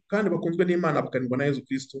bahamagawe kandi bakunzwe n'Imana bakarindwa na Yezu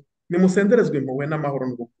Kristo, nimusenderezwe impuhwe n'amahoro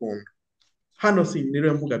n'urukundo. Hano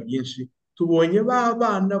siniriwe mvuga byinshi, tubonye ba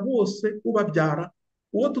bana bose ubabyara.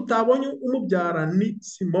 Uwo tutabonye umubyara ni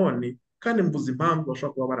Simoni, kandi mvuze impamvu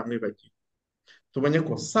bashobora kuba baramwibagiwe. Tubonye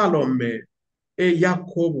ko Salome,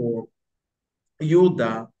 Yakobo,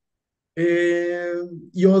 Yuda,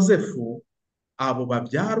 Yozefu, abo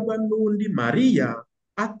babyarwa n'undi Mariya,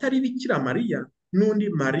 atari Bikira Mariya, n'undi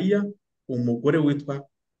Mariya umugore witwa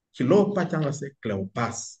Kilopa cyangwa se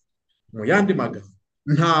Cleopasi. Mu yandi magambo,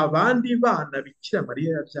 nta bandi bana Bikira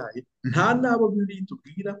Mariya yabyaye, nta n'abo Bibiliya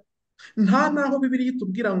itubwira, nta n'aho Bibiliya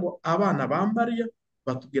itubwira ngo abana ba Mariya,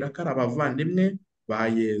 batubwira ko ari abavandimwe ba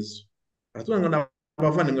Yezu. Baratubwira ngo ni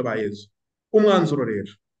abavandimwe ba Yezu. Umwanzuro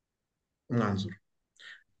rero, umwanzuro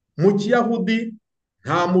mu Kiyahudi,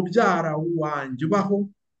 nta mubyara wanjye ubaho,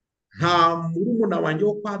 nta murumuna wanjye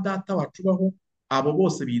wo kwa data wacu ubaho. Abo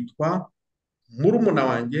bose bitwa murumuna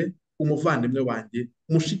wanjye, umuvandimwe wanjye,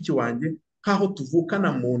 mushiki wanjye, nk'aho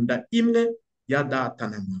tuvukana mu nda imwe ya data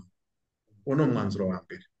na mama. Uwo ni umwanzuro wa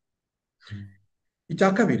mbere.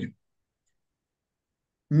 Icya kabiri,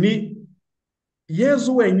 ni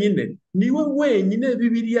Yezu wenyine, niwe wenyine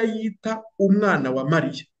Bibiliya yita umwana wa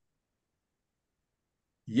Mariya.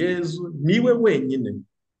 Yezu niwe wenyine,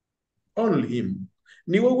 only him,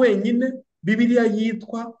 niwe wenyine Bibiliya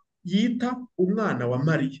yita umwana wa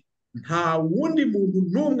Mariya. Nta wundi muntu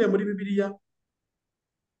n'umwe muri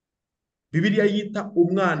Bibiliya yita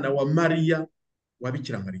umwana wa Mariya wa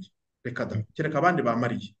Bikira Mariya. Reka da, kereka abandi ba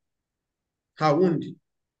Mariya, nta wundi.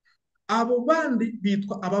 abo bandi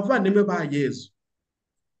bitwa abavandimwe ba Yezu.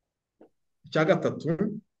 icya gatatu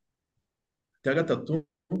icya gatatu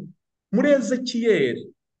muri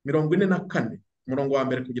Ezekiyeli 44 umurongo wa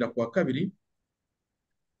mbere kugera ku wa kabiri.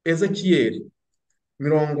 Ezekiyeli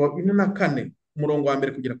 44 umurongo wa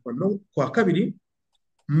mbere kugera ku wa kabiri.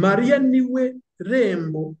 Mariya niwe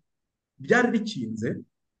rembo ryari rikinze.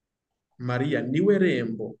 Mariya niwe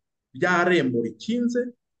rembo, rya rembo rikinze,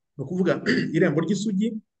 ni ukuvuga irembo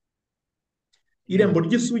ry'isugi. Irembo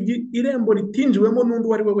ry'isugi, irembo ritinjiwemo n'undi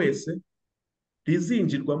uwo ari we wese,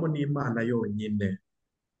 rizinjirwamo n'Imana yonyine.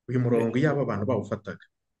 Uyu murongo yaba abantu bawufataga.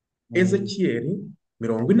 Ezekiyeli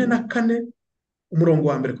 44 umurongo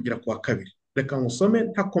wa mbere kugera ku wa kabiri. Reka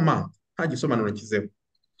ngusome nta komanda, nta gisobanuro kizeho.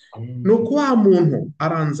 Nuko wa muntu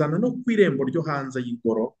aranzana no ku irembo ryo hanze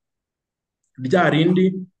y'ingoro, rya rindi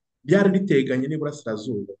ryari riteganye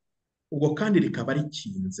n'iburasirazuba, ubwo kandi rikaba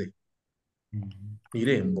rikinze.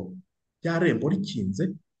 Irembo, rya rembo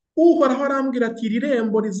rikinze, uhoraho arambwira ati iri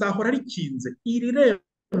rembo rizahora rikinze, iri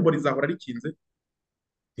rembo rizahora rikinze,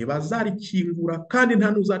 ntibazarikingura kandi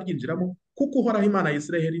nta n'uzaryinjiramo, kuko uhoraho Imana ya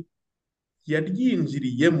Isiraheli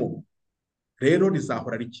yaryinjiriyemo. Rero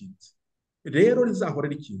rizahora rikinze, rero rizahora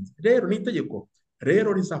rikinze. Rero ni itegeko,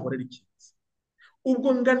 rero rizahora rikinze.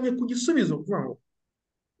 Ubwo ngannye ku gisubizo kuvuga ngo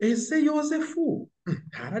ese Yozefu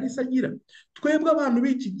ntararisa agira? Twebwe abantu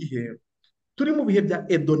b'iki gihe turi mu bihe bya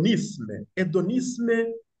hedonisme. Hedonisme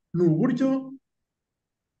ni uburyo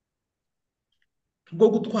bwo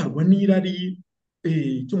gutwarwa n'irari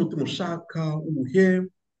cy'umutima ushaka ubuhe.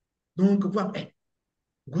 Donc kuvuga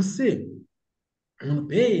ngo se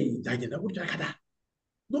byagenda gutya kada.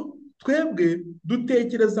 Twebwe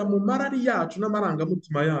dutekereza mu marari yacu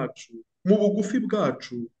n'amarangamutima yacu, mu bugufi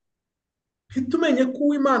bwacu, ntitumenye ko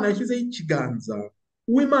Uwimana yashyizeho ikiganza,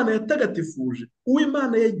 Uwimana yatagatifuje,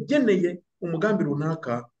 Uwimana yageneye umugambi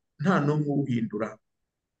runaka, nta n'umwe uwuhindura.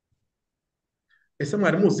 Ese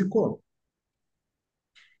mwari muzi ko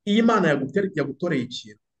iyi Imana yagutoreye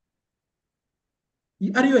ikintu,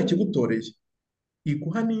 ariyo yakigutoreye,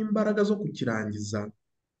 iguha n'imbaraga zo kukirangiza?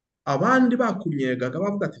 Abandi bakunyegaga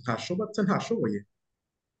bavuga ati ntashobotse, ntashoboye.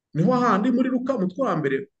 Niho handi muri Luka umutwe wa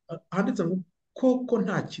mbere handitse ngo koko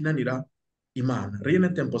nta kinanira Imana, rien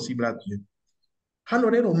n'est impossible à Dieu. Hano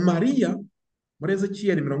rero Mariya muri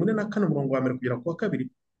Ezekiyeli 44 umurongo wa mbere kugera ku wa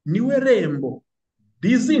kabiri, niwe rembo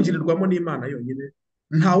rizinjirirwamo n'Imana yonyine,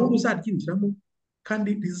 nta wundi uzaryinjiramo,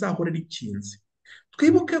 kandi rizahora rikinze.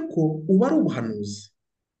 Twibuke ko ubu ari ubuhanuzi.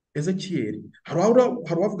 Ezekiyeli hari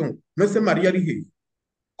uwavuga ngo mbese Mariya ari hehe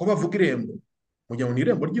ko bavuga irembo? Mugira ngo ni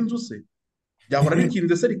irembo ry'inzu se? Ryahora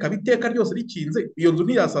rikinze se rikaba iteka ryose rikinze? Iyo nzu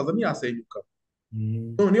ntiyasaza, ntiyasenyuka.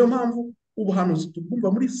 Niyo mpamvu ubuhanuzi tubwumva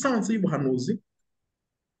muri sanse y'ubuhanuzi,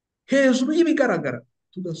 hejuru y'ibigaragara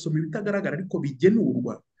tugasoma ibitagaragara ariko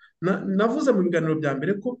bigenurwa. Navuze mu biganiro bya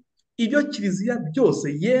mbere ko ibyo Kiliziya byose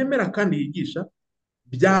yemera kandi yigisha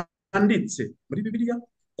byanditse muri Bibiliya,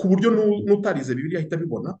 ku buryo n'utarize Bibiliya ahita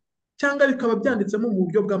abibona, cyangwa bikaba byanditsemo mu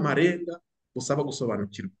buryo bw'amarenga busaba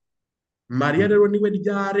gusobanukirwa. Mariya rero niwe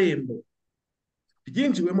rya rembo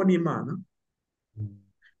ryinjiwemo n'Imana,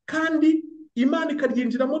 kandi Imana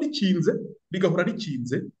ikaryinjiramo rikinze, rigahora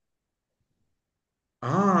rikinze.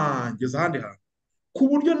 Ngeze ahandi hantu, ku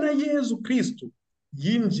buryo na Yezu Kristo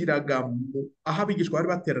yinjiraga aho abigishwa bari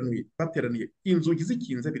bateraniye, inzugi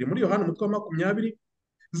zikinze. Biri muri Yohana umutwe wa 20,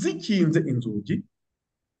 zikinze inzugi,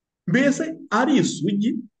 mbese ari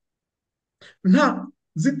isugi, nta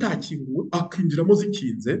zitakinguwe, akinjiramo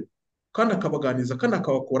zikinze, kandi akabaganiza, kandi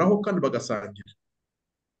akabakoraho, kandi bagasangira,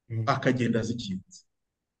 akagenda zikinze.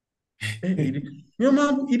 Niyo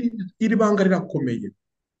mpamvu iri banga rirakomeye.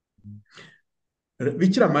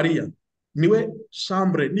 Bikira Mariya niwe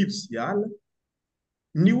chambre nuptiale,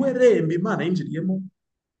 niwe rembo Imana yinjiriyemo.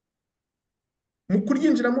 Mu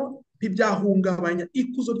kuryinjiramo ntibyahungabanya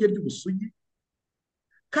ikuzo rye ry'ubusugi,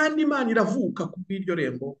 kandi Imana iravuka ku bw'iryo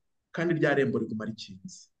rembo, kandi rya rembo riguma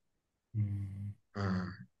rikinze.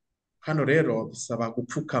 Hano rero bisaba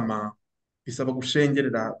gupfukama, bisaba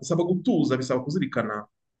gushengerera, bisaba gutuza, bisaba kuzirikana.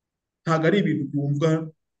 Ntabwo ari ibintu byumva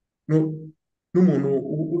n'umuntu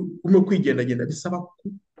urimo kwigendagenda. Bisaba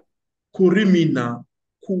kurimina,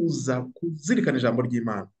 kuza kuzirikana ijambo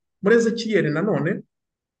ry'Imana. Muri Ezekiyeli nanone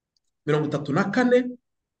 34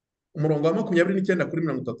 umurongo wa 29 kuri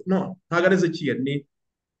 30. No, ntabwo ari Ezekiyeli, ni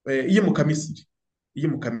iyimuka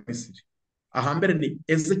Misiri. Ahambere ni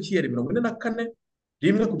Ezekiyeli 44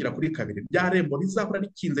 rimwe kugera kuri 2. Rya rembo rizahora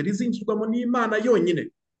rikinze, rizinjirwamo n'Imana yonyine.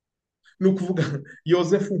 Ni ukuvuga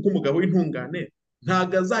Yozefu nk'umugabo w'intungane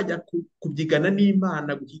ntabwo azajya kubyigana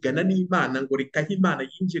n'Imana, guhigana n'Imana ngo rekahe Imana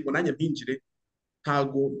yinjiye ngo nanjye mpinjire.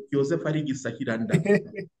 Ntabwo Yozefu ari igisahiranda.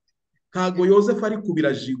 ntago yosefu ari ku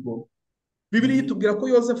birajigo. Bibiliya itubwira ko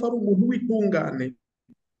yosefu ari umuntu w'intungane,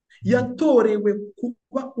 yatorewe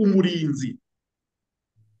kuba umurinzi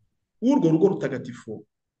w'urwo rugo rutagatifu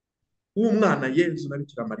w'umwana Yezu na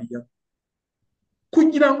Bikira Mariya,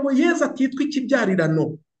 kugira ngo Yezu atitwa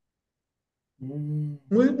ikibyarirano.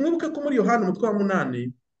 Mwibuke ko muri Yohana umutwe wa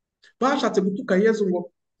 8 bashatse gutuka Yezu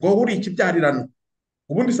ngo uri ikibyarirano,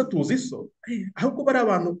 ubundi se tuzi so? Ahubwo bari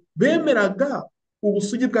abantu bemeraga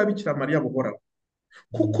ubusugi bwa Bikira Mariya buhoraho,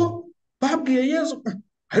 kuko babwiye Yezu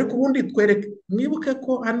ariko ubundi twereke. Mwibuke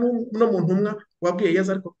ko hano no mu ntumwa wabwiye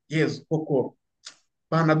Yezu, ariko Yezu koko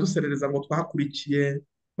banaduserereza ngo twakurikiye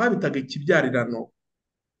babitaga ikibyarirano.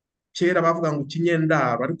 Kera bavuga ngo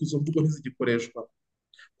ikinyendaro, ariko izo mvugo ntizigikoreshwa,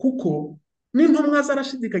 kuko n'intumwa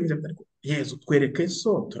zarashidikanyije, ariko Yezu twereke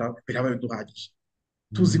so, biraba biduhagije.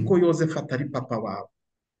 Tuzi ko Yosefu atari papa wawe,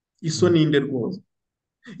 iso ninde rwose?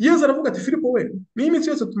 Yezu aravuga ati Filipo we, n'iminsi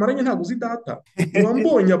yose tumaranye ntabwo uzi data,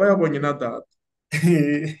 uwambonye aba yabonye na data.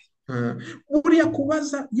 Buriya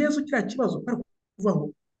kubaza Yezu kiriya kibazo ari kuvuga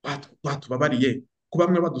ngo batubabariye, ku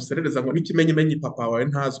bamwe baduserereza ngo n'ikimenyimenyi papa wawe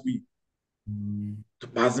ntazwi,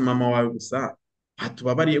 tubazi mama wawe gusa.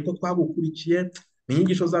 Batubabariye ko twagukurikiye,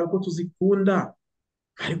 n'inyigisho zawe ko tuzikunda,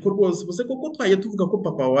 ariko rwose uvuze koko twaye tuvuga ko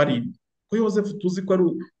papa wawe ari ko Yosefu tuzi ko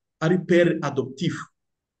ari père adoptif.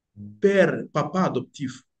 Père, papa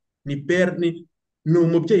adoptif ni père, ni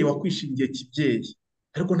umubyeyi wakwishingiye kibyeyi,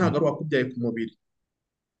 ariko ntabwo ari wakubyaye ku mubiri.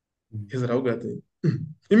 Yezu aravuga ati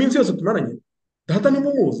iminsi yose tumaranye data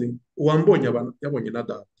nimumuzi, uwambonye abantu yabonye na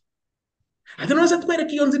data. Ati none se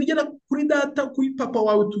twereke iyo nzira igera kuri data, kuri papa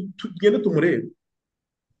wawe, tugende tumurebe.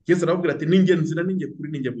 Yezu aravuga ati ninjye nzira, ninjye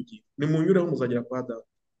kuri, ninjye bugingo, nimunyureho muzagera kwa data.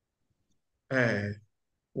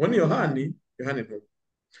 Uwo ni Yohani ntumwa.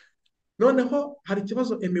 Noneho hari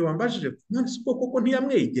ikibazo Emi wambajije, none se koko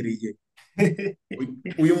ntiyamwegereye?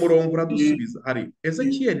 Uyu murongo uradusubiza, hari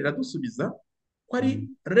Ezekiyeli iradusubiza ko ari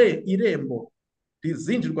irembo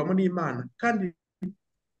rizinjirwamo n'Imana kandi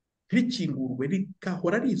ntirikingurwe,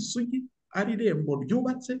 rigahora ari isugi, ari irembo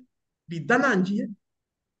ryubatse ridanangiye,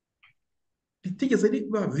 ritigeze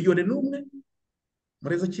riba viyore n'umwe.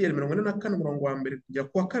 Muri Ezekiyeli 44 umurongo wa 1 kujya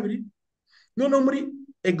ku wa 2. Noneho muri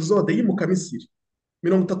Exode yimuka Misiri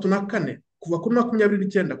 34 kuva kuri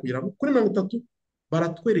 29 kugera kuri 30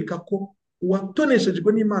 baratwereka ko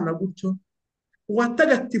uwatoneshejwe n'Imana gutyo,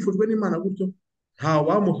 uwatagatifujwe n'Imana gutyo, nta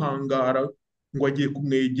wamuhangara ngo agiye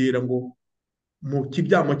kumwegera ngo mu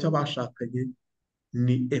kibyamo cy'abashakanye.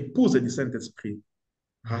 Ni épouse du Saint-Esprit.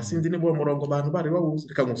 Hasi ndi nibo murongo abantu bari bawuzi,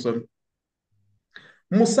 reka ngusome.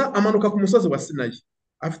 Musa amanuka ku musozi wa Sinayi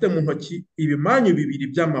afite mu ntoki ibimanyu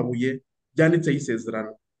 2 by'amabuye byanditseho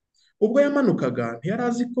isezerano. Ubwo yamanukaga ntiyari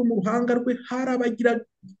azi ko mu ruhanga rwe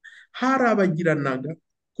harabagiranaga,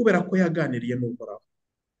 kubera ko yaganiriye n'Uhoraho.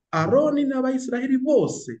 Aroni n'Abayisiraheli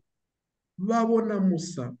bose babona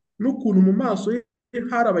Musa n'ukuntu mu maso ye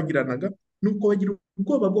harabagiranaga, nuko bagira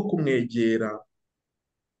ubwoba bwo kumwegera.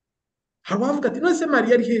 Hari abavuga ati none se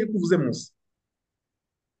Mariya ari hehe kuvuze Musa?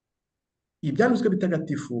 Ibyanditswe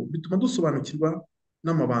bitagatifu bituma dusobanukirwa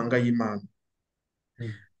n'amabanga y'Imana.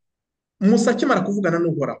 Musa akimara kuvugana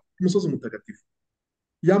n'Uhoraho ku musozi mutagatifu,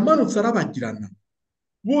 yamanutse arabagirana,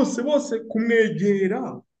 bose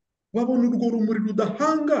kumwegera, babona urwo rumuri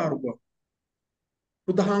rudahangarwa,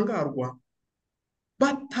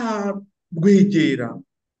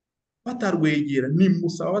 batarwegera. Ni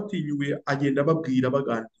Musa wabatinyuye, agenda babwira,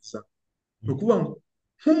 baganiriza. Ni ukuvuga ngo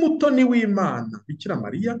nk'umutoni w'Imana Bikira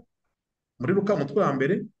Mariya, muri Luka umutwe wa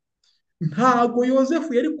 1, ntago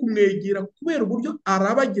Yosefu yari kumwegera kubera uburyo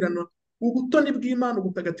arabagirana ubutoni bw'Imana,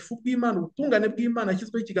 ubutagatifu bw'Imana, ubutungane bw'Imana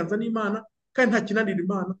ashyizweho ikiganza n'Imana, kandi nta kinanira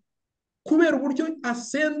Imana, kubera uburyo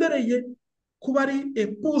asendereye kuba ari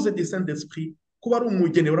épouse du Saint-Esprit, kuba ari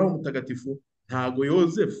umugeni w'Uhoraho mutagatifu. Ntago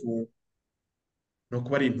Yosefu no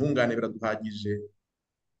kuba ari intungane biraduhagije,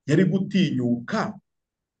 yari gutinyuka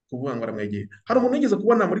kuvuga ngo aramwegera. Hari umuntu yigeze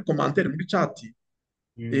kubona muri commentaire muri chat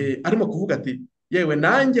arimo kuvuga ati yewe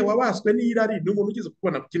nanjye wabaswe n'irari. Ni umuntu ugeze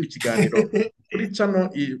kubona ku kindi kiganiro kuri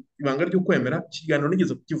channel ibanga ry'ukwemera, ikiganiro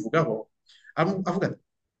nigeze kukivugaho, avuga ati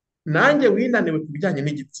nanjye winaniwe ku bijyanye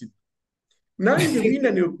n'igitsina, nanjye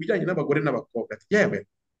winaniwe ku bijyanye n'abagore n'abakobwa. Ati yewe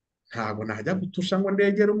ntabwo najya gutusha ngo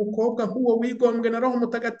ndegere umukobwa nk'uwo wigombwe na Roho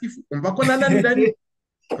Mutagatifu, umva ko nananiranye.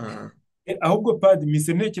 Ahubwo padi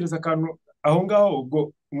mise ntekereza akantu aho ngaho,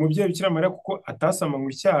 ubwo umubyeyi Bikira Mariya kuko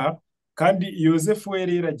atasamanywe icyaha, kandi Yosefu we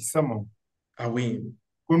yari yaragisamanywe.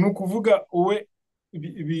 Ni ukuvuga uwe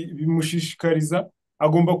bimushishikariza,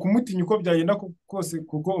 agomba kumutinya uko byagenda kose,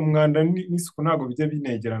 kuko umwanda n'isuku ntabwo bijya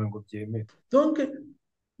binegerana ngo byemere. Donc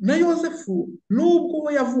na Yosefu nubwo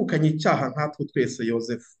we yavukanye icyaha nkatwe twese,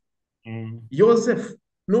 Yosefu yosefu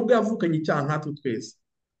nubwo yavukanye icyaha nkatwe twese,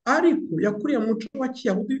 ariko yakuriye mu muco wa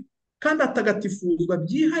kiyahudi kandi atagatifuzwa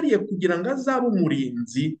byihariye kugira ngo azabe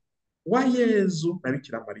umurinzi wa Yezu na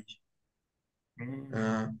Bikira Mariya.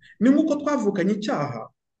 Ni nk'uko twavukanye icyaha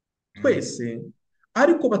twese,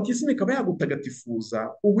 ariko batisimu ikaba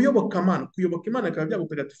yagutagatifuza, ubuyobokamana, kuyoboka Imana ikaba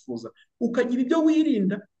byagutagatifuza, ukagira ibyo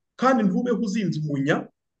wirinda kandi ntubeho uzinze umunya,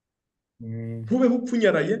 ntubeho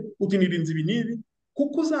upfunyaraye uti nirinze ibi n'ibi,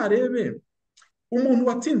 kuko uzarebe umuntu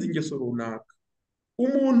watsinze ingeso runaka,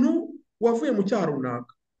 umuntu wavuye mu cyaha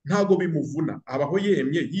runaka, ntago bimuvuna, abaho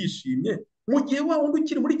yemye yishimye, mu gihe wa wundi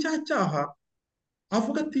ukiri muri cya cyaha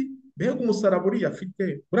avuga ati mbega umusaraba uriya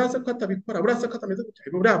afite, uraza ko atabikora, uraza ko atameze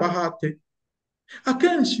gutya, buriya bahate.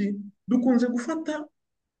 Akenshi dukunze gufata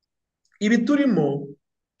ibi turimo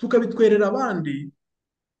tukabitwerera abandi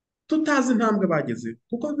tutazi intambwe bageze,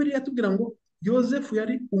 kuko Bibiliya yatubwira ngo yosefu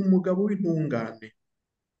yari umugabo w'intungane,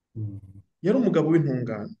 yari umugabo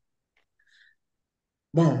w'intungane.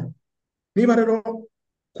 Bon, niba rero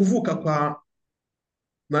kuvuka kwa,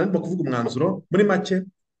 narimo kuvuga umwanzuro muri make,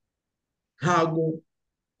 ntago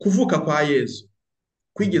kuvuka kwa Yezu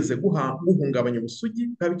kwigeze guhungabanya ubusugi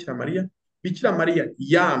bwa Bikira Mariya. Bikira Mariya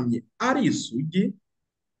yamye ari isugi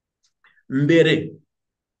mbere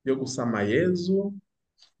yo gusama Yezu,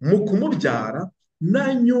 mu kumubyara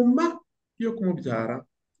na nyuma yo kumubyara,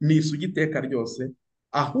 ni isugi iteka ryose.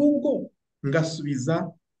 Ahubwo ngasubiza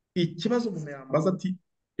ikibazo umuntu yambaza ati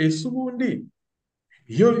ese ubundi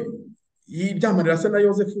iyo ibyamarira se na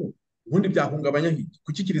yosefu ubundi byahungabanya iki?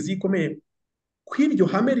 Kuki kiliziya ikomeye kw'iryo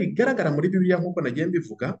hame rigaragara muri Bibiliya, nk'uko nagiye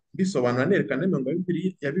mbivuga mbisobanura nerekana imirongo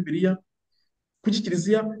ya Bibiliya, kuki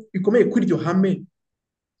kiliziya ikomeye kw'iryo hame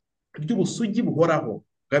ry'ubusugi buhoraho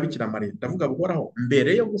bwa Bikira Mariya. Ndavuga buhoraho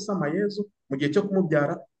mbere yo gusama Yezu, mu gihe cyo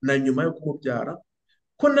kumubyara na nyuma yo kumubyara,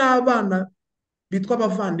 ko n'abana bitwa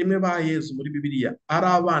abavandimwe ba Yezu muri Bibiliya ari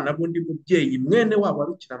abana b'undi mubyeyi mwene wabo wa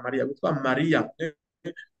Bikira Mariya witwa Mariya,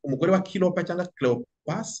 umugore wa Kilopa cyangwa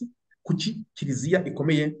Cleopasi. Kuki kiliziya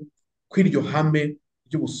ikomeye kw'iryo hame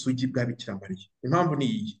ry'ubusugi bwa Bikira Mariya? Impamvu ni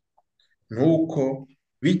iyi, ni uko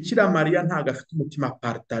Bikira Mariya ntabwo afite umutima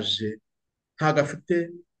partaje, ntabwo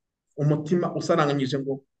afite umutima usaranganyije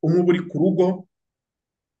ngo umwe uba uri ku rugo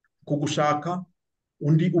kugushaka,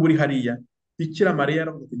 undi uba uri hariya. Bikira Mariya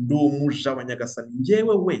yaravuze ati ndi umuja wa Nyagasani,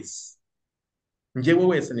 njyewe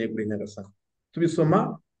wese neguriye Nyagasani.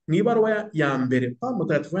 Tubisoma mu ibaruwa ya mbere Pawulo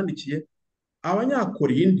Mutagatifu yandikiye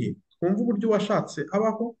Abanyakorinti, twumva uburyo washatse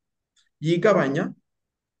abaho yigabanya.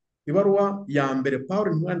 Ibaruwa ya mbere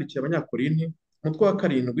Pawulo yandikiye Abanyakorinti, umutwe wa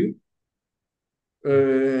 7,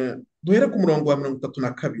 duhere ku murongo wa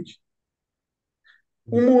 32.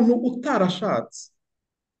 Umuntu utarashatse,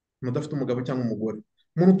 udafite umugabo cyangwa umugore,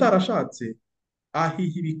 umuntu utarashatse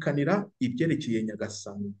ahihibikanira ibyerekeye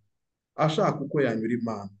Nyagasani, ashaka uko yanyura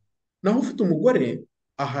Imana. Naho ufite umugore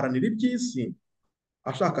aharanira iby'isi,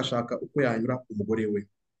 ashakashaka uko yanyura umugore we,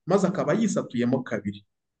 maze akaba yisatuyemo kabiri.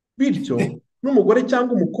 Bityo n'umugore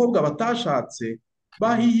cyangwa umukobwa batashatse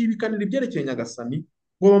bahihibikanira ibyerekeye Nyagasani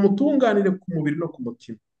ngo bamutunganire ku mubiri no ku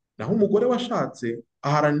mutima. Naho umugore washatse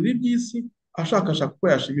aharanira iby'isi, ashakashaka uko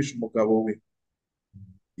yashimisha umugabo we.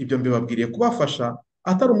 Ibyo mbibabwiriye kubafasha,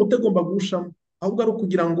 atari umutego mbagushamo, ahubwo ari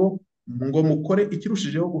ukugira ngo mukore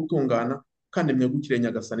ikirushijeho gutungana kandi mwegukire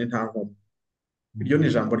Nyagasani nta nkomyi. Iryo ni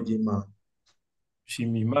ijambo ry'Imana.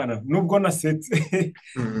 Shimiye Imana nubwo nasetse.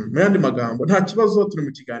 Mu yandi magambo, nta kibazo, turi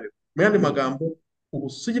mu kiganiro. Mu yandi magambo,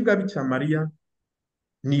 ubusugi bwa Bikira Mariya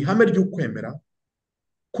ni ihame ry'ukwemera,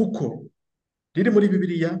 kuko riri muri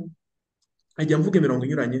Bibiliya, ajya mvuga imirongo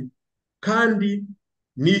inyuranye, kandi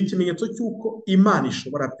ni ikimenyetso cy'uko Imana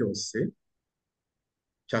ishobora byose.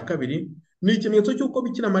 Cya kabiri, ni ikimenyetso cy'uko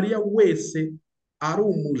Bikira Mariya wese ari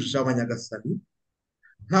umuja wa Nyagasani.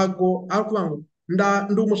 Ntago ari ukuvuga ngo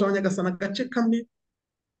ndi umuja wa Nyagasani agace kamwe.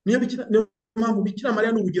 Niyo mpamvu Bikira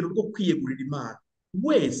Mariya ni urugero rwo kwiyegurira Imana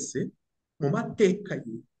wese, mu mateka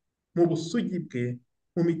ye, mu busugi bwe,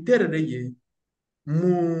 mu miterere ye,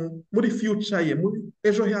 muri future ye, muri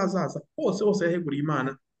ejo he hazaza, hose yaheguriye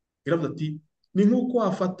Imana. Iravuga ati ni nk'uko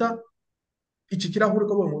wafata iki kirahure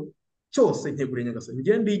ukavuga ngo cyose nkeguriye Nyagasani,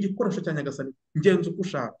 njye ndi igikoresho cya Nyagasani, ngenza uko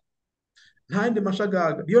ushaka, nta yindi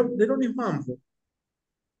mashagaga. Rero ni impamvu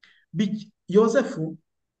yosefu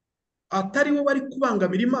atari we wari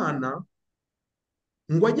kubangamira Imana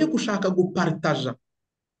ngo ajye gushaka guparitaja,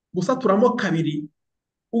 gusaturamo kabiri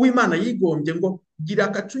uw'Imana yigombye ngo gira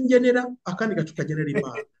agacu ngenera akandi gacu kagenera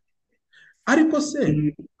Imana. Ariko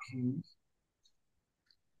se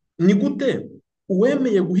ni gute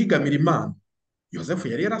uwemeye guhigamira Imana? Yosefu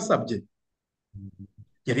yari yarasabye,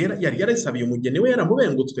 yari yarasabiye umugeni we,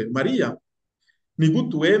 yaramubengutswe Mariya. ni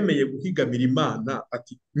gute uwemeye guhigamira Imana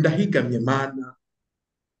ati ndahigamye Mana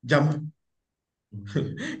jyamo.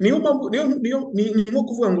 niyo mpamvu ni nko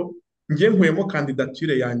kuvuga ngo njye nkuyemo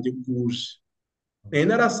kandidatire yanjye bwuje, nari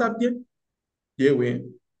narasabye yewe.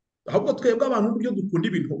 Ahubwo twebwe abantu uburyo dukunda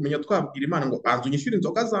ibintu umenya twabwira Imana ngo banza unyishyure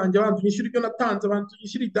inzoga zanjye, banza unyishyure ibyo natanze, banza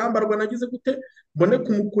unyishyure ibyambarwa nagize gute mbone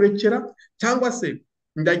kumukurekera, cyangwa se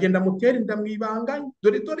ndagenda mutera inda mu ibanga,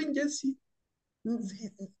 dore dore ingesi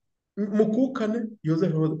mukukane.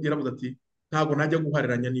 Yozefu yaravuze ati ntabwo najya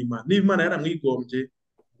guhariranya n'Imana, niba Imana yaramwigombye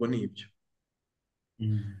ngo ni ibyo.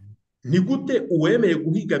 Ni gute uwemeye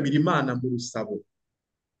guhigamira Imana mu rusabo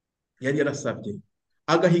yari yarasabye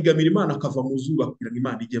agahigamira Imana akava mu zuba kugira ngo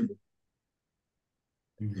Imana ijyemo?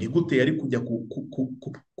 Ni gute yari kujya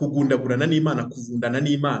kugundagurana n'Imana, kuvundana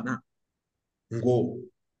n'Imana ngo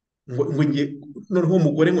ngiye noneho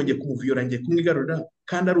umugore ngo ngiye kumuviyora, ngiye kumwigarurira,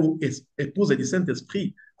 kandi ari épouse du Saint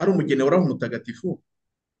Esprit, ari umugeni wa Roho Mutagatifu?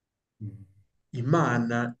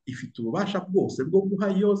 Imana ifite ububasha bwose bwo guha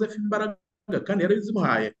Yozefu imbaraga kandi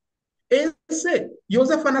yarazimuhaye. Ese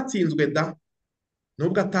Yozefu anatsinzwe da,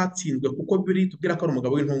 nubwo atatsinzwe kuko biri tubwira ko ari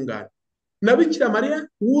umugabo w'intungane, na Bikira Mariya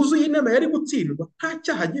wuzuye inema yari gutsindwa, nta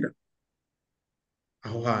cyaha agira.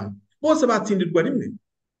 Aho hantu bose batsindirwa rimwe.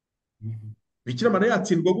 Bikira Mariya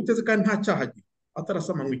yatsindwa guteze kandi nta cyaha agira,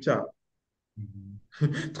 atarasamanywe icyaha.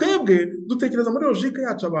 Twebwe dutekereza muri logike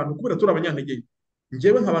yacu abantu, kubera turi abanyantege nke.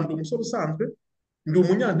 Njyewe nkaba ndi umusore usanzwe, ndi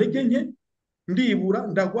umunyantege nke, ndibura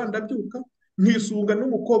ndagwa ndabyuka, nkisunga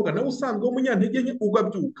n'umukobwa nawe usanzwe w'umunyantege nke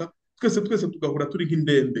ugabyuka, twese tugahura turi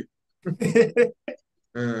nk'indembe.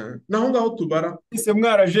 Naho ngaho tubara ese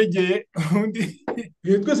mwarajegeye undi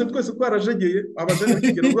twese twarajegeye, abajene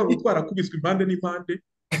kigero rwabo twarakubiswe impande n'impande,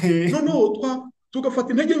 noneho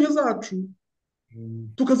tugafata intege nke zacu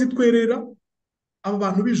tukazitwerera aba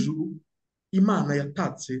bantu b'ijuru Imana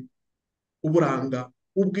yatatse uburanga,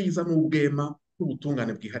 ubwiza n'ubwema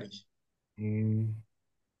n'ubutungane bwihariye.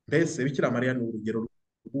 Mbese Bikira Mariya ni urugero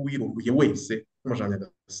rw'uwirunguye wese n'umujana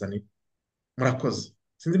Nyagasani. Murakoze.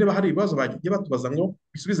 Sinzi niba hari ibibazo bagiye batubaza ngo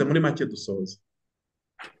bisubize muri make dusoza.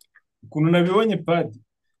 ukuntu nabibonye padi,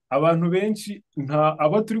 abantu benshi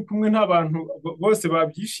abo turi kumwe nta bantu bose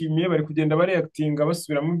babyishimiye, bari kugenda bareactinga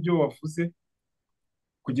basubiramo ibyo wavuze.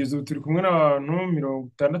 Kugeza ubu turi kumwe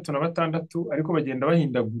n'abantu 66 ariko bagenda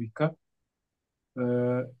bahindagurika.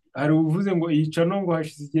 Hari uvuze ngo yica no ngo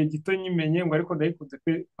hashize igihe gito nyimenye ngo ariko ndayikunze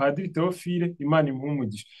pe, Padiri Theophile, Imana imuhe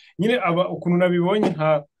umugisha. Nyine ukuntu nabibonye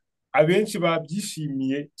abenshi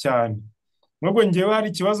babyishimiye cyane. Nubwo njyewe hari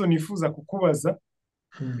ikibazo nifuza kukubaza,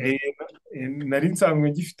 nari nsanzwe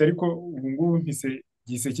ngifite ariko ubu ngubu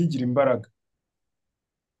gihise kigira imbaraga.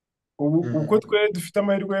 Uko twe dufite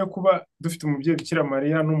amahirwe yo kuba dufite umubyeyi Bikira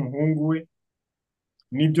Mariya n'umuhungu we,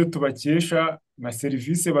 n'ibyo tubakesha na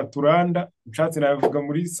serivisi baturanda, nshatse nabivuga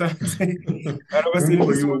muri sanse, hari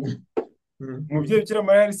abaserivisi umubyeyi Bikira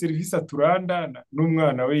Mariya, hari serivisi aturanda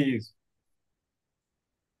n'umwana we Yezu.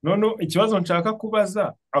 None ikibazo nshaka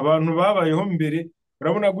kubaza abantu babayeho mbere,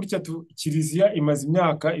 urabona gutya Kiliziya imaze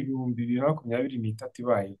imyaka 2023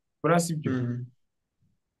 ibaye, urasi ibyo?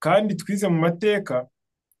 Kandi twize mu mateka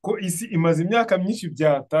ko isi imaze imyaka myinshi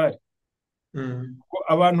byatari, ko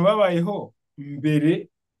abantu babayeho mbere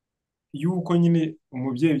yuko nyine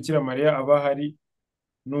umubyeyi Bikira Mariya aba hari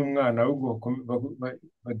n'umwana w'ubwoko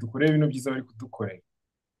badukoreye bino byiza bari kudukorera.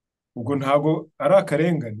 Ubwo ntabwo ari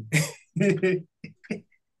akarengane?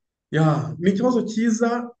 Ni ikibazo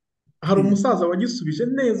cyiza. Hari umusaza wagisubije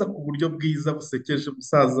neza ku buryo bwiza busekeje.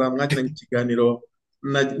 Umusaza mwagiranye ikiganiro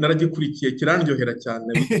naragikurikiye kirandyohera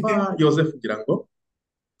cyane, witwa Yozefu kugira ngo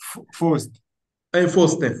Faustin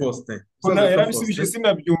yarabisubije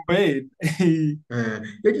sinabyumva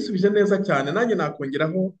yagisubije neza cyane. Nanjye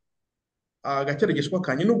nakongeraho agakeregeshwa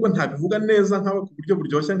kanye, nubwo ntabivuga neza nkawe ku buryo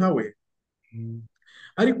buryoshye nkawe,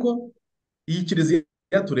 ariko iyi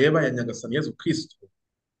Kiliziya tureba ya Nyagasani Yezu Kristo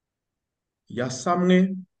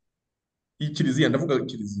yasamwe, iyi Kiliziya ndavuga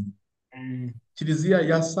Kiliziya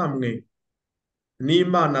yasamwe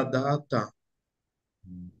n'Imana Data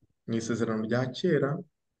mu isezerano rya kera.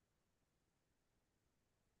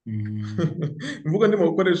 Imvugo ndimo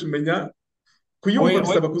gukoresha umenya kuyumva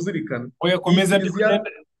bisaba kuzirikana.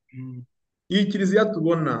 Iyi Kiliziya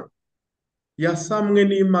tubona yasamwe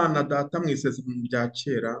n'Imana Data mu isezerano rya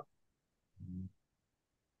kera,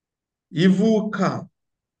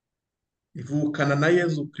 ivukana na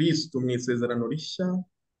Yezu Kristo mu isezerano rishya,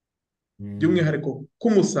 by'umwihariko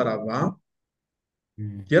k'umusaraba.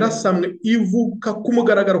 Yarasamwe ivuka ku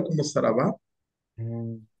mugaragaro ku musaraba,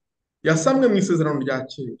 yasamwe mu isezerano rya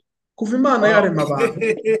kera. Kuva Imana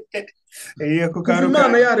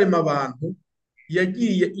yarema abantu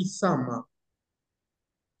yagiye isama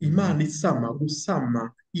Imana isama,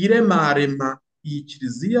 gusama, iremarema iyi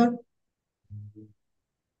kiliziya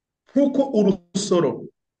nk'uko urusoro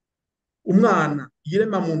umwana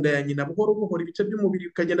yirema mu nda ya nyina buhoro buhoro, ibice by'umubiri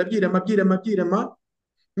bikagenda byirema.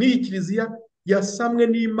 N'iyi kiliziya yasamwe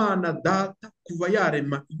n'Imana Data kuva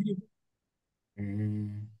yarema ibiriho.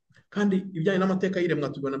 Kandi ibijyanye n'amateka y'iremwa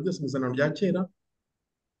tubibona byose mu Isezerano rya Kera.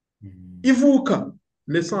 Ivuka,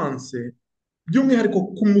 naissance,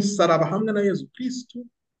 by'umwihariko ku musaraba hamwe na Yezu Kristu,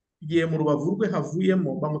 igihe mu rubavu rwe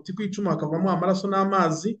havuyemo bamuti ku icumu hakavamo amaraso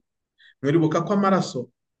n'amazi. Mwiribuka ko amaraso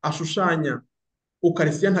ashushanya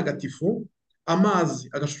ukarisiya ntagatifu, amazi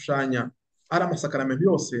agashushanya ari amasakaramentu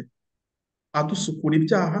yose adusukura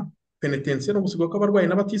ibyaha, penetensiya no gusigwa kw'abarwayi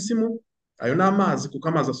n'abatisimu. Ayo ni amazi kuko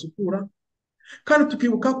amazi asukura. Kandi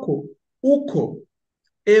tukibuka ko uko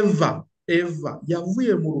Eva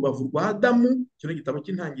yavuye mu rubavu rwa Adamu, kino gitabo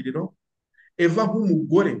cy'intangiriro, Eva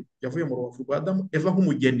nk'umugore yavuye mu rubavu rwa Adamu, Eva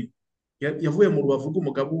nk'umugeni yavuye mu rubavu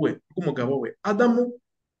rw'umugabo we Adamu.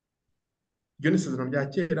 Iryo ni isezerano rya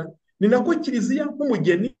kera. Ni nako kiliziya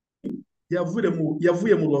nk'umugeni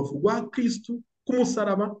yavuye mu rubavu rwa Kristu ku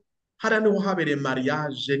musaraba. Hariya niho habereye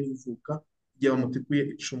mariage n'ivuka, igihe bamutikuye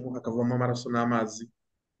icumu hakavamo amaraso n'amazi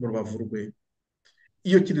mu rubavu rwe.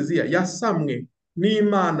 Iyo kiliziya yasamwe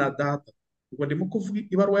n'Imana Data. Ubwo ndimo kuvuga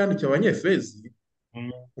ibaruwa yandikiwe Abanyefezi,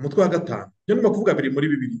 umutwe wa 5. Byo ndimo kuvuga biri muri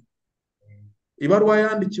Bibiliya. Ibaruwa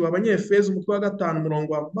yandikiwe Abanyefezi, umutwe wa 5,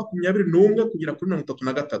 umurongo wa 21 kugera kuri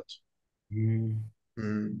 33.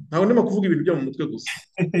 Ntabwo ndimo kuvuga ibintu byo mu mutwe gusa.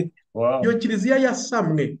 Wow. Iyo kiliziya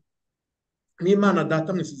yasamwe n'Imana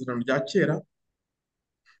Data mu isezerano rya kera,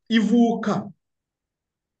 ivuka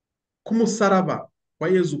ku musaraba wa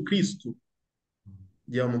Yezu Kristu,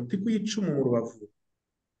 igihe bamuti ku icumu mu rubavu,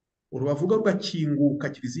 urubavu rwe rugakinguka,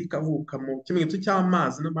 kiliziya ikavuka mu kimenyetso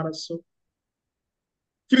cy'amazi n'amaraso.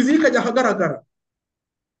 Kiliziya ikajya ahagaragara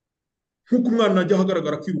nk'uko umwana ajya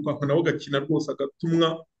ahagaragara akirukanka nawe agakina rwose,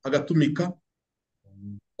 agatumika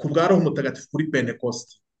ku bwa Roho Mutagatifu kuri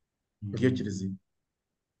Pentekoste. Ngiyo kiliziya.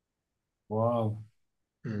 Wow.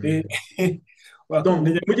 Donc,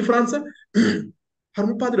 mu Gifaransa hari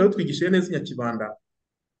umupadiri watwigishije neza inyakibanda,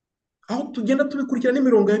 aho tugenda tubikurikira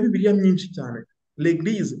n'imirongo ya Bibiliya myinshi cyane.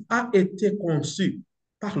 L'Église a été conçue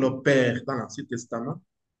par le Père dans l'Ancien Testament.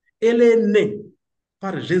 Elle est née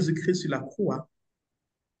par Jésus-Christ sur la croix.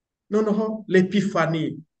 Noneho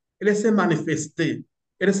l'épiphanie, elle s'est manifestée,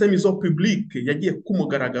 elle s'est mise au public, yagiye ku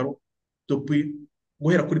mugaragaro depuis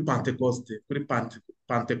guhera kuri Pentecoste. Kuri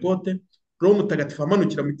Pentecote Roho Mutagatifu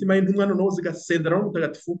amanukira mu mitima y'intumwa, noneho zigasendera Roho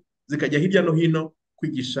Mutagatifu zikajya hirya no hino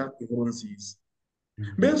kwigisha inkuru nziza.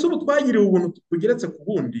 Mbese ubu twagiriwe ubuntu bugeretse ku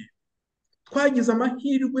bundi, twagize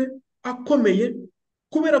amahirwe akomeye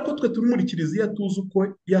kubera ko twe turi muri kiliziya, tuzi uko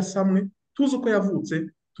yasamwe, tuzi uko yavutse,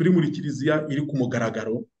 turi muri kiliziya iri ku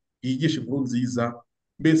mugaragaro yigisha inkuru nziza.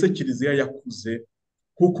 Mbese kiliziya yakuze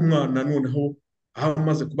nk'uko umwana noneho aho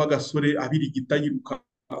amaze kuba agasore abirigita yiruka,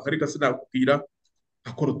 ariko sinakubwira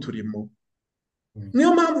akora uturimo.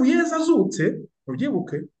 Niyo mpamvu Yezu azutse,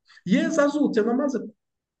 mubyibuke, Yezu azutse amaze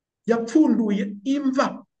yapfunduye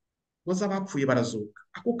imva ngo z'abapfuye barazuka.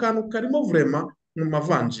 Ako kantu karimo vraiment mu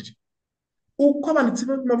mavanjiri, uko abanditsi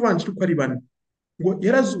b'amavanjiri uko ari 4, ngo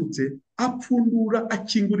yarazutse apfundura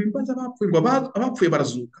akingura imva z'abapfuye, ngo abapfuye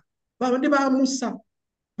barazuka. Babandi ba Musa,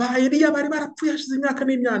 ba Eliya bari barapfuye hashize imyaka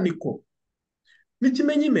n'imyaniko.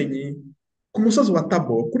 N'ikimenyimenyi ku musozi wa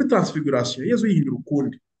Tabo kuri transfiguration, Yezu yihindura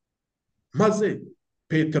ukundi, maze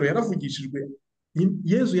Petero yaravugishijwe,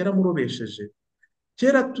 Yezu yaramurobesheje.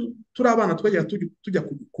 Kera turi abana twajya tujya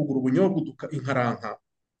kugura ubunyobwa inkaranka,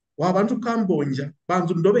 wabanje ukambonja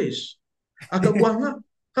banza undobeshe, akaguha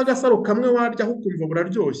nk'agasaro kamwe waryaho ukumva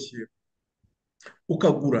buraryoshye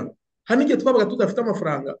ukagura. Hari n'igihe twabaga tudafite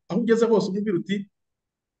amafaranga, aho ugeze hose umubwira uti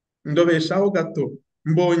ndobeshaho gato,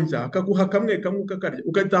 mbonja, akaguha kamwe kamwe ukakarya,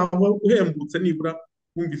 ugataha uhembutse nibura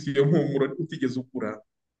wumvise iyo mpumuro utigeze ukura.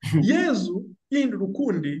 Yezu yihindura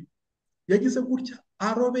ukundi yagize gutya,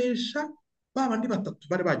 arobesha babandi 3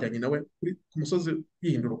 bari bajyanye nawe ku musozi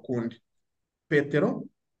yihindura ukundi, Petero,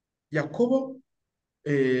 Yakobo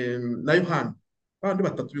na Yohana, babandi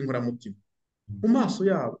 3 b'inkoramutima. Mu maso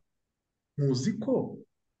yabo muzi ko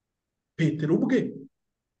Petero ubwe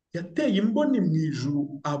yateye imboni mu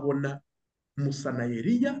ijuru, abona Musa na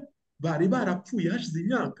Eliya bari barapfuye hashize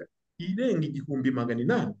imyaka irenga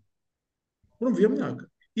 800. Urumva iyo myaka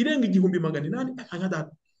irenga 800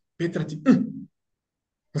 akanyadata. Petero ati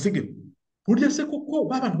musige, burya se koko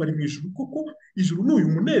babantu bari mu ijuru, koko ijuru n'uyu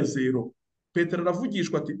munezero. Petero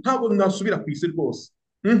aravugishwa ati ntabwo nasubira ku isi rwose,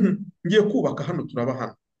 ngiye kubaka hano, turaba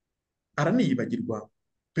hano. Araniyibagirwa.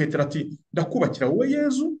 Petero ati ndakubakira wowe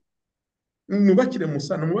Yezu, nubakire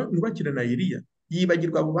Musa, nubakire na Eliya,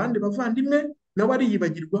 yibagirwa abo bandi bavandimwe, nawe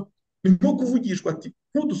ariyibagirwa. Ni nko kuvugishwa ati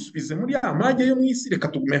ntudusubize muri ya mage yo mu isi, reka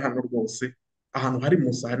tugume hano rwose, ahantu hari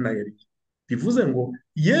Musa hari na Eliya. Bivuze ngo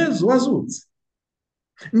Yezu wazutse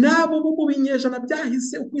n'abo bo mu binyejana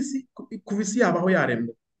byahise kuva isi yabaho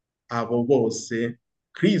yaremwe, abo bose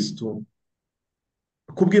Kristo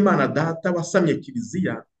kubw'Imana Data wasamye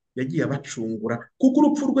kiliziya yagiye abacungura, kuko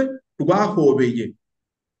urupfu rwe rwahobeye.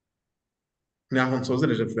 Naho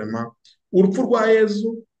nsozereje vraiment, urupfu rwa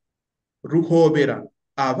Yezu ruhobera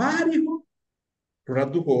abariho,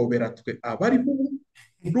 ruraduhobera twe abariho ubu,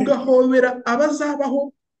 rugahobera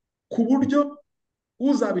abazabaho, ku buryo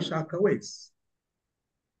uzabishaka wese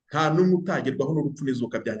nta n'umwe utagerwaho n'urupfu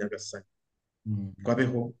n'izuka bya Nyagasani, ngo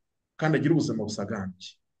abeho kandi agire ubuzima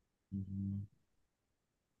busagambye.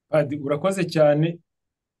 Padiri urakoze cyane,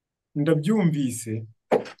 ndabyumvise.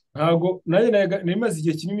 Ntabwo nanjye nari maze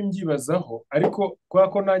igihe kinini mbyibazaho, ariko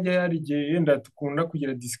kubera ko nanjye hari igihe yenda dukunda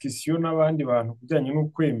kugira disikisiyo n'abandi bantu ku bijyanye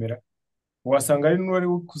n'ukwemera, wasanga hari n'uwari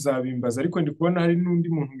kuzabimbaza, ariko ndi kubona hari n'undi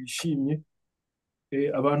muntu wishimye.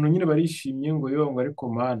 Abantu nyine barishimye ngo yewe ngo ariko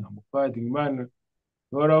mana ngo Padiri, Imana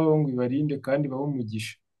ihoraho ngo ibarinde kandi ibahe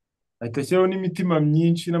umugisha, ahita ashyiraho n'imitima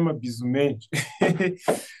myinshi n'amabizu menshi.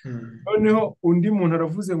 Noneho undi muntu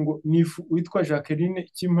aravuze ngo witwa Jacqueline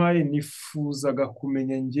Kimpaye, nifuzaga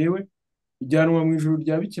kumenya njyewe ijyanwa mu ijuru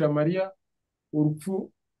rya Bikira Mariya,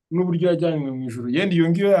 urupfu n'uburyo yajyanywe mu ijuru. Yenda iyo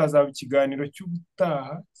ngiyo yazaba ikiganiro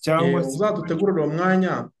cy'ubutaha, cyangwa se uzadutegurira uwo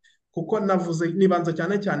mwanya, kuko navuze nibanza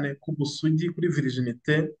cyane cyane ku busugi, kuri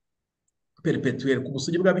virginité perpetuelle, ku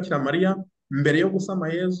busugi bwa Bikira Mariya mbere yo gusama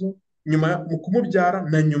Yezu, nyuma mu kumubyara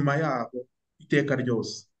na nyuma yabo iteka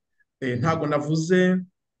ryose. Ntabwo navuze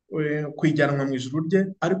kwijyanwa mu ijuru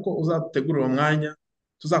rye, ariko uzadutegurira uwo mwanya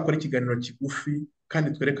tuzakora ikiganiro kigufi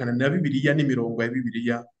kandi twerekana na Bibiliya n'imirongo ya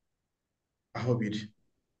Bibiliya aho biri.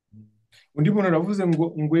 Undi muntu aravuze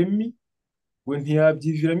ngo ngwemi ngo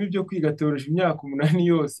ntiyabyiviramo ibyo kwiga teoloji imyaka 8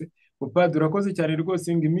 yose. Padiri urakoze cyane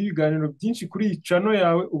rwose, ngo ibiganiro byinshi kuri iyi channel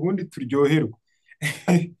yawe ubundi turyoherwa.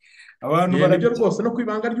 Abantu barabyo rwose, no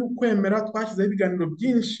kwibanga ry'ukwemera twashyizeho ibiganiro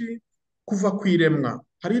byinshi kuva ku iremwa.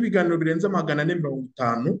 Hari ibiganiro birenze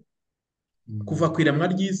 450 kuva ku iremwa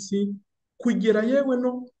ry'isi kugera yewe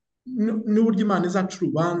n'uburyo Imana izaca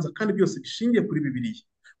urubanza, kandi byose bishingiye kuri Bibiliya.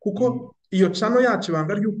 Kuko iyo channel yacu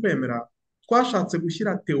ibanga ry'ukwemera twashatse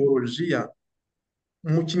gushyira teolojiya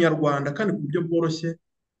mu Kinyarwanda kandi ku buryo bworoshye,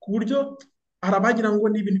 ku buryo harabagira ngo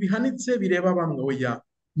ni ibintu bihanitse bireba bamwe. Oya,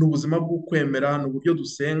 ni ubuzima bw'ukwemera, ni uburyo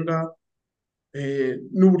dusenga,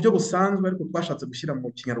 ni uburyo busanzwe, ariko twashatse gushyira mu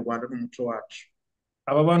Kinyarwanda n'umuco wacu.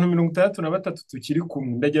 Aba bantu 63 tukiri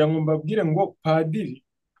kumwe, ndagira ngo mbabwire ngo Padiri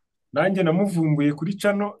nanjye namuvumbuye kuri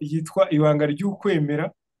channel yitwa ibanga ry'ukwemera.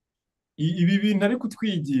 Ibi bintu ari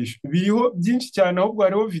kutwigisha biriho byinshi cyane, ahubwo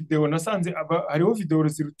hariho video nasanze, hariho video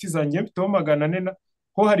ziruta izanjye mfiteho 400,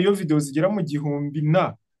 ho hariyo video zigera mu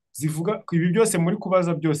 1000 zivuga ku ibi byose muri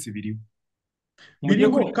kubaza, byose biriho.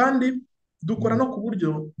 Kandi dukora no ku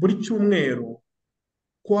buryo buri cyumweru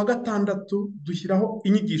ku wa gatandatu dushyiraho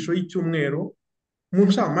inyigisho y'icyumweru mu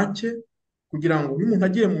ncamake, kugira ngo umuntu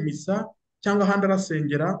agiye mu misa cyangwa ahandi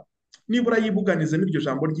arasengera, nibura yibuganize n'iryo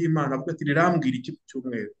jambo ry'Imana, avuga ati rirambwira iki ku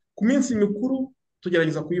cyumweru. Ku minsi mikuru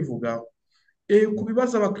tugerageza kuyivugaho, ku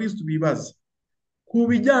bibazo abakristu bibaza, ku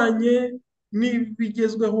bijyanye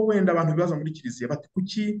n'ibigezweho wenda abantu bibaza muri kiliziya, bati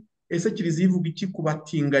kuki ese kiliziya ivuga iki ku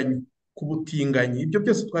batinganyi, ku butinganyi? Ibyo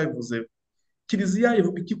byose twabivuze. Kiliziya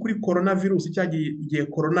ivuga iki kuri coronavirus, cyagiye igihe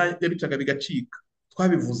corona yabicaga bigacika,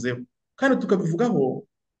 twabivuzeho kandi tukabivugaho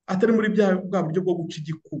atari muri bwa buryo bwo guca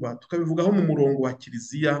igikuba, tukabivugaho mu murongo wa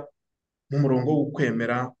kiliziya, mu murongo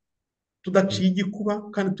w'ukwemera, tudaciye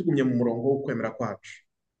igikuba kandi tugumye mu murongo w'ukwemera kwacu.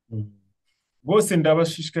 Bose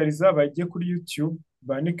ndabashishikariza bajye kuri YouTube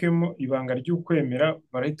bandikemo ibanga ry'ukwemera,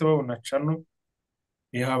 barahita babona channel.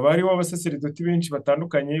 Haba hariho abasaseridoti benshi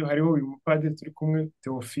batandukanye, hariho uyu mupadiri turi kumwe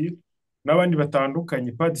Theophile n'abandi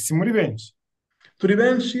batandukanye. Padiri si muri benshi? Turi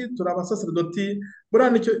benshi, turi abasaseridoti. Buriya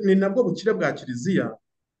ni nabwo bukire bwa kiliziya.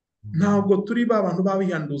 Ntabwo turi ba bantu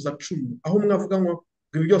babihanduza 10, aho umwe avuga ngo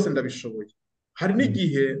ibi byose ndabishoboye. Hari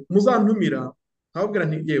n'igihe muzantumira nkababwira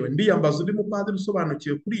nti yewe ndiyambaza undi mupadiri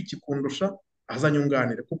usobanukiwe kuri iki kundusha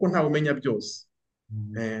azanyunganire, kuko ntawe umenya byose.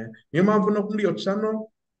 Niyo mpamvu no muri iyo channel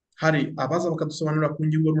hari abaza bakadusobanurira ku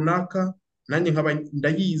ngingo runaka, nanjye nkaba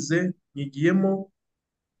ndayize nyigiyemo,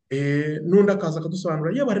 n'undi akaza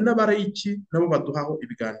akadusobanurira. Yewe hari n'abarayiki nabo baduhaho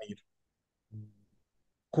ibiganiro,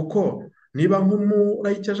 kuko niba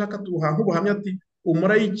nk'umurayiki aje akaduha nk'ubuhamya ati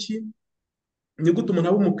umurayiki ni gute umuntu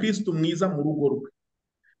aba umukristo mwiza mu rugo rwe,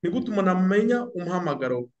 ni gute umuntu amenya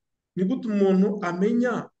umuhamagaro, ni gute umuntu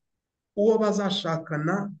amenya uwo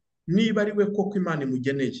bazashakana niba ari we koko Imana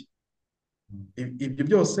imugeneye. Ibyo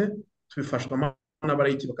byose tubifashwamo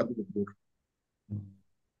n'abarayiki bakaduhugura.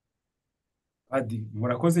 Adi,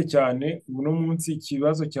 murakoze cyane. Uno munsi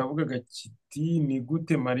ikibazo cyavugaga kiti ni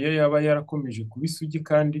gute Mariya yaba yarakomeje kuba isugi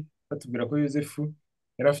kandi batubwira ko Yozefu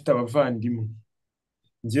yari afite abavandimwe.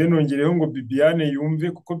 Njyewe nongereho ngo Bibiane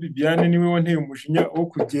yumve, kuko Bibiane niwe wanteye umujinya wo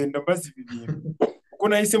kugenda mbaza ibi bintu, kuko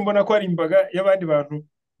nahise mbona ko hari imbaga y'abandi bantu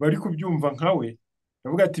bari kubyumva nkawe.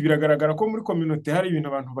 Ndavuga ati biragaragara ko muri kominote hari ibintu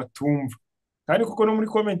abantu batumva, kandi kuko no muri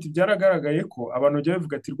komenti byaragaragaye ko abantu bajya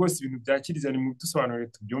bavuga ati rwose ibintu bya Kiliziya nimudusobanurire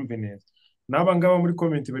tubyumve neza. N'aba ngaba muri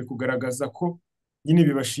komenti bari kugaragaza ko nyine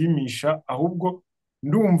bibashimisha, ahubwo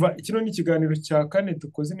ndumva kino ni ikiganiro cya kane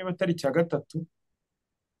dukoze, niba atari icya gatatu.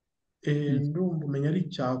 Ndumva umenya ari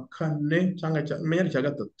icya kane cyangwa umenya ari icya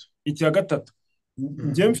gatatu. Icya gatatu.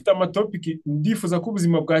 Njyewe mfite amatopiki ndifuza ko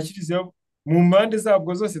ubuzima bwa Kiliziya mu mpande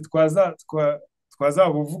zabwo zose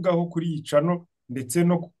twazabuvugaho kuri iyi cano, ndetse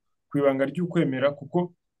no ku ibanga ry'ukwemera,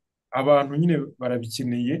 kuko abantu nyine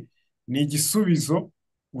barabikeneye. Ni igisubizo,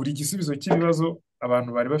 buri gisubizo cy'ibibazo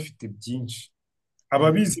abantu bari bafite byinshi,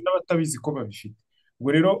 ababizi n'abatabizi ko babifite.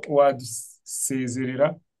 Ubwo rero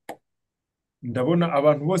wadusezerera, ndabona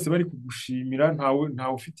abantu bose bari kugushimira,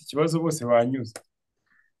 ntawe ufite ikibazo, bose banyuze.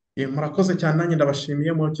 Murakoze cyane, nanjye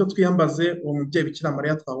ndabashimiye. Mu cyo twiyambaze uwo mubyeyi Bikira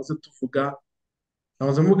Mariya twahoze tuvuga,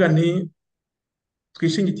 nahoze mvuga nti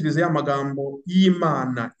twishingikirize ya magambo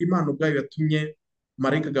y'Imana. Imana ubwayo yatumye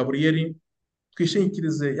marayika Gaburiyeli,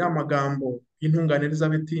 twishingikirize ya magambo y'intungane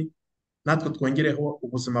Elizabeti, natwe twongereho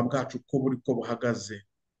ubuzima bwacu uko buri ko buhagaze.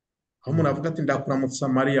 Aho umuntu avuga ati ndakuramutsa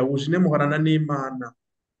Mariya, wuje ine muhorana n'Imana,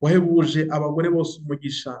 wahebuje abagore bose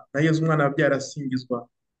umugisha, na Yezu umwana wabyaye arasingizwa.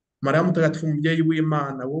 Mariya mutagatifu, umubyeyi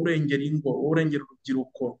w'Imana, wowe urengera ingo, wowe urengera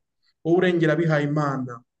urubyiruko, wowe urengera abihaye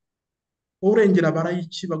Imana, wowe urengera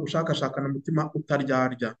abarayiki bagushakashakana umutima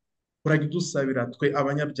utaryarya, urajya udusabira twe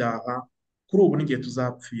abanyabyaha kuri ubu n'igihe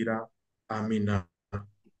tuzapfira. Amina.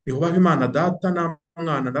 Yubahe Imana Data na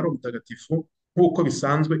Mwana na Roho Mutagatifu, nk'uko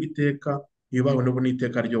bisanzwe iteka, yubahwe n'ubu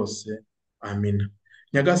n'iteka ryose. Amina.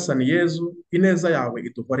 Nyagasani Yezu, ineza yawe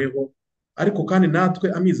iduhoreho, ariko kandi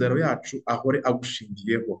natwe amizero yacu ahore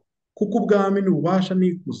agushingiyeho, kuko ubwami n'ububasha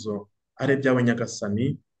n'ikuzo ari ibyawe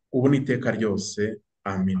Nyagasani, ubu n'iteka ryose.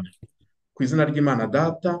 Amina. Ku izina ry'Imana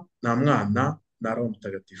Data na Mwana na Roho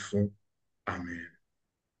Mutagatifu. Amen.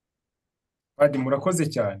 Adi, murakoze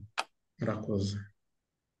cyane. Murakoze.